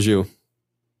Eternal fugiu.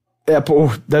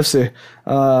 Deve ser.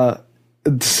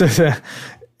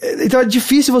 Então é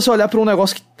difícil você olhar pra um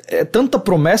negócio que é tanta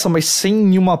promessa, mas sem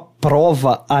nenhuma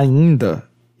prova ainda,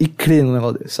 e crer no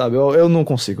negócio desse, sabe? Eu não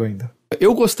consigo ainda.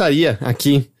 Eu gostaria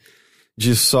aqui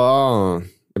de só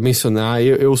mencionar,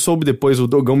 eu soube depois, o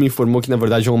Dogão me informou que na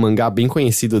verdade é um mangá bem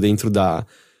conhecido dentro da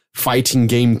fighting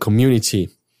game community.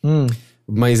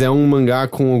 Mas é um mangá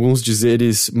com alguns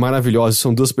dizeres maravilhosos.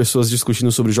 São duas pessoas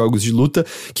discutindo sobre jogos de luta,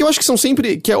 que eu acho que são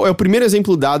sempre... que é o primeiro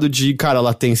exemplo dado de, cara, a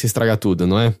latência estraga tudo,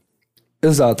 não é?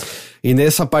 Exato. E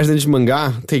nessa página de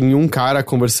mangá, tem um cara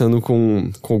conversando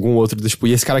com algum outro, tipo,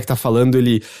 e esse cara que tá falando,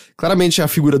 ele claramente é a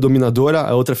figura dominadora,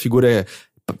 a outra figura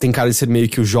tem cara de ser meio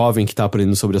que o jovem que tá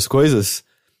aprendendo sobre as coisas,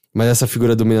 mas essa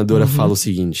figura dominadora fala o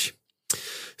seguinte: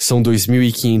 são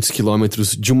 2.500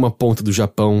 quilômetros de uma ponta do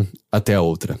Japão até a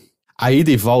outra. A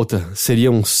ida e volta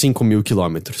seriam 5.000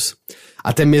 quilômetros.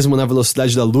 Até mesmo na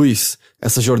velocidade da luz,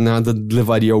 essa jornada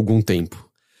levaria algum tempo.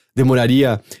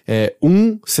 Demoraria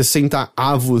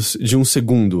 60avos de um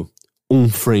segundo, um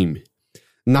frame.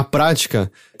 Na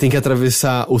prática, tem que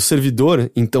atravessar o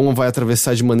servidor, então vai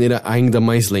atravessar de maneira ainda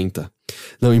mais lenta.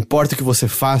 Não importa o que você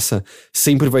faça,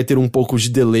 sempre vai ter um pouco de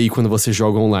delay quando você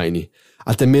joga online.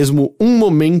 Até mesmo um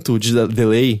momento de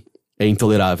delay é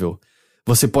intolerável.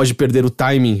 Você pode perder o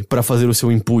timing para fazer o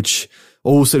seu input,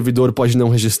 ou o servidor pode não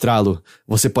registrá-lo.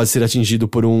 Você pode ser atingido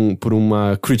por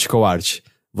uma critical art.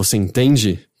 Você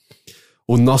entende?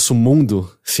 O nosso mundo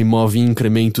se move em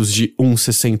incrementos de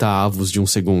 1/60avos de um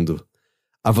segundo.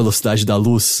 A velocidade da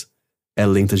luz é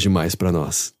lenta demais para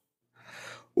nós.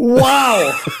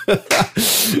 Uau!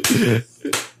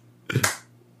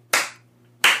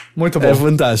 Muito bom. É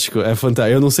fantástico.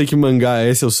 Eu não sei que mangá é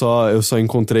esse, eu só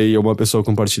encontrei uma pessoa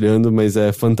compartilhando, mas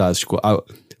é fantástico.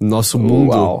 Nosso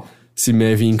mundo se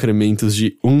move em incrementos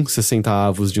de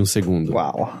 1/60avos de um segundo.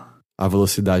 Uau. A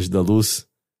velocidade da luz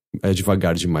é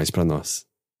devagar demais pra nós.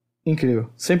 Incrível.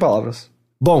 Sem palavras.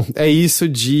 Bom, é isso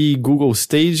de Google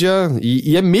Stadia,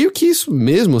 e é meio que isso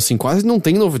mesmo, assim, quase não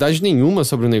tem novidade nenhuma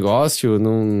sobre o negócio,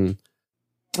 não...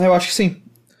 Eu acho que sim.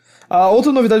 A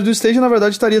outra novidade do Stadia, na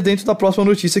verdade, estaria dentro da próxima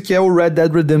notícia, que é o Red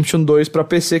Dead Redemption 2 pra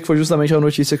PC, que foi justamente a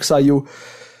notícia que saiu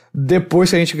depois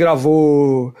que a gente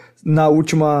gravou na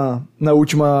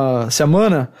última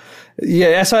semana. E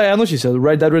essa é a notícia, o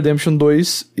Red Dead Redemption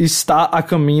 2 está a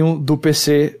caminho do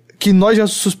PC, que nós já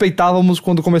suspeitávamos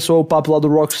quando começou o papo lá do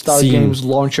Rockstar Sim. Games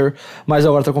Launcher, mas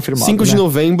agora tá confirmado. 5 de né?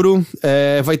 novembro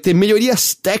vai ter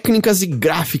melhorias técnicas e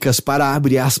gráficas para,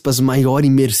 abre aspas, maior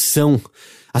imersão.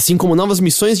 Assim como novas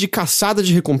missões de caçada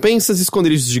de recompensas,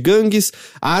 esconderijos de gangues,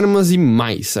 armas e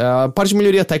mais. A parte de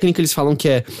melhoria técnica eles falam que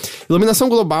é iluminação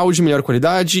global de melhor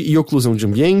qualidade e oclusão de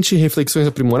ambiente, reflexões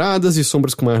aprimoradas e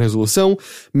sombras com maior resolução,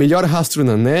 melhor rastro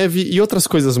na neve e outras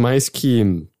coisas mais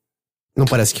que... Não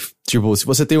parece que, tipo, se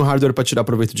você tem o hardware pra tirar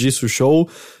proveito disso, show,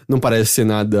 não parece ser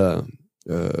nada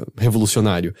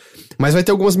revolucionário. Mas vai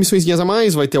ter algumas missõezinhas a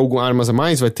mais, vai ter algumas armas a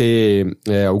mais, vai ter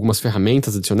algumas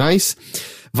ferramentas adicionais.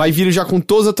 Vai vir já com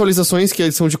todas as atualizações que a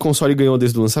edição de console ganhou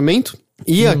desde o lançamento.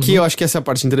 E aqui eu acho que essa é a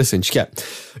parte interessante, que é...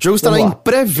 O jogo estará em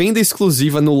pré-venda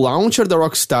exclusiva no launcher da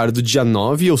Rockstar do dia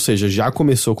 9, ou seja, já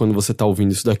começou quando você tá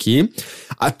ouvindo isso daqui,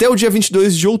 até o dia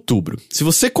 22 de outubro. Se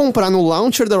você comprar no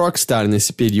launcher da Rockstar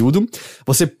nesse período,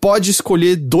 você pode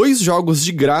escolher 2 jogos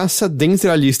de graça dentre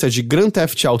a lista de Grand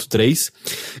Theft Auto 3,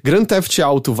 Grand Theft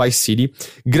Auto Vice City,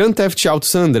 Grand Theft Auto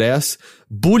San Andreas,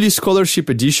 Bully Scholarship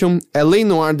Edition, LA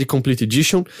Noire The Complete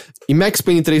Edition e Max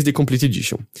Payne 3 The Complete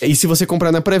Edition. E se você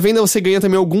comprar na pré-venda, você ganha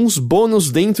também alguns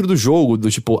bônus dentro do jogo, do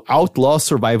tipo Outlaw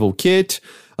Survival Kit,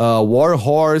 War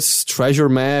Horse, Treasure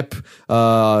Map,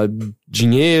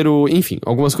 dinheiro, enfim,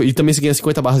 algumas coisas. E também você ganha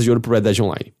 50 barras de ouro pro Red Dead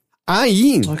Online.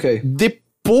 Aí,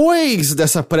 depois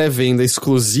dessa pré-venda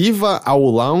exclusiva ao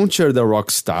launcher da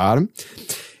Rockstar,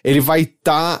 ele vai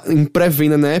estar em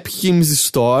pré-venda na Epic Games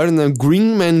Store, na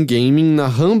Green Man Gaming, na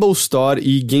Humble Store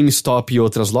e GameStop e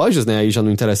outras lojas, né? Aí já não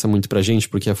interessa muito pra gente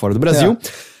porque é fora do Brasil.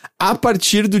 A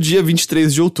partir do dia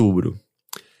 23 de outubro.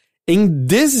 Em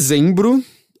dezembro,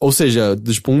 ou seja,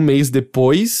 tipo um mês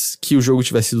depois que o jogo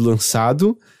tiver sido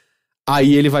lançado,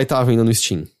 aí ele vai estar à venda no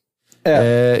Steam.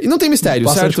 E não tem mistério,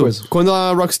 bastante certo? coisa. Quando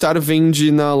a Rockstar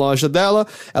vende na loja dela,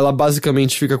 ela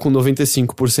basicamente fica com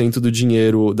 95% do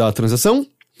dinheiro da transação.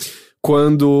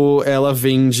 Quando ela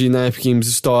vende na Epic Games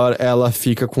Store, ela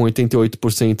fica com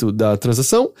 88% da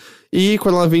transação. E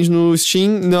quando ela vende no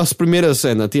Steam, nas primeiras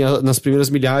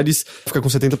milhares, fica com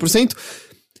 70%.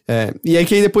 E aí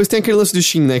que depois tem aquele lance do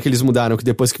Steam, né, que eles mudaram, que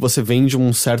depois que você vende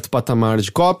um certo patamar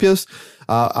de cópias,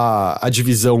 a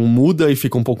divisão muda e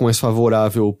fica um pouco mais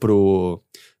favorável pro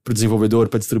desenvolvedor,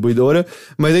 pra distribuidora,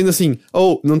 mas ainda assim,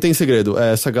 não tem segredo,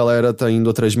 essa galera tá indo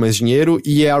atrás de mais dinheiro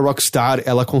e a Rockstar,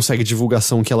 ela consegue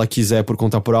divulgação que ela quiser por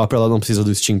conta própria, ela não precisa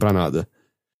do Steam pra nada.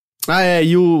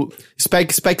 E o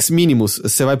specs mínimos,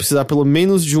 você vai precisar pelo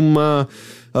menos de uma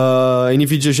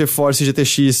NVIDIA GeForce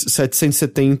GTX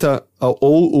 770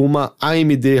 ou uma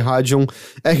AMD Radeon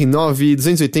R9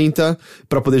 280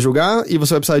 pra poder jogar, e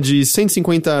você vai precisar de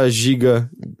 150 GB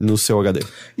no seu HD.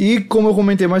 E como eu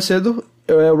comentei mais cedo,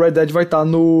 o Red Dead vai estar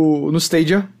no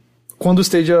Stadia. Quando o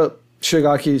Stadia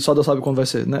chegar aqui, só Deus sabe quando vai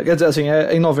ser, né? Quer dizer, assim,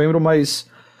 é em novembro, mas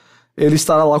ele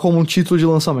estará lá como um título de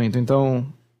lançamento. Então,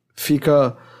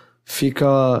 fica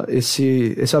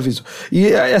esse aviso. E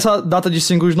essa data de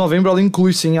 5 de novembro, ela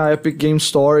inclui sim a Epic Game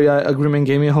Store e a Green Man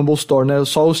Gaming e a Humble Store, né?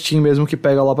 Só o Steam mesmo que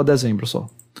pega lá pra dezembro, só.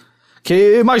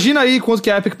 Que imagina aí quanto que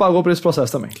a Epic pagou pra esse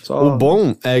processo também. O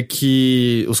bom é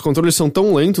que os controles são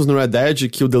tão lentos no Red Dead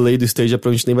que o delay do Stadia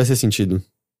provavelmente nem vai ser sentido.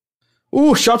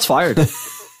 Shots fired.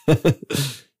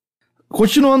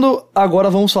 Continuando, agora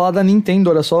vamos falar da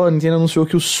Nintendo. Olha só, a Nintendo anunciou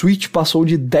que o Switch passou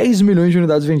de 10 milhões de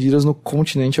unidades vendidas no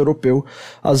continente europeu.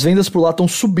 As vendas por lá estão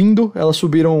subindo, elas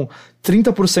subiram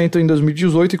 30% em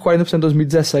 2018 e 40% em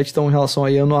 2017, então em relação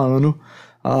aí ano a ano.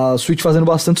 A Switch fazendo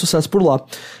bastante sucesso por lá.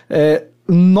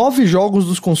 9 jogos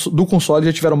do console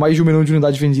já tiveram mais de 1 milhão de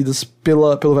unidades vendidas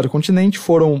pelo velho continente.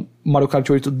 Foram Mario Kart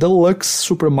 8 Deluxe,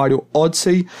 Super Mario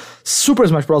Odyssey, Super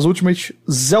Smash Bros. Ultimate,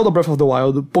 Zelda Breath of the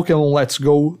Wild, Pokémon Let's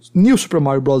Go, New Super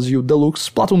Mario Bros. U Deluxe,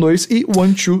 Splatoon 2 e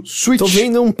One Two Switch. Tô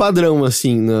vendo um padrão,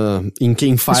 assim, em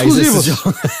quem faz exclusivos. esses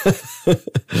jogos.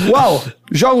 Uau!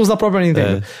 Jogos da própria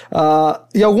Nintendo.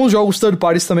 E alguns jogos third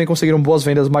parties também conseguiram boas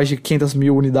vendas, mais de 500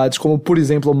 mil unidades, como, por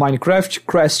exemplo, Minecraft,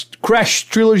 Crash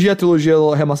Trilogy, a trilogia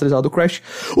remasterizada do Crash,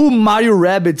 o Mario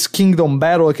Rabbids Kingdom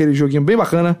Battle, aquele joguinho bem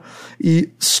bacana, e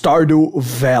Stardew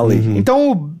Valley.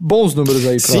 Então, bons números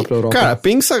aí pra Europa. Cara,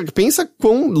 pensa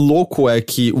quão louco é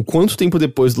que o quanto tempo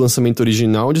depois do lançamento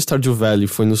original de Stardew Valley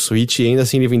foi no Switch e ainda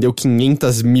assim ele vendeu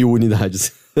 500 mil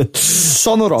unidades.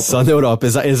 Só na Europa. Só na Europa,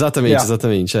 exatamente,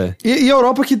 exatamente, E a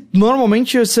Europa que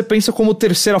normalmente você pensa como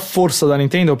terceira força da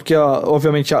Nintendo, porque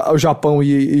obviamente o Japão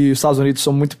e os Estados Unidos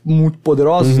são muito, muito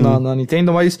poderosos na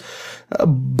Nintendo, mas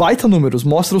baita números,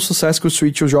 mostra o sucesso que o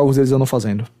Switch e os jogos deles andam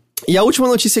fazendo. E a última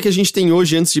notícia que a gente tem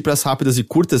hoje, antes de ir pras rápidas e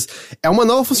curtas, é uma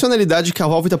nova funcionalidade que a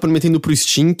Valve tá prometendo pro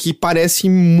Steam que parece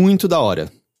muito da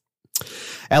hora.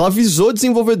 Ela avisou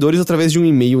desenvolvedores através de um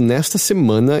e-mail nesta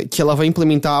semana que ela vai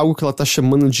implementar algo que ela tá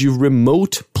chamando de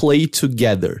Remote Play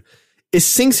Together.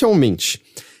 Essencialmente,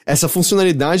 essa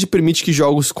funcionalidade permite que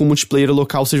jogos com multiplayer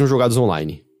local sejam jogados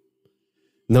online.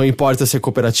 Não importa se é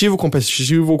cooperativo,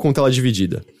 competitivo ou com tela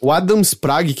dividida. O Adam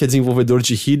Sprague, que é desenvolvedor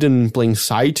de Hidden in Plain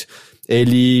Sight,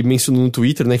 ele mencionou no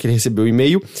Twitter, né, que ele recebeu o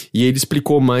e-mail, e ele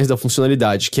explicou mais da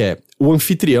funcionalidade, que é o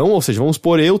anfitrião, ou seja, vamos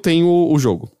supor, eu tenho o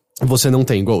jogo. Você não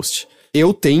tem, Ghost.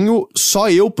 Eu tenho, só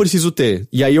eu preciso ter.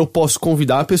 E aí eu posso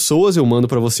convidar pessoas, eu mando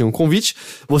pra você um convite,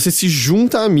 você se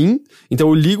junta a mim, então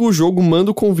eu ligo o jogo,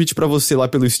 mando o convite pra você lá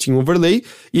pelo Steam Overlay,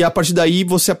 e a partir daí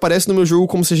você aparece no meu jogo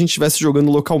como se a gente estivesse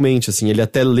jogando localmente, assim, ele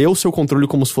até lê o seu controle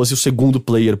como se fosse o segundo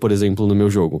player, por exemplo, no meu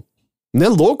jogo. Não é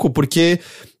louco? Porque...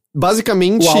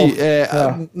 basicamente,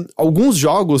 alguns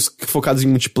jogos focados em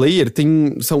multiplayer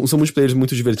são multiplayers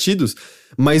muito divertidos,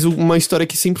 mas uma história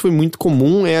que sempre foi muito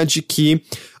comum é a de que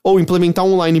implementar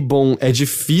um online bom é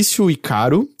difícil e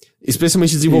caro,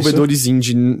 especialmente desenvolvedores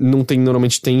indie não tem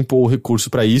normalmente tempo ou recurso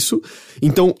pra isso,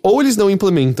 então ou eles não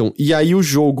implementam e aí o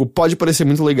jogo pode parecer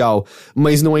muito legal,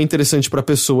 mas não é interessante pra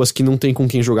pessoas que não tem com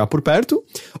quem jogar por perto,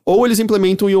 ou eles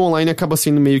implementam e o online acaba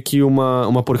sendo meio que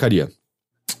uma porcaria.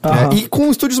 E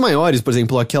com estúdios maiores, por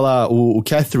exemplo, o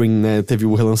Catherine, né, teve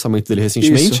o relançamento dele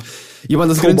recentemente. Isso. E uma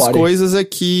das grandes coisas é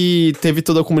que teve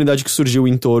toda a comunidade que surgiu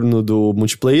em torno do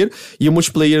multiplayer. E o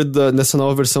multiplayer nessa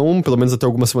nova versão, pelo menos até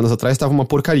algumas semanas atrás, tava uma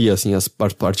porcaria, assim, as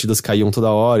partidas caíam toda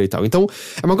hora e tal. Então,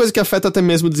 é uma coisa que afeta até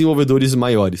mesmo desenvolvedores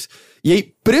maiores. E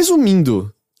aí,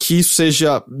 presumindo que isso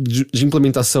seja de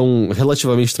implementação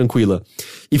relativamente tranquila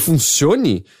e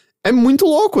funcione... é muito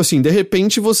louco, assim, de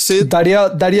repente você...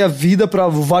 Daria vida pra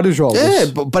vários jogos.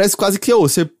 Parece quase que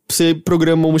você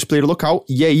programa um multiplayer local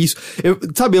e é isso. Eu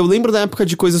lembro da época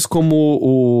de coisas como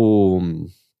o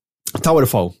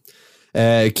Towerfall.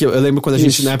 Que eu lembro quando a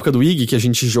gente, na época do IG, que a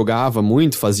gente jogava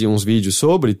muito, fazia uns vídeos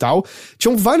sobre e tal,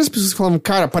 tinham várias pessoas que falavam,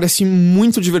 cara, parece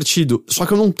muito divertido, só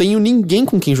que eu não tenho ninguém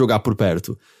com quem jogar por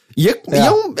perto. E é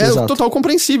total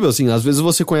compreensível, assim, às vezes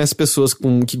você conhece pessoas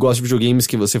que gostam de videogames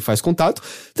que você faz contato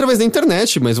através da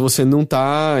internet, mas você não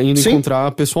tá indo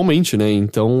encontrar pessoalmente, né,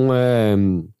 então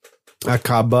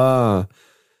acaba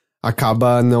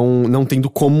não tendo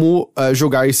como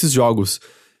jogar esses jogos.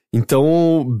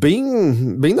 Então,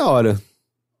 bem da hora.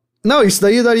 Não, isso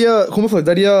daí daria, como eu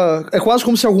falei, é quase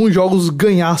como se alguns jogos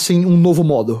ganhassem um novo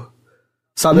modo.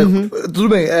 Sabe? Tudo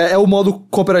bem, é o modo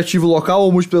cooperativo local,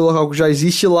 ou multiplayer local que já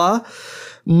existe lá,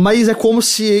 mas é como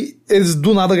se eles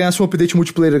do nada ganhassem um update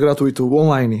multiplayer gratuito,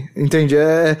 online, entende?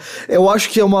 Eu acho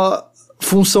que é uma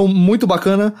função muito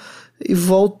bacana, e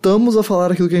voltamos a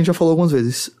falar aquilo que a gente já falou algumas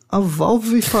vezes. A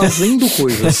Valve fazendo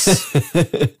coisas.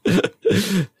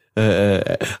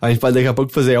 A gente pode daqui a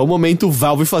pouco fazer, é o momento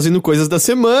Valve fazendo coisas da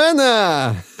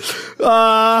semana!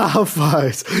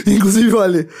 Rapaz, inclusive,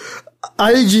 olha...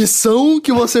 a edição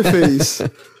que você fez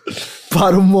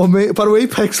para o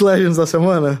Apex Legends da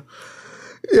semana,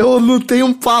 eu não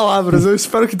tenho palavras. Eu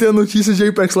espero que tenha notícia de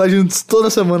Apex Legends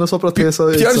toda semana só pra ter essa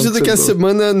edição. Pior de que a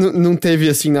semana não teve,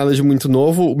 assim, nada de muito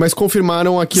novo, mas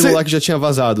confirmaram aquilo lá que já tinha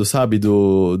vazado, sabe?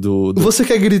 Você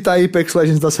quer gritar Apex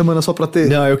Legends da semana só pra ter?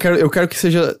 Não, eu quero que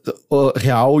seja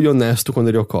real e honesto quando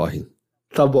ele ocorre.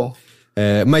 Tá bom.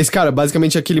 Mas, cara,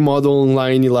 basicamente aquele modo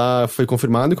online lá foi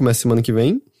confirmado, começa semana que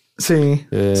vem. Sim.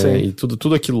 E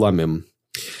tudo aquilo lá mesmo.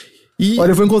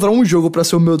 Olha, eu vou encontrar um jogo pra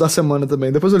ser o meu da semana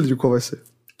também. Depois eu lhe digo qual vai ser.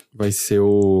 Vai ser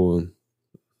o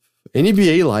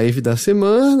NBA Live da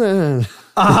semana.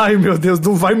 Ai, meu Deus,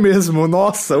 não vai mesmo.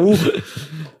 Nossa.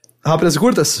 Rápidas e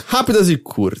curtas? Rápidas e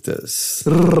curtas.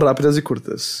 Rápidas e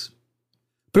curtas.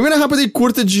 Primeira rápida e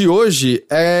curta de hoje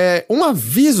é um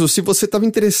aviso se você estava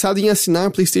interessado em assinar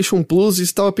a PlayStation Plus e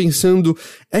estava pensando,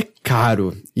 é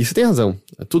caro. E você tem razão,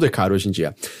 tudo é caro hoje em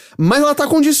dia. Mas ela tá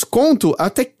com desconto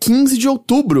até 15 de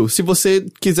outubro, se você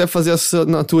quiser fazer a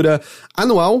assinatura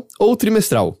anual ou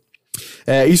trimestral.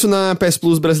 Isso na PS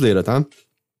Plus brasileira, tá?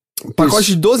 O pacote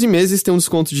de 12 meses tem um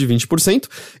desconto de 20%,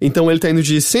 então ele tá indo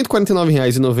de R$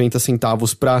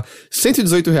 149,90 para R$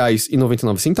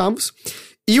 118,99.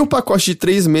 E o pacote de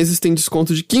 3 meses tem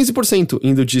desconto de 15%,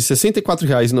 indo de R$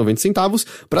 64,90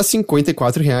 para R$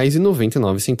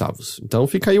 54,99. Então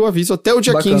fica aí o aviso, até o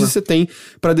dia 15 você tem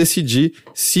para decidir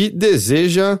se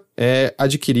deseja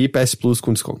adquirir PS Plus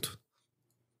com desconto.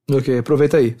 Ok,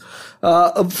 aproveita aí.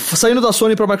 Saindo da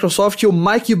Sony pra Microsoft, o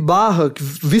Mike Barra,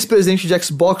 vice-presidente de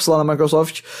Xbox lá na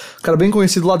Microsoft, cara bem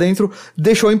conhecido lá dentro,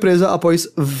 deixou a empresa após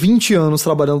 20 anos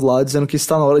trabalhando lá, dizendo que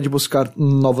está na hora de buscar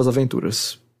novas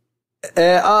aventuras.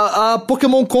 A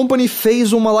Pokémon Company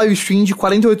fez uma live stream de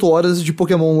 48 horas de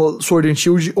Pokémon Sword and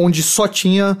Shield, onde só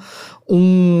tinha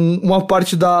uma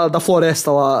parte da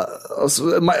floresta lá.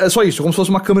 É só isso, como se fosse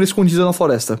uma câmera escondida na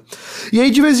floresta. E aí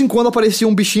de vez em quando aparecia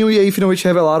um bichinho e aí finalmente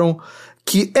revelaram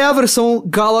que é a versão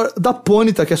Galar da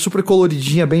Ponyta, que é super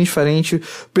coloridinha, bem diferente.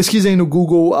 Pesquisem no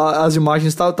Google as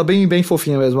imagens, tá bem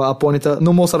fofinha mesmo, a Ponyta.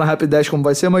 Não mostraram na Rapidash como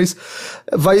vai ser, mas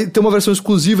vai ter uma versão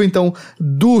exclusiva, então,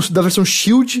 da versão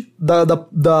Shield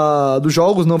dos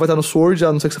jogos, não vai estar no Sword,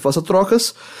 a não ser que você faça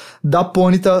trocas, da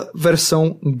Ponyta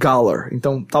versão Galar.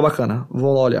 Então, tá bacana,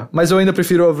 vamos lá olhar. Mas eu ainda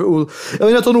prefiro, eu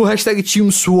ainda tô no hashtag Team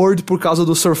Sword por causa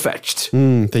do Surfetched.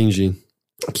 Entendi.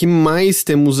 O que mais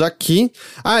temos aqui?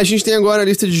 A gente tem agora a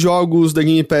lista de jogos da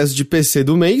Game Pass de PC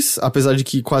do mês, apesar de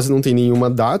que quase não tem nenhuma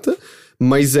data,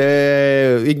 mas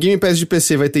Game Pass de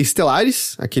PC vai ter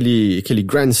Stellaris, aquele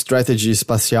Grand Strategy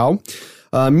espacial,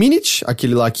 Minute,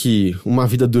 aquele lá que uma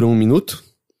vida dura 1 minuto,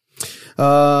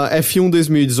 F1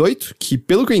 2018, que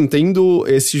pelo que eu entendo,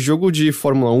 esse jogo de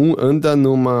Fórmula 1 anda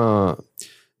numa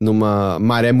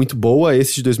maré muito boa.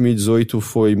 Esse de 2018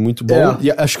 foi muito bom. E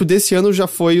acho que o desse ano já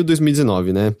foi o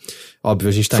 2019, né? Óbvio,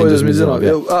 a gente tá em 2019.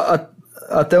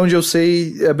 Até onde eu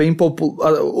sei, é bem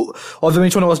popular.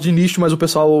 Obviamente é um negócio de nicho, mas o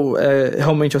pessoal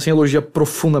realmente, assim, elogia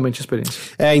profundamente a experiência.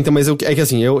 Então, mas é que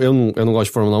assim, eu não gosto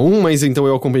de Fórmula 1, mas então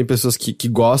eu acompanho pessoas que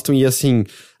gostam e assim,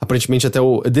 aparentemente até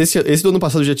esse do ano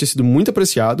passado já tinha sido muito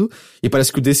apreciado e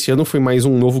parece que o desse ano foi mais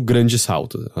um novo grande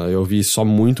salto. Eu vi só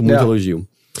muito elogio.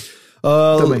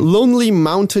 Lonely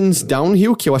Mountains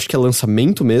Downhill, que eu acho que é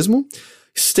lançamento mesmo,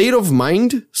 State of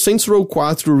Mind, Saints Row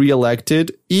 4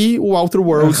 Re-Elected e o Outer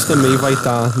Worlds também vai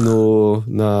estar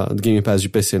na Game Pass de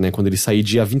PC, né? Quando ele sair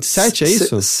dia 27, é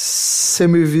isso? Você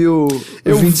me viu...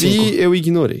 Eu 25. Eu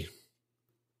ignorei.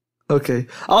 Ok.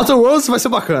 Outer Worlds vai ser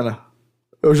bacana.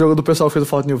 O jogo do pessoal que fez o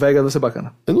Fallout New Vegas vai ser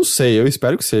bacana. Eu não sei, eu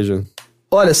espero que seja.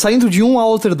 Olha, saindo de um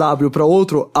Outer W pra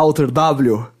outro Outer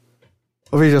W...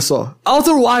 Veja só.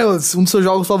 Outer Wilds, um dos seus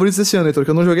jogos favoritos desse ano, Heitor, que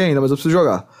eu não joguei ainda, mas eu preciso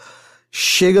jogar.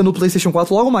 Chega no PlayStation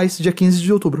 4 logo mais, dia 15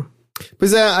 de outubro.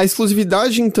 Pois é, a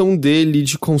exclusividade, então, dele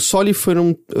de console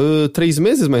foram 3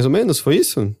 meses, mais ou menos, foi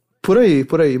isso? Por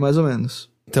aí, mais ou menos.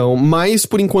 Então, mas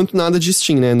por enquanto nada de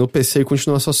Steam, né? No PC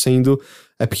continua só sendo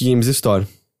Epic Games Store.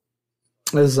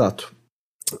 Exato.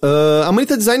 A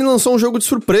Manita Design lançou um jogo de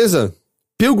surpresa,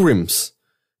 Pilgrims.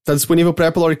 Tá disponível para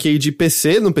Apple Arcade e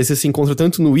PC. No PC se encontra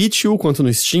tanto no itch.io, quanto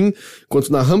no Steam,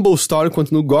 quanto na Humble Store,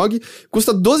 quanto no GOG.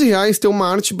 Custa R$12, tem uma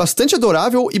arte bastante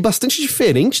adorável e bastante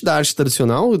diferente da arte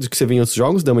tradicional do que você vê em outros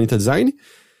jogos da Manita Design.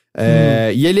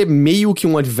 E ele é meio que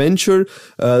um adventure,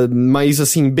 mas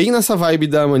assim, bem nessa vibe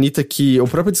da Manita que a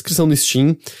própria descrição no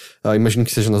Steam, imagino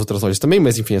que seja nas outras lojas também,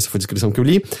 mas enfim, essa foi a descrição que eu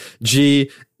li, de...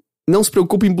 Não se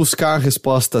preocupe em buscar a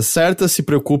resposta certa, se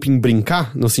preocupe em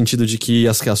brincar, no sentido de que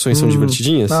as reações são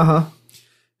divertidinhas.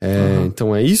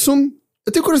 Então é isso.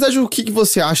 Eu tenho curiosidade do que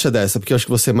você acha dessa, porque eu acho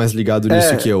que você é mais ligado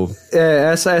nisso que eu.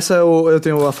 Essa eu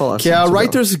tenho a falar. Que é a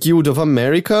Writers Guild of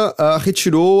America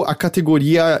retirou a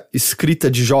categoria escrita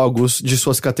de jogos de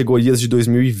suas categorias de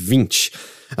 2020.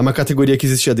 É uma categoria que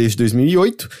existia desde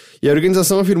 2008, e a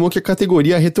organização afirmou que a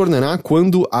categoria retornará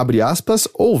quando, abre aspas,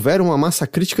 houver uma massa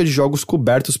crítica de jogos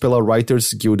cobertos pela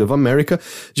Writers Guild of America,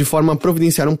 de forma a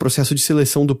providenciar um processo de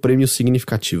seleção do prêmio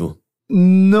significativo.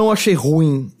 Não achei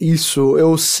ruim isso.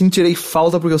 Eu sentirei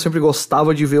falta porque eu sempre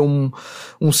gostava de ver um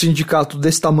sindicato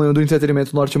desse tamanho do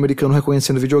entretenimento norte-americano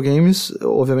reconhecendo videogames.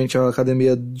 Obviamente a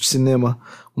academia de cinema,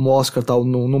 como o Oscar e tal,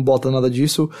 não bota nada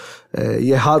disso.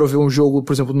 E é raro ver um jogo,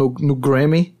 por exemplo, no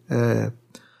Grammy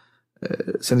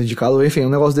sendo indicado. Enfim, um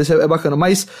negócio desse é bacana.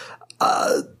 Mas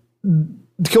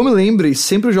que eu me lembre,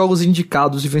 sempre os jogos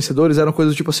indicados e vencedores eram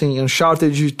coisas tipo assim,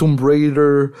 Uncharted, Tomb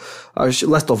Raider,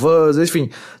 Last of Us, enfim...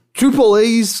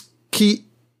 AAAs que,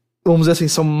 vamos dizer assim,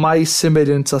 são mais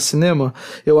semelhantes a cinema.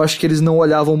 Eu acho que eles não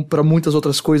olhavam pra muitas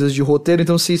outras coisas de roteiro,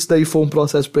 então se isso daí for um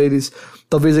processo pra eles,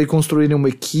 talvez aí construírem uma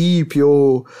equipe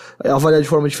ou avaliar de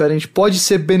forma diferente, pode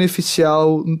ser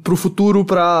beneficial pro futuro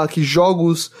pra que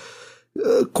jogos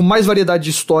com mais variedade de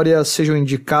história sejam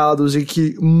indicados e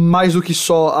que mais do que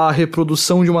só a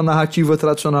reprodução de uma narrativa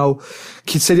tradicional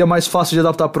que seria mais fácil de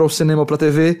adaptar para o cinema, pra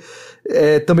TV,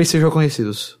 também sejam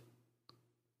reconhecidos.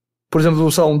 Por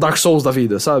exemplo, sei lá, um Dark Souls da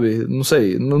vida, sabe? Não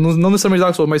sei, não necessariamente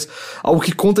Dark Souls, mas algo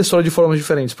que conta a história de formas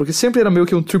diferentes. Porque sempre era meio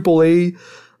que um AAA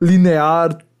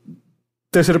linear,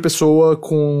 terceira pessoa,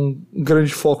 com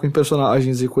grande foco em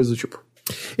personagens e coisas do tipo.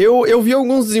 Eu vi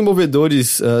alguns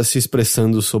desenvolvedores se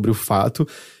expressando sobre o fato,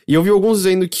 e eu vi alguns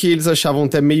dizendo que eles achavam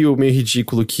até meio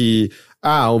ridículo que...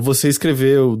 você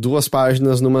escreveu 2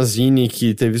 páginas numa zine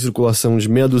que teve circulação de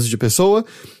meia dúzia de pessoa.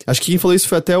 Acho que quem falou isso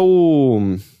foi até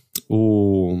o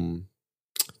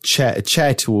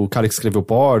Chat, o cara que escreveu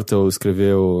Portal,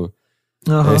 escreveu...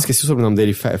 Eu esqueci o sobrenome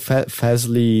dele,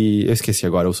 Fazley... Eu esqueci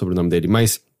agora o sobrenome dele,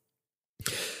 mas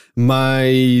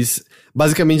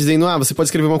basicamente dizendo, você pode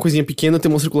escrever uma coisinha pequena, ter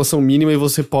uma circulação mínima e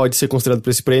você pode ser considerado pra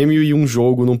esse prêmio, e um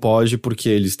jogo não pode, porque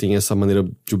eles têm essa maneira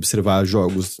de observar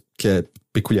jogos que é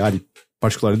peculiar e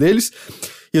particular deles.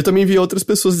 E eu também vi outras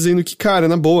pessoas dizendo que, cara,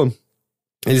 na boa,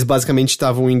 eles basicamente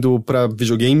estavam indo pra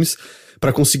videogames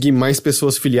pra conseguir mais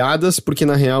pessoas filiadas, porque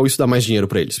na real isso dá mais dinheiro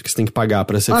pra eles, porque você tem que pagar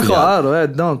pra ser filiado.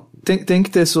 Claro, tem que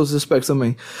ter seus aspectos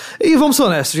também. E vamos ser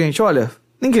honestos, gente, olha,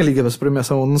 ninguém liga pra essa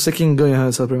premiação, não sei quem ganha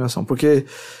essa premiação, porque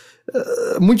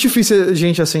é muito difícil a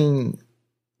gente, assim,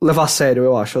 levar a sério,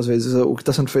 eu acho, às vezes, o que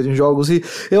tá sendo feito em jogos. E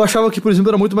eu achava que, por exemplo,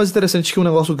 era muito mais interessante que um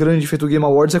negócio grande feito o Game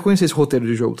Awards é conhecer esse roteiro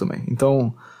de jogo também.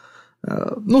 Então,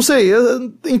 não sei,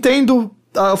 eu entendo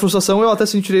a frustração, eu até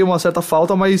sentirei uma certa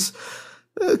falta, mas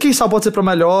quem sabe pode ser pra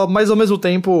melhor, mas ao mesmo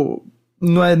tempo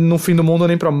não é no fim do mundo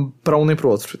nem pra um nem pro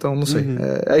outro. Então, não sei,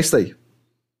 é isso aí.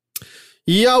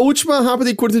 E a última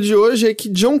rápida e curta de hoje é que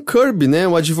John Kirby, né,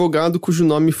 o advogado cujo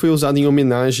nome foi usado em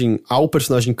homenagem ao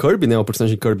personagem Kirby, né, o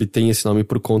personagem Kirby tem esse nome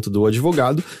por conta do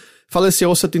advogado, faleceu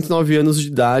aos 79 anos de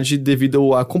idade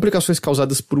devido a complicações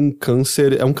causadas por um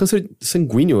câncer, um câncer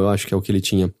sanguíneo, eu acho que é o que ele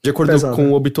tinha. De acordo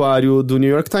com o obituário do New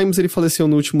York Times, ele faleceu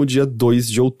no último dia 2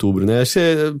 de outubro, né, acho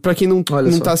que, pra quem não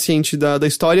tá ciente da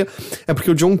história, é porque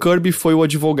o John Kirby foi o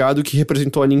advogado que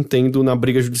representou a Nintendo na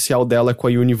briga judicial dela com a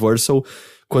Universal,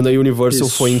 quando a Universal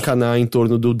foi encanar em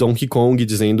torno do Donkey Kong,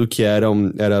 dizendo que era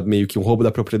meio que um roubo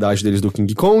da propriedade deles do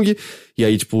King Kong, e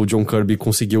aí, tipo, o John Kirby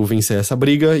conseguiu vencer essa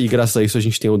briga, e graças a isso a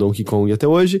gente tem o Donkey Kong até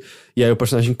hoje, e aí o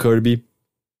personagem Kirby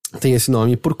tem esse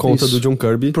nome por conta do John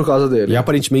Kirby. Por causa dele. E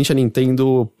aparentemente a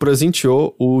Nintendo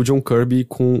presenteou o John Kirby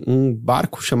com um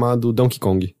barco chamado Donkey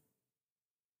Kong.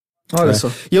 Olha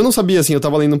só. E eu não sabia, assim, eu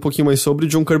tava lendo um pouquinho mais sobre, o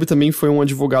John Kirby também foi um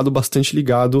advogado bastante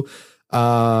ligado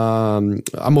a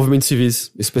movimentos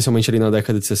civis, especialmente ali na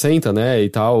década de 60, né, e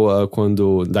tal,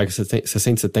 quando, década de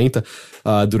 60 e 70,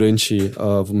 durante,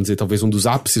 vamos dizer, talvez um dos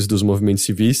ápices dos movimentos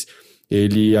civis,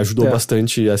 ele ajudou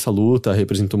bastante essa luta,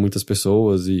 representou muitas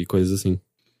pessoas e coisas assim.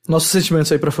 Nossos sentimentos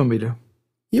aí pra família.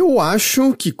 E eu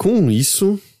acho que com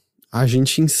isso, a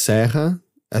gente encerra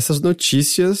essas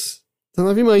notícias da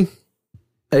Nave Mãe.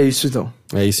 É isso então.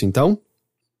 É isso então?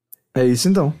 É isso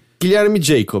então. Guilherme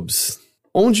Jacobs,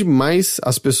 onde mais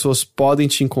as pessoas podem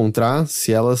te encontrar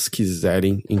se elas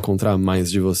quiserem encontrar mais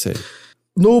de você?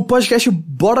 No podcast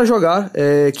Bora Jogar,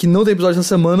 que não tem episódio essa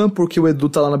semana, porque o Edu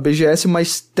tá lá na BGS,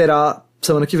 mas terá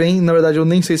semana que vem. Na verdade, eu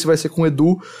nem sei se vai ser com o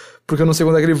Edu, porque eu não sei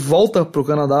quando é que ele volta pro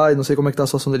Canadá, e não sei como é que tá a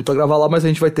situação dele pra gravar lá, mas a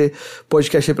gente vai ter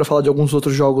podcast aí pra falar de alguns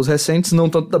outros jogos recentes, não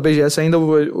tanto da BGS ainda,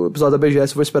 o episódio da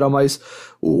BGS eu vou esperar mais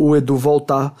o Edu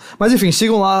voltar. Mas enfim,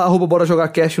 sigam lá,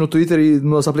 @BoraJogarCast no Twitter e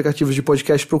nos aplicativos de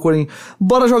podcast, procurem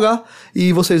Bora Jogar,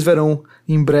 e vocês verão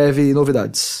em breve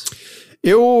novidades.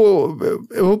 Eu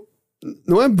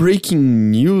não é breaking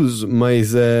news,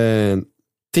 mas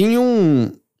tem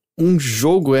um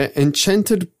jogo,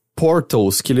 Enchanted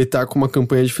Portals, que ele tá com uma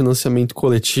campanha de financiamento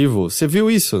coletivo. Você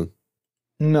viu isso?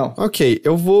 Não. Ok,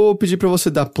 eu vou pedir pra você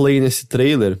dar play nesse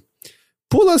trailer.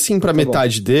 Pula assim pra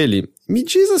metade dele. Me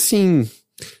diz assim,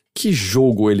 que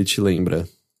jogo ele te lembra?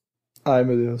 Ai,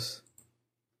 meu Deus.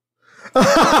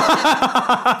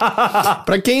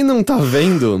 Pra quem não tá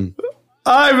vendo...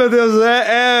 Ai, meu Deus,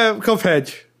 é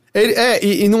Cuphead.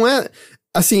 E não é...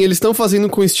 Assim, eles estão fazendo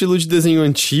com estilo de desenho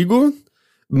antigo,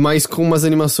 mas com umas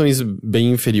animações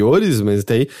bem inferiores, mas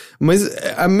até aí. Mas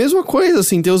é a mesma coisa,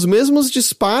 assim, tem os mesmos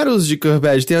disparos de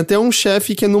Cuphead. Tem até um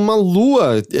chefe que é numa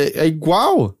lua. É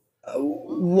igual.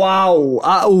 Uau!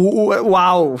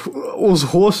 Uau! Os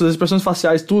rostos, as expressões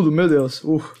faciais, tudo, meu Deus.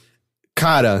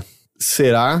 Cara,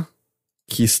 será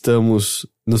que estamos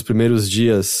nos primeiros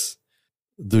dias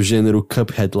do gênero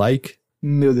Cuphead-like?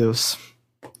 Meu Deus.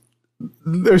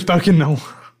 Eu espero que não.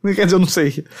 Quer dizer, eu não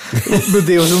sei. Meu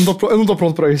Deus, eu não tô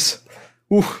pronto pra isso.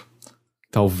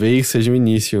 Talvez seja o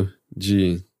início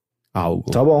de algo.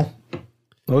 Tá bom.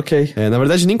 Ok. Na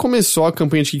verdade, nem começou a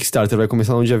campanha de Kickstarter, vai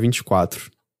começar no dia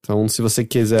 24. Então, se você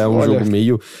quiser jogo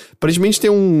meio... Aparentemente tem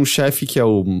um chefe que é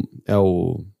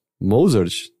o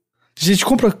Mozart. Gente,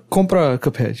 compra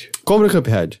Cuphead. Compra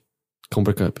Cuphead.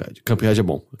 Cuphead é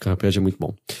bom. Cuphead é muito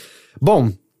bom.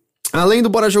 Bom, além do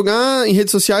Bora Jogar, em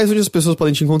redes sociais, onde as pessoas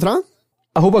podem te encontrar?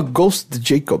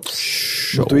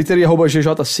 @GhostJacobs no Twitter e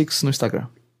 @GJ6 no Instagram.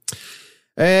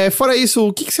 Fora isso,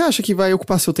 o que você acha que vai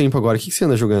ocupar seu tempo agora? O que você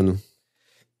anda jogando?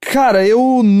 Cara,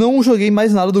 eu não joguei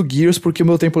mais nada do Gears porque o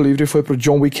meu tempo livre foi pro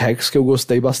John Wick Hex, que eu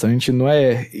gostei bastante. Não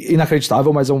é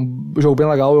inacreditável, mas é um jogo bem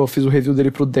legal. Eu fiz o review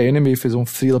dele pro The Enemy, fiz um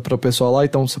freela pro pessoal lá,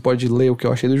 então você pode ler o que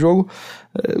eu achei do jogo.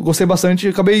 Gostei bastante,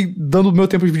 acabei dando meu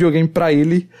tempo de videogame pra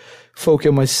ele. Foi o quê?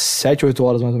 Umas 7, 8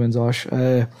 horas mais ou menos, eu acho.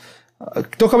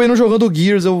 Então eu acabei não jogando o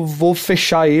Gears, eu vou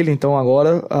fechar ele então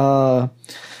agora.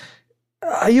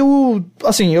 Aí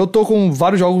eu tô com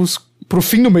vários jogos pro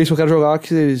fim do mês que eu quero jogar,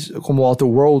 como Outer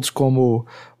Worlds, como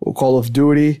o Call of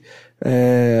Duty.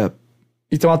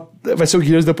 Então vai ser o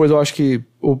Gears, depois eu acho que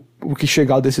o que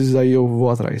chegar desses aí eu vou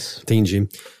atrás. Entendi.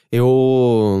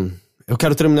 Eu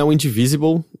quero terminar o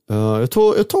Indivisible. Eu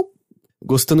tô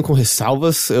gostando com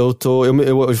ressalvas. Eu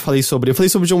falei sobre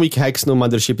John Wick Hex no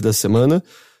Mothership da semana.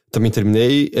 Também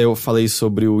terminei. Eu falei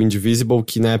sobre o Indivisible,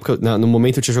 que na época, no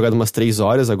momento eu tinha jogado umas 3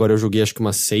 horas, agora eu joguei acho que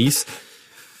umas 6.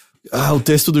 O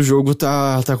texto do jogo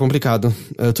tá complicado.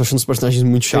 Eu tô achando os personagens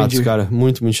muito chatos, cara.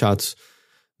 Muito, muito chatos.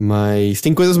 Mas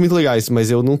tem coisas muito legais, mas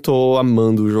eu não tô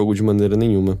amando o jogo de maneira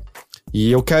nenhuma.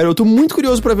 E eu tô muito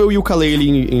curioso pra ver o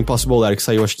Yooka-Laylee em Impossible Lair, que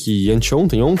saiu acho que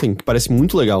ontem, que parece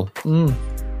muito legal.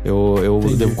 Eu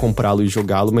devo comprá-lo e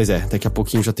jogá-lo, mas daqui a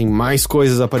pouquinho já tem mais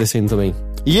coisas aparecendo também.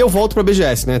 E eu volto pra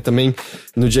BGS, né? Também,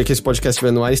 no dia que esse podcast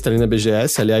estiver no ar, estarei na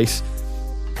BGS. Aliás,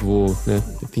 vou,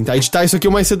 tentar editar isso aqui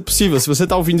o mais cedo possível. Se você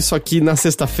tá ouvindo isso aqui na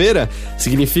sexta-feira,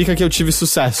 significa que eu tive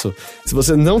sucesso. Se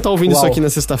você não tá ouvindo isso aqui na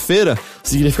sexta-feira,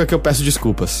 significa que eu peço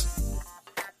desculpas.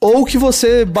 Ou que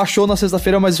você baixou na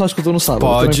sexta-feira, mas só escutou no sábado.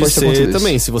 Pode ser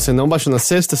também. Se você não baixou na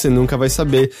sexta, você nunca vai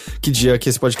saber que dia que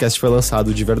esse podcast foi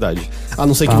lançado de verdade. A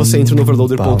não ser que você entre no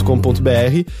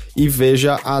overloader.com.br e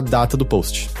veja a data do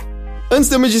post. Antes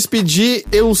de eu me despedir,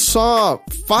 eu só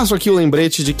faço aqui o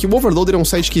lembrete de que o Overloader é um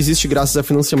site que existe graças a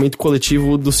financiamento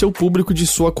coletivo do seu público, de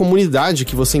sua comunidade,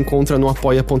 que você encontra no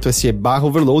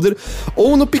apoia.se/overloader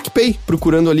ou no PicPay,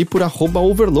 procurando ali por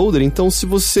 @overloader. Então, se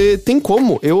você tem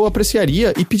como, eu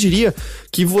apreciaria e pediria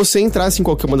que você entrasse em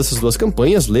qualquer uma dessas duas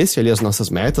campanhas, lesse ali as nossas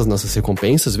metas, nossas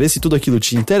recompensas, vê se tudo aquilo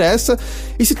te interessa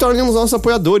e se torne um dos nossos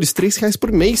apoiadores, R$3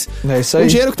 por mês. É isso aí. Um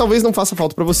dinheiro que talvez não faça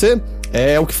falta pra você,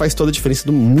 é o que faz toda a diferença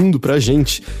do mundo pra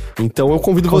gente. Então eu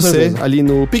convido você ali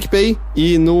no PicPay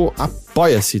e no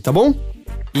Apoia-se, tá bom?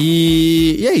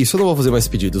 E é isso, eu não vou fazer mais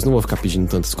pedidos, não vou ficar pedindo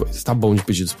tantas coisas. Tá bom de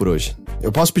pedidos por hoje.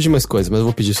 Eu posso pedir mais coisas, mas eu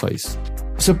vou pedir só isso.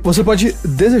 Você pode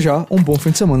desejar um bom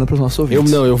fim de semana pros nossos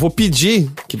ouvintes. Eu vou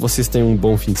pedir que vocês tenham um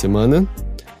bom fim de semana.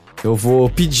 Eu vou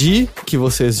pedir que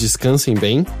vocês descansem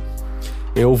bem.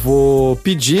 Eu vou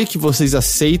pedir que vocês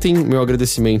aceitem meu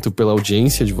agradecimento pela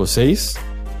audiência de vocês.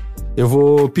 Eu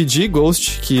vou pedir,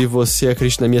 Ghost, que você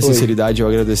acredite na minha sinceridade ao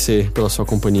agradecer pela sua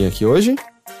companhia aqui hoje.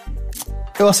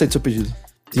 Eu aceito seu pedido.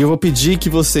 E eu vou pedir que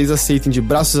vocês aceitem de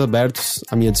braços abertos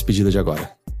a minha despedida de agora.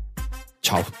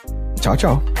 Tchau. Tchau,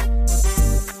 tchau.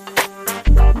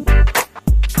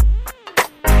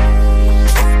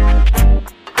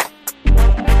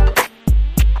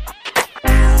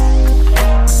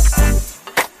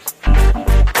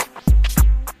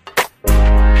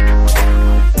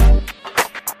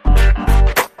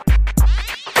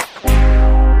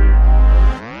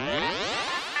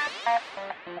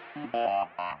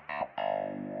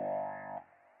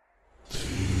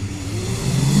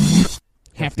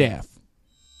 Half-daff.